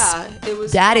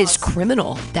That is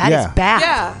criminal. That is bad.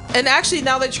 Yeah, and actually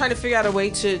now they're trying to figure out a way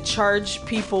to charge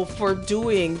people for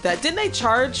doing that. Didn't they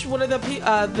charge one of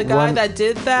the guy that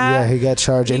did that? Yeah, he got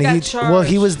charged, well,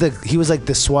 he was like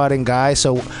the swatting guy.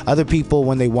 So other people,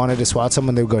 when they wanted to swat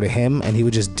someone, they would go to him, and he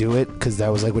would just do it because that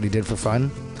was like what he did for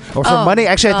fun or for money.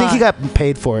 Actually, I think he got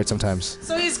paid for it sometimes.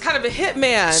 So he's kind of a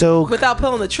hitman So- without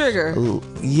pulling the trigger.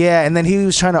 Yeah, and then he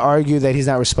was trying to argue that he's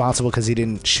not responsible because he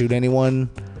didn't shoot anyone.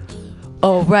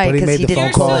 Oh, right, But he because made the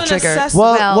phone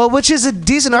call. Well, which is a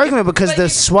decent argument because the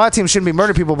SWAT team shouldn't be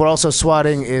murder people, but also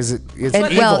swatting is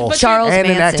evil. Charles and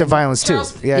Manson. an act of violence too.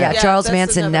 Charles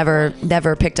Manson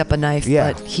never picked up a knife,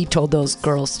 but he told those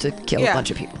girls to kill a Yeah. bunch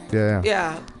of people.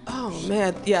 Yeah. Oh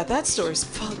man. Yeah, that story's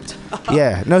fucked up.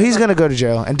 Yeah, no, he's gonna go to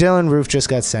jail, and Dylan Roof just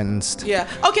got sentenced. Yeah.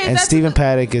 Okay. And Stephen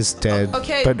Paddock is dead.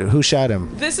 Okay. But who shot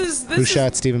him? Who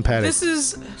shot Stephen Paddock?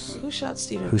 Who shot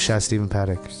Stephen? Who shot Stephen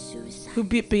Paddock? Who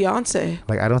beat Beyonce?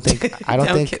 Like I don't think No,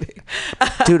 I'm kidding.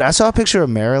 Dude, I saw a picture of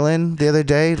Marilyn the other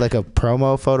day, like a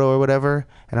promo photo or whatever,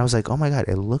 and I was like, oh my god,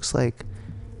 it looks like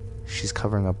she's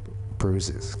covering up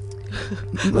bruises.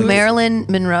 Marilyn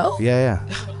Monroe? Yeah.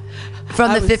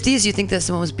 From the 50s, you think that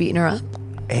someone was beating her up?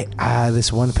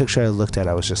 This one picture I looked at,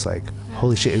 I was just like,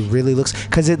 holy shit, it really looks,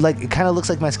 because it kind of looks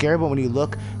like mascara, but when you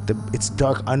look, it's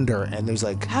dark under, and there's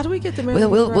like. How do we get the Marilyn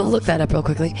We'll Monroe? look that up real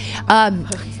quickly.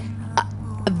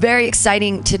 A very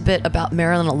exciting tidbit about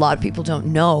Marilyn, a lot of people don't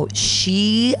know,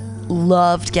 she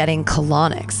loved getting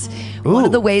colonics. One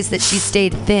of the ways that she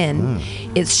stayed thin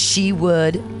is she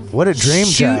would What a dream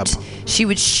job. She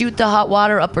would shoot the hot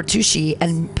water up her tushy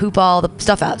and poop all the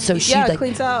stuff out. So she it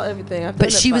cleans out everything. I've done but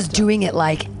it she was 5 times. doing it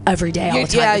like every day, all the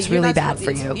time. Yeah, it's you're really not bad for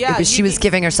supposed- you. yeah, Because she was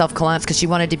giving herself colonics because she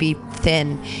wanted to be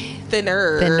thinner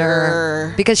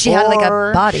because she had like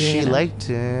a body. She liked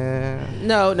it.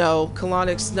 No,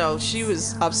 colonics. No, she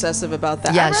was obsessive about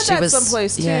that. Yeah, I read she that was-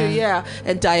 someplace too. yeah. Yeah,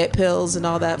 and diet pills and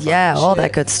all that. Yeah, fucking all shit.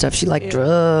 that good stuff. She liked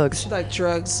drugs. She liked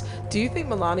drugs. Do you think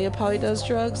Melania probably does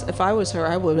drugs? If I was her,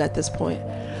 I would at this point.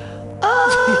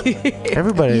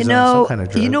 Everybody's on some kind of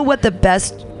drug. You know what the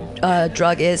best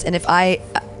drug is, and if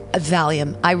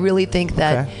Valium. I really think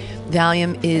that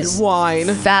Valium is wine.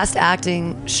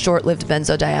 Fast-acting, short-lived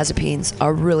benzodiazepines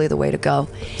are really the way to go.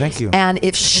 Thank you. And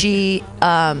if she's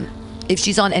on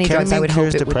any drugs, I would hope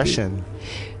cures it depression.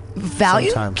 would be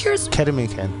Valium Sometimes. cures.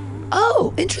 Ketamine can.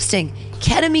 Oh, interesting.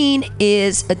 Ketamine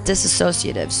is a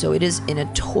disassociative, so it is in a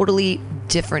totally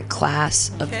different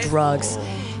class of drugs.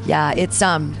 Yeah, it's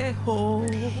I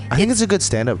think it's a good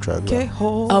stand-up drug. though.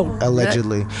 Oh,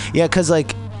 allegedly. Yeah, because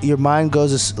like your mind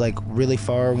goes like really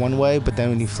far one way, but then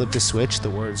when you flip the switch, the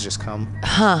words just come.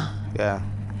 Huh. Yeah.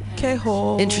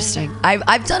 Interesting.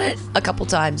 I've done it a couple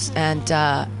times, and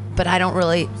but I'm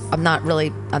not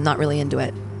really into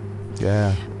it.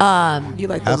 Yeah. You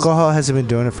like those? Alcohol hasn't been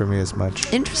doing it for me as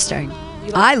much. Interesting.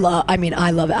 I love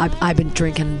it. I've been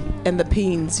drinking. And the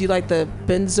peens. You like the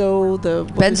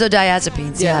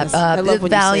benzodiazepines? Yes, Yeah. I love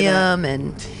when you say that. Valium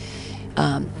and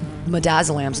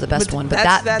midazolam's the best one. But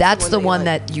that's that's the the one one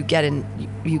that that you get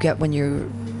when you're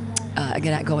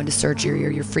gonna go into surgery or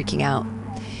you're freaking out.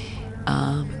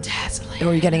 Or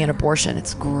you're getting an abortion.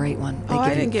 It's a great one.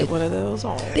 I didn't get one of those.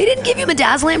 They didn't give you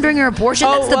midazolam during your abortion.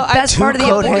 That's the best part of the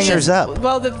abortion.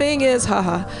 Well, the thing is,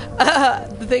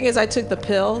 I took the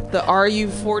pill, the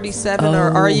RU-47 or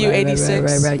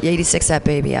RU-86. Right. 86 that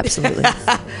baby, absolutely.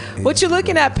 What you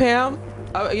looking at, Pam?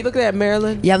 Are you looking at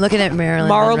Marilyn? Yeah, I'm looking at Marilyn.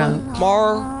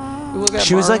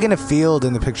 She was like in a field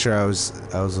in the picture I was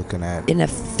looking at. In a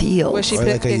field. Was she or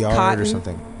like a picking yard cotton? or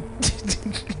something.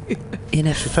 In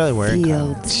a She's probably wearing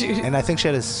field. cotton. And I think she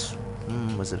had was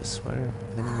it a sweater?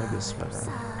 I think it might be a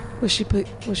sweater. Was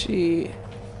she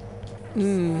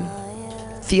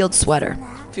Field sweater.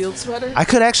 field sweater? I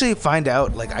could actually find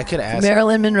out. Like I could ask.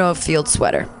 Marilyn Monroe field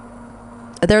sweater.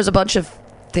 There's a bunch of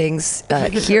things.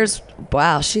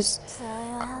 Wow, she's.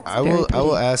 I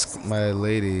will ask my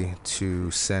lady to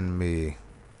send me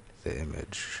the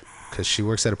image because she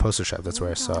works at a poster shop. That's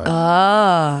where I saw it.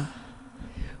 Ah.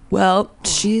 Well,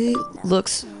 she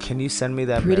looks. Can you send me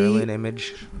that pretty Marilyn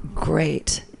image?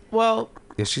 Great. Well,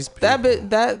 yeah, she's that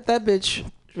bitch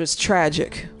was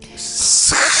tragic.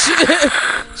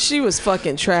 She was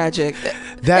fucking tragic.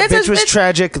 That bitch was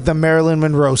tragic. The Marilyn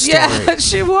Monroe story. Yeah,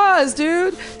 she was,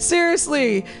 dude.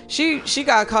 Seriously, she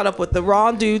got caught up with the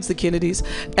wrong dudes, the Kennedys,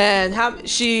 and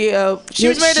she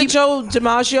was married to Joe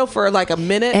DiMaggio for like a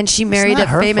minute, And she married a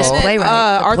famous playwright.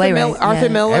 Arthur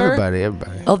Miller. Everybody.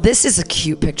 Oh, this is a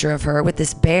cute picture of her with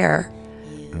this bear.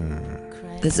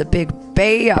 There's a big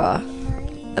bear.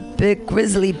 a big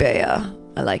grizzly bear.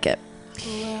 I like it.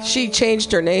 She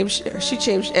changed her name. She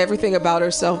changed everything about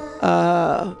herself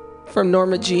from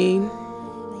Norma Jean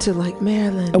to like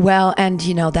Marilyn. Well, and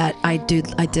you know that I did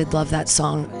love that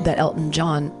song that Elton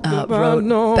John wrote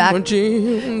back.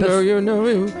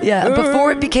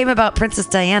 Before it became about Princess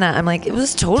Diana, I'm like, it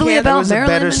was totally about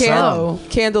Marilyn Monroe.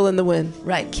 Candle in the Wind.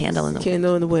 Right, Candle in the Wind.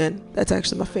 Candle in the Wind. That's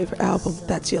actually my favorite album.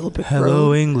 That's Yellow Brick Road.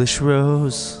 Hello, English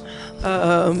Rose.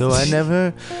 Though I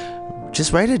never.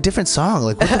 Just write a different song.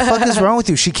 Like, what the fuck is wrong with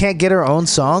you? She can't get her own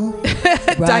song?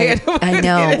 Right. I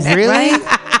know. Really? Right?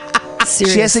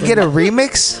 She has to get a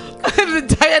remix?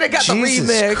 Diana got the remix.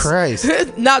 Jesus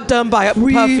Christ. Not done by a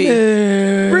Puffy.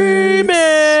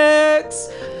 Remix.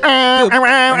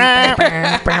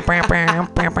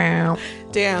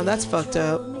 Damn, that's fucked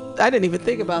up. I didn't even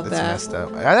think about that. That's messed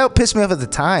up. That pissed me off at the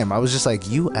time. I was just like,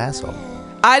 you asshole.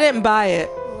 I didn't buy it.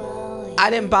 I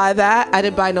didn't buy that. I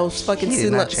didn't buy no fucking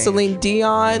Celine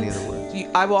Dion.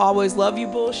 I will always love you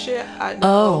bullshit. I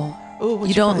know. Ooh,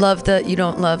 you don't love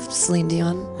Celine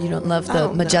Dion. You don't love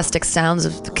the majestic sounds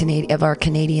of our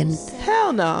Canadian.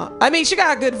 Hell no. I mean, she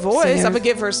got a good voice. Singer. I'm gonna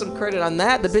give her some credit on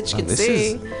that. The bitch can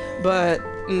sing. But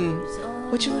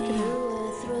what you looking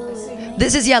at?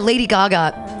 This is Lady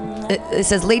Gaga. It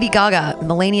says Lady Gaga,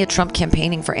 Melania Trump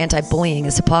campaigning for anti-bullying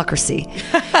is hypocrisy.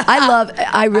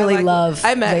 I really love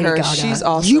I met Lady her. Gaga. She's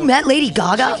awesome. You met Lady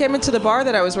Gaga? She came into the bar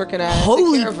that I was working at.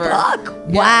 Holy fuck.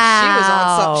 Yeah,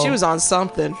 Wow. she was on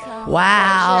something. Wow.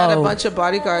 She had a bunch of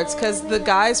bodyguards because the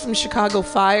guys from Chicago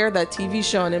Fire, that TV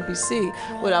show on NBC,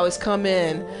 would always come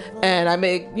in and I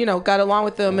got along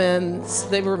with them and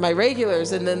they were my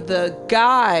regulars. And then the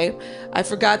guy, I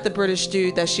forgot the British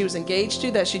dude that she was engaged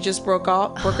to, that she just broke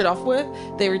it off with.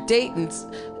 They were dating,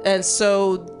 and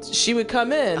so she would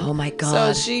come in. Oh my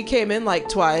god! So she came in like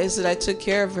twice, and I took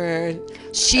care of her.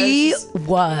 She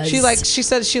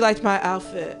said she liked my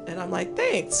outfit, and I'm like,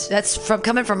 thanks. That's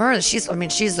coming from her. She's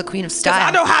the queen of style. I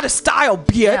know how to style,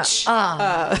 bitch.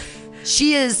 Yeah.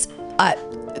 She is.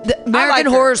 The American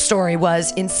Horror Story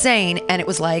was insane, and it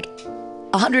was like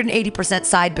 180%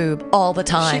 side boob all the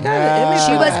time. She got an image.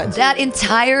 She was that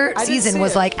entire season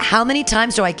was like, how many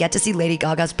times do I get to see Lady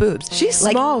Gaga's boobs? She's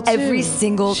like small too. Every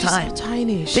single time. So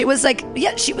tiny. It was like,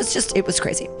 she was just. It was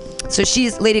crazy. So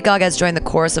Lady Gaga has joined the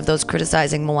chorus of those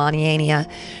criticizing Melania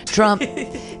Trump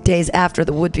days after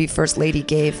the would-be first lady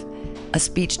gave a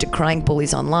speech to crying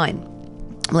bullies online.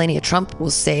 Melania Trump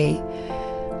will say.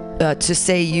 To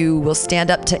say you will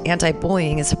stand up to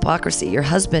anti-bullying is hypocrisy. Your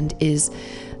husband is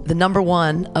the number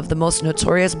one of the most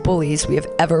notorious bullies we have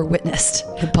ever witnessed.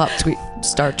 Hip hop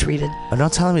star tweeted. Oh,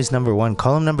 don't tell him he's number one.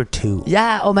 Call him number two.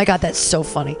 Yeah. Oh my God, that's so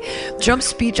funny. Trump's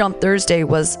speech on Thursday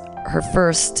was her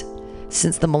first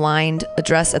since the maligned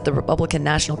address at the Republican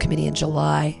National Committee in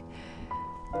July.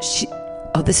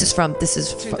 This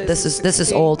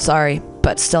is old. Sorry,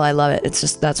 but still, I love it. It's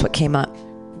just that's what came up.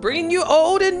 Bringing you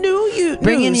old and new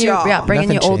bringing news, you, y'all. yeah, bringing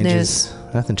Nothing you old changes.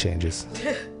 news. Nothing changes.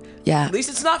 Yeah. At least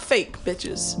it's not fake,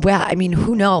 bitches. Well, I mean,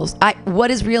 who knows?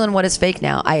 What is real and what is fake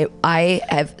now? I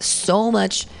have so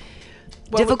much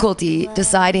difficulty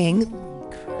deciding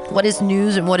what is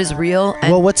news and what is real.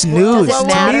 And what's news? To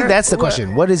matter? me, that's the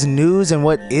question. What is news and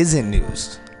what isn't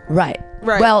news? Right.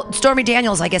 Well, Stormy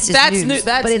Daniels, I guess, is news.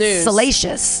 That's but it's news.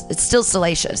 salacious. It's still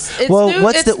salacious.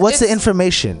 What's the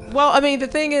information? Well, I mean, the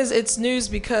thing is, it's news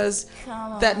because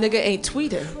that nigga ain't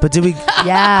tweeting. But did we?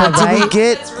 Yeah,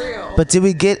 But did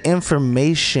we get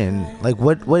information? Like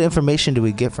what information do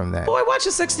we get from that? Boy, watch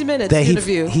a 60 Minutes that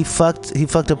interview. He fucked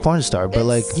a porn star, but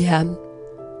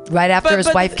right after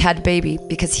his wife had a baby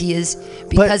because he is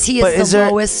the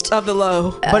lowest of the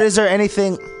low. But is there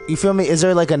anything? You feel me? Is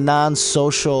there like a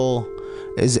non-social?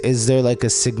 Is there like a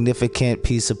significant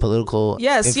piece of political?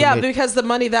 Yes, because the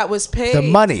money that was paid. The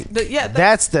money.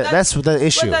 That's the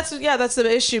issue. That's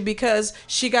the issue because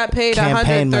she got paid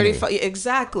campaign 135. money.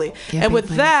 Exactly, and with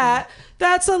that,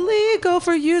 that's illegal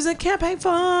for using campaign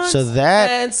funds. So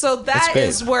that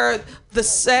is where the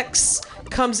sex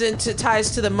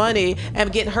ties to the money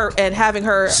and getting her and having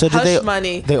her hush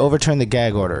money. They overturned the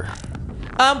gag order.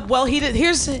 Well, he did.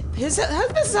 This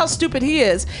is how stupid he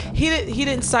is. He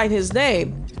didn't sign his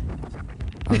name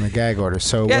on the gag order,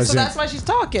 so so that's why she's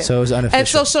talking. So it was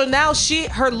unofficial. And so now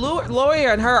her lawyer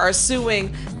and her are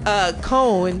suing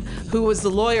Cohen, who's the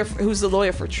lawyer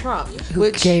for Trump,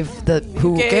 who gave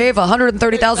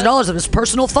 $130,000 of his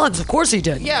personal funds. Of course he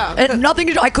did. Yeah, and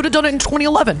nothing. I could have done it in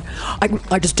 2011.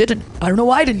 I just didn't. I don't know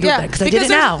why I didn't do that because I did it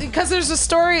now. Because there's a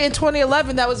story in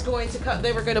 2011 that was going to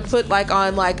they were going to put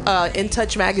on In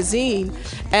Touch magazine,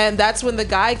 and that's when the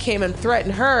guy came and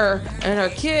threatened her and her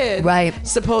kid. Right.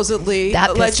 Supposedly,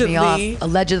 that allegedly, pissed me off.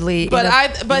 Allegedly, but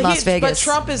in Las Vegas. But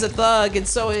Trump is a thug, and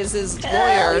so is his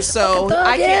lawyer. So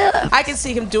I can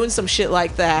see him doing some shit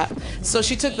like that. So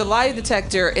she took the lie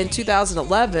detector in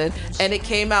 2011, and it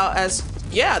came out as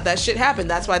that shit happened.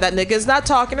 That's why that nigga is not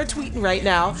talking or tweeting right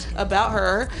now about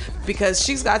her, because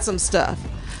she's got some stuff.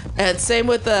 And same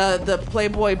with the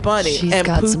Playboy Bunny. She's and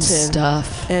got Putin. some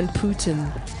stuff. And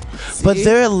Putin. See? But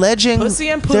they're alleging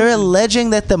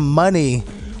Putin. that the money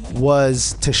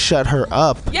was to shut her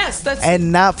up. Yes,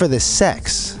 and not for the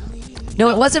sex. No,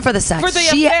 it wasn't for the sex. For the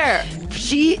affair.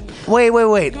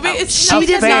 Wait. She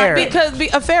did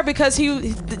not affair because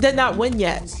he did not win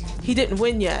yet. He didn't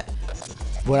win yet.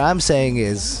 What I'm saying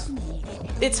is,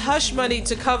 it's hush money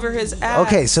to cover his ass.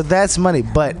 Okay, so that's money,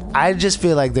 but I just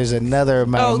feel like there's another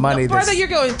amount of money. Brother, you're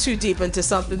going too deep into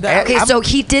something. So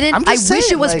he didn't. I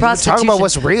wish it was prostitution. Talking about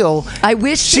what's real. I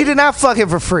wish she did not fuck him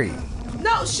for free.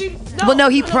 No, Well, no,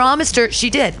 he promised her. She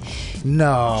did.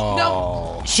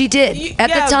 No. She did.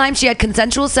 At the time, she had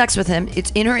consensual sex with him.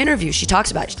 It's in her interview. She talks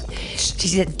about it. She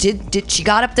said, she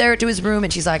got up there to his room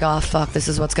and she's like, oh, fuck, this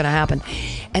is what's going to happen.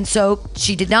 And so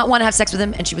she did not want to have sex with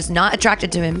him and she was not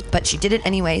attracted to him, but she did it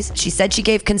anyways. She said she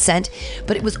gave consent,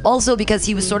 but it was also because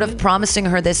he was sort of promising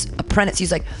her this apprentice.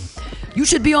 He's like, you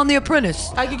should be on The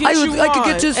Apprentice. I could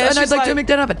get this, and I'd like to make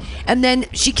that happen. And then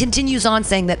she continues on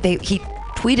saying that he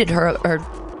tweeted her or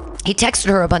he texted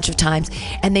her a bunch of times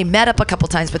and they met up a couple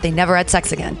times, but they never had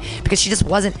sex again because she just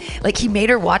wasn't like, he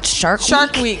made her watch Shark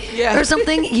Week or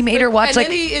something. He made her watch and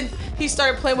then he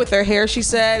started playing with her hair, she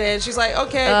said, and she's like,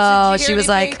 okay. Oh, she was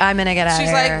like, I'm gonna get out of here.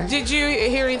 She's like, did you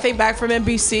hear anything back from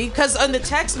NBC? Because on the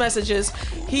text messages,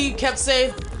 he kept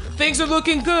saying, things are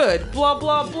looking good, blah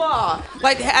blah blah.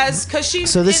 Because she.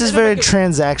 So this is very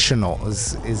transactional.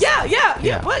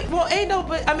 Yeah. Well, ain't no,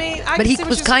 but I mean, but he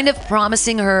was kind of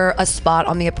promising her a spot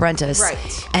on The Apprentice, right?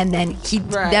 And then she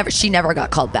never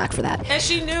got called back for that. And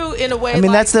she knew in a way. I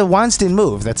mean, that's the Weinstein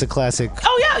move. That's a classic.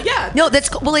 Oh yeah. No, it's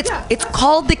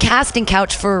called the casting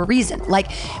couch for a reason.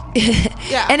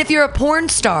 And if you're a porn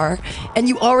star and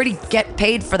you already get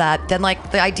paid for that, then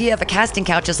the idea of a casting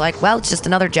couch is it's just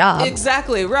another job.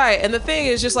 Exactly right. And the thing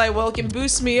is just it can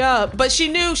boost me up. But she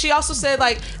knew. She also said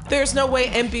there's no way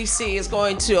NBC is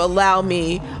going to allow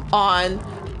me on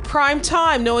prime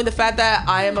time, knowing the fact that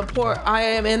I am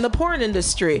in the porn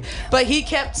industry. But he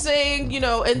kept saying,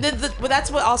 and then that's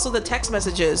what also the text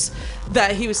messages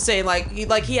that he was saying,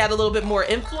 he had a little bit more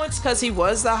influence because he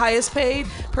was the highest paid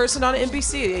person on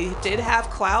NBC. He did have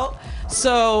clout,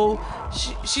 so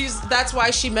that's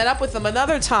why she met up with him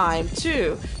another time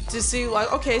too, to see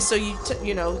okay, so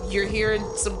you're hearing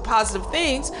some positive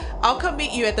things. I'll come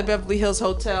meet you at the Beverly Hills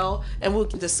Hotel and we'll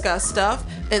discuss stuff.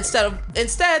 Instead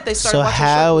they started So watching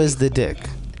how is the dick?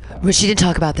 Well, she didn't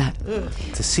talk about that.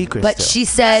 It's a secret. But she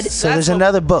said. So there's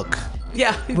another book.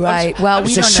 Yeah. Right. Well,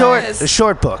 it's a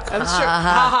short book. I'm sure.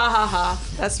 Ha.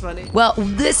 That's funny. Well,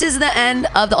 this is the end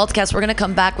of the Alta-Cast. We're going to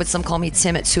come back with Some Call Me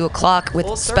Tim at 2 o'clock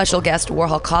with special guest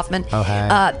Warhol Kaufman. Oh,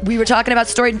 hi. We were talking about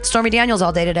Stormy Daniels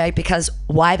all day today because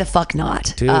why the fuck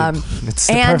not? Dude, it's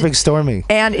the perfect Stormy.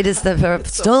 And it is the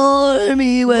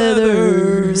stormy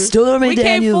weather. Stormy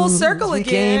Daniels. Came full circle again.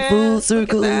 We came full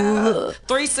circle.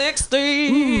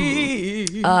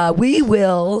 360. We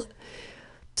will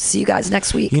see you guys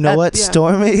next week. You know what? Yeah.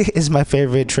 Stormy is my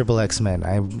favorite Triple X-Men.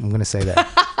 I'm going to say that.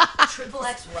 Triple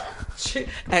X what?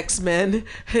 X-Men.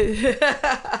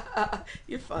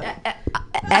 You're funny.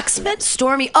 X-Men?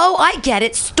 Stormy. Oh, I get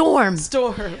it. Storm.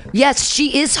 Yes,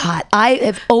 she is hot. I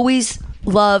have always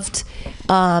loved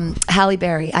Halle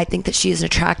Berry. I think that she is an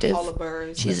attractive.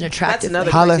 She's an attractive. That's another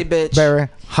crazy bitch. Berry.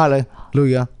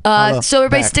 Hallelujah. So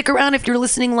everybody stick around if you're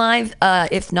listening live.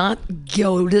 If not,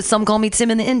 go to Some Call Me Tim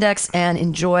in the Index and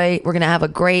enjoy. We're going to have a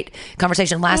great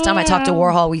conversation. Last time I talked to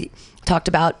Warhol, we talked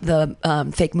about the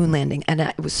fake moon landing, and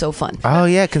it was so fun. Oh,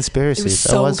 yeah, conspiracies. It was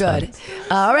so good.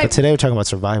 All right. But today we're talking about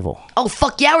survival. Oh,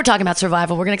 fuck yeah, we're talking about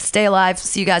survival. We're going to stay alive.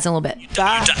 See you guys in a little bit.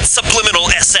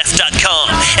 Subliminalsf.com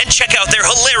and check out their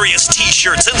hilarious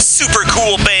t-shirts and super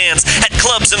cool bands at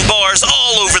clubs and bars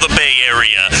all over the Bay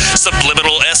Area.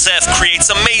 Subliminal SF creates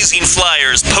amazing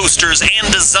flyers, posters,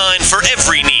 and design for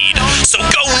every need. So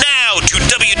go now to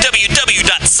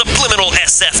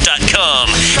www.subliminalsf.com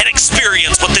and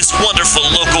experience what this wonderful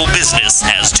local business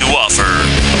has to offer.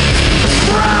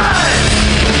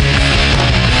 Run!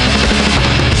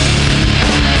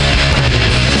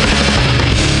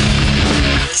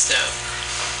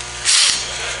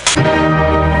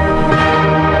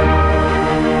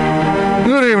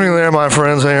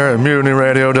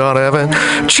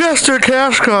 Chester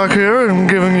Cashcock here, and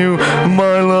giving you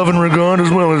my love and regard as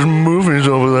well as movies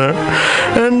over there.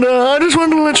 And I just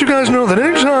wanted to let you guys know that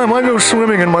anytime I go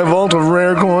swimming in my vault of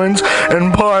rare coins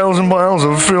and piles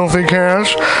of filthy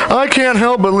cash, I can't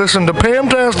help but listen to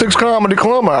Pamtastic's Comedy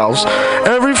Clubhouse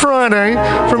every Friday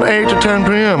from 8 to 10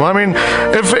 p.m. I mean,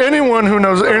 if anyone who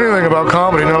knows anything about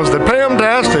comedy knows that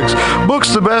Pamtastic's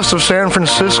books the best of San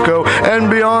Francisco and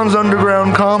beyond's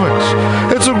underground comics.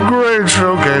 It's a great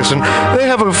showcase, and they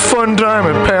have a fun time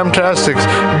at Pamtastic's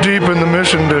deep in the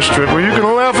Mission District, where you can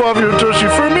laugh off your tushy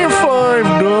for a mere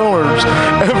 $5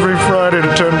 every Friday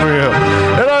to 10 p.m.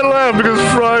 And I laugh because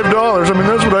 $5, I mean,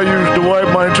 that's what I use to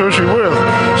wipe my tushy with.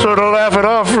 So to laugh it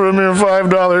off for a mere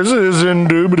 $5 is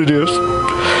indubitious.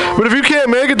 But if you can't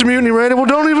make it to Mutiny Radio, well,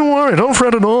 don't even worry. Don't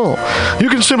fret at all. You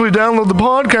can simply download the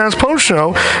podcast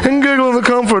post-show and giggle in the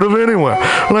comfort of anywhere,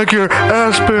 like your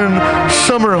Aspen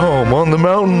summer home on the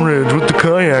mountain ridge with the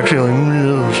kayak feeling.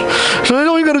 So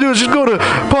all you got to do is just go to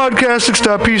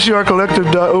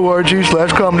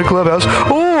podcastics.pcrcollective.org/comedy clubhouse,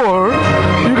 or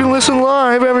you can listen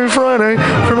live every Friday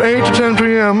from 8 to 10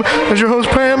 p.m. as your host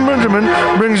Pam Benjamin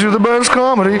brings you the best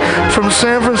comedy from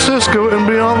San Francisco and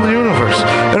beyond the universe.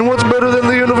 And what's better than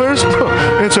the universe?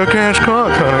 It's a cash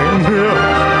cock, honey. Yeah.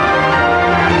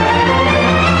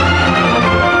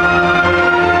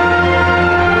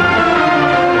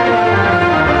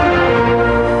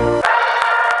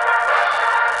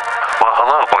 Well,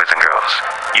 hello, boys and girls.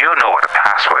 You know what a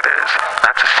password is.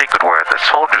 That's a secret word that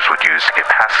soldiers would use to get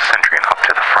past the sentry and up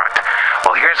to the front.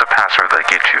 Well, here's a password that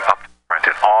gets you up to the front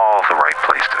in all the right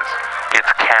places.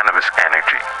 It's cannabis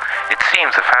energy. It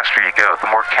seems the faster you go,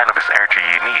 the more cannabis energy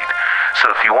you need. So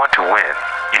if you want to win,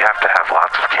 you have to have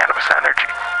lots of cannabis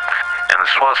energy. And the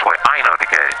slowest way I know to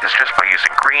get it is just by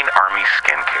using Green Army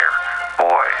Skincare.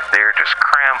 Boy, they're just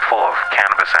crammed full of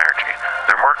cannabis energy.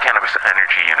 There are more cannabis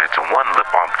energy units in one lip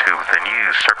balm tube than you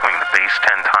use circling the base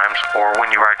 10 times or when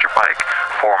you ride your bike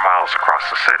 4 miles across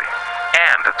the city.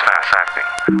 And it's fast-acting.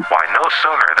 Why, no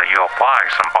sooner than you apply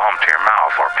some balm to your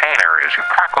mouth or pain areas, you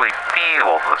practically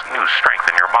feel the new strength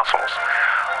in your muscles.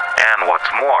 And what's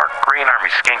more, Green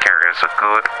Army Skincare is a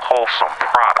good, wholesome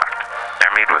product.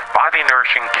 They're made with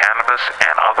body-nourishing cannabis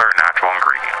and other natural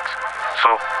ingredients.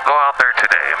 So go out there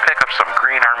today and pick up some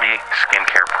Green Army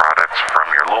Skincare products from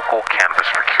your local cannabis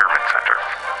procurement center.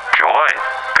 Join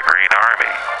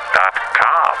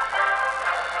thegreenarmy.com.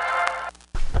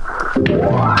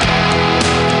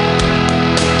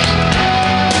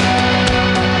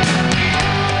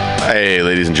 Hey,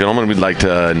 ladies and gentlemen, we'd like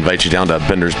to invite you down to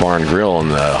Bender's Bar and Grill in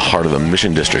the heart of the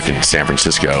Mission District in San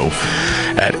Francisco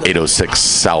at 806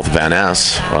 South Van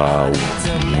Ness.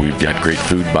 We've got great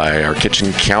food by our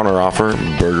kitchen counter offer: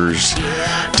 burgers,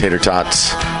 tater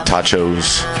tots,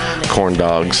 tachos, corn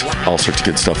dogs, all sorts of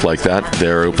good stuff like that.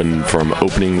 They're open from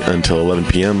opening until 11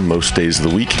 p.m. most days of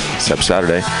the week, except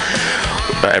Saturday.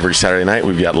 Every Saturday night,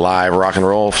 we've got live rock and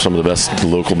roll, some of the best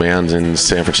local bands in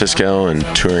San Francisco and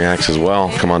touring acts as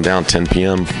well. Come on down, 10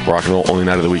 p.m. Rock and roll, only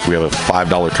night of the week. We have a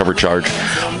 $5 cover charge,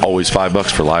 always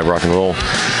 $5 for live rock and roll.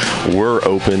 We're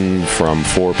open from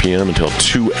 4 p.m. until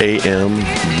 2 a.m.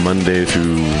 Monday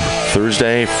through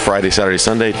Thursday, Friday, Saturday,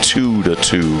 Sunday, 2 to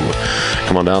 2.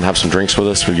 Come on down, have some drinks with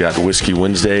us. We've got Whiskey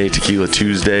Wednesday, Tequila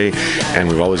Tuesday, and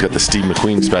we've always got the Steve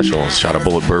McQueen special, shot of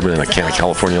bullet bourbon and a can of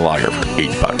California lager for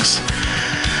 $8.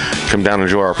 Come down and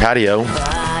enjoy our patio.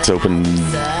 It's open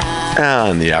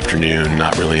in the afternoon,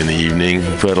 not really in the evening,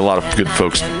 but a lot of good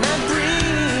folks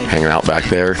hanging out back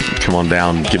there. Come on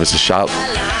down, give us a shot.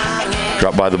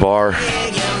 Drop by the bar,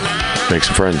 make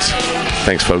some friends.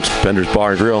 Thanks, folks. Bender's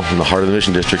Bar and Grill in the heart of the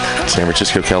Mission District, San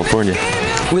Francisco, California.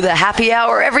 With a happy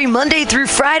hour every Monday through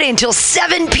Friday until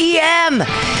 7 p.m.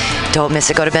 Don't miss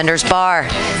it. Go to Bender's Bar.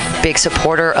 Big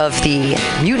supporter of the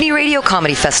Mutiny Radio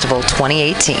Comedy Festival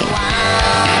 2018.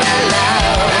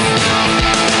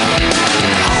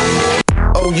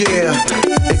 Oh yeah,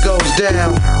 it goes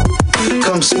down.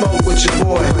 Come smoke with your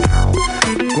boy.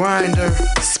 Grinder.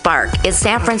 Spark is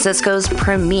San Francisco's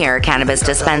premier cannabis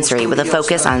dispensary with a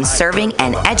focus on serving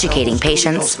and educating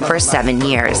patients for 7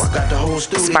 years.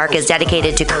 Spark is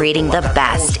dedicated to creating the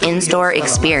best in-store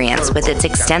experience with its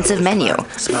extensive menu,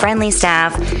 friendly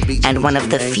staff, and one of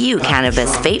the few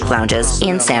cannabis vape lounges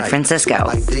in San Francisco.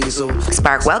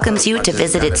 Spark welcomes you to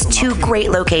visit its 2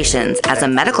 great locations as a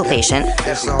medical patient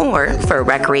or for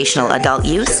recreational adult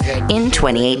use in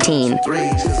 2018.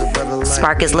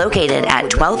 Spark is located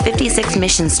at 1256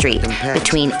 Mission Street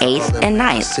between 8th and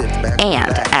 9th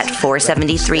and at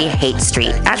 473 Haight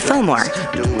Street at Fillmore.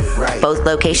 Both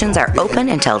locations are open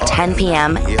until 10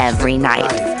 p.m. every night.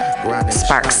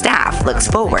 Spark staff looks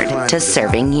forward to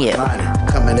serving you.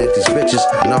 Coming at these bitches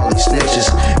and all these snitches,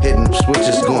 hitting them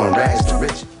switches, going rags to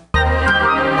riches.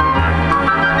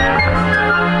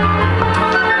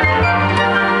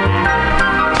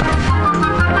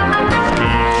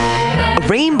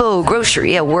 Rainbow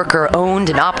Grocery, a worker-owned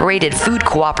and operated food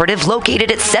cooperative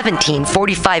located at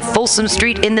 1745 Folsom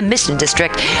Street in the Mission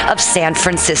District of San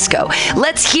Francisco.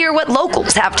 Let's hear what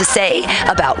locals have to say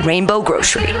about Rainbow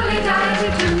Grocery.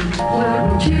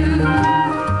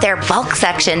 Their bulk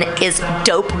section is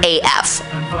dope AF.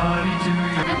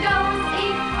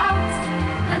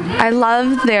 I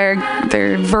love their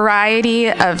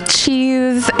variety of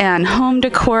cheese and home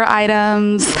decor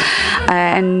items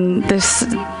and this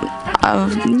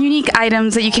of unique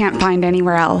items that you can't find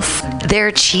anywhere else. Their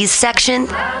cheese section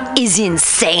is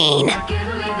insane.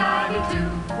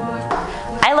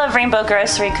 I love Rainbow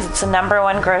Grocery because it's the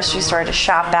 #1 grocery store to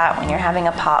shop at when you're having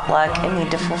a potluck and need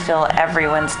to fulfill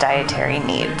everyone's dietary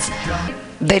needs.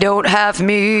 They don't have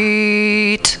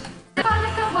meat.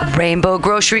 Rainbow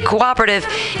Grocery Cooperative,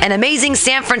 an amazing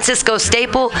San Francisco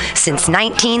staple since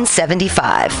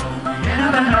 1975.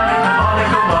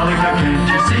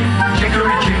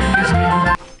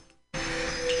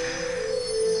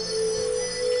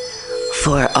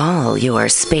 For all your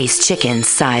space chicken,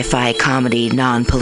 sci-fi comedy, non-political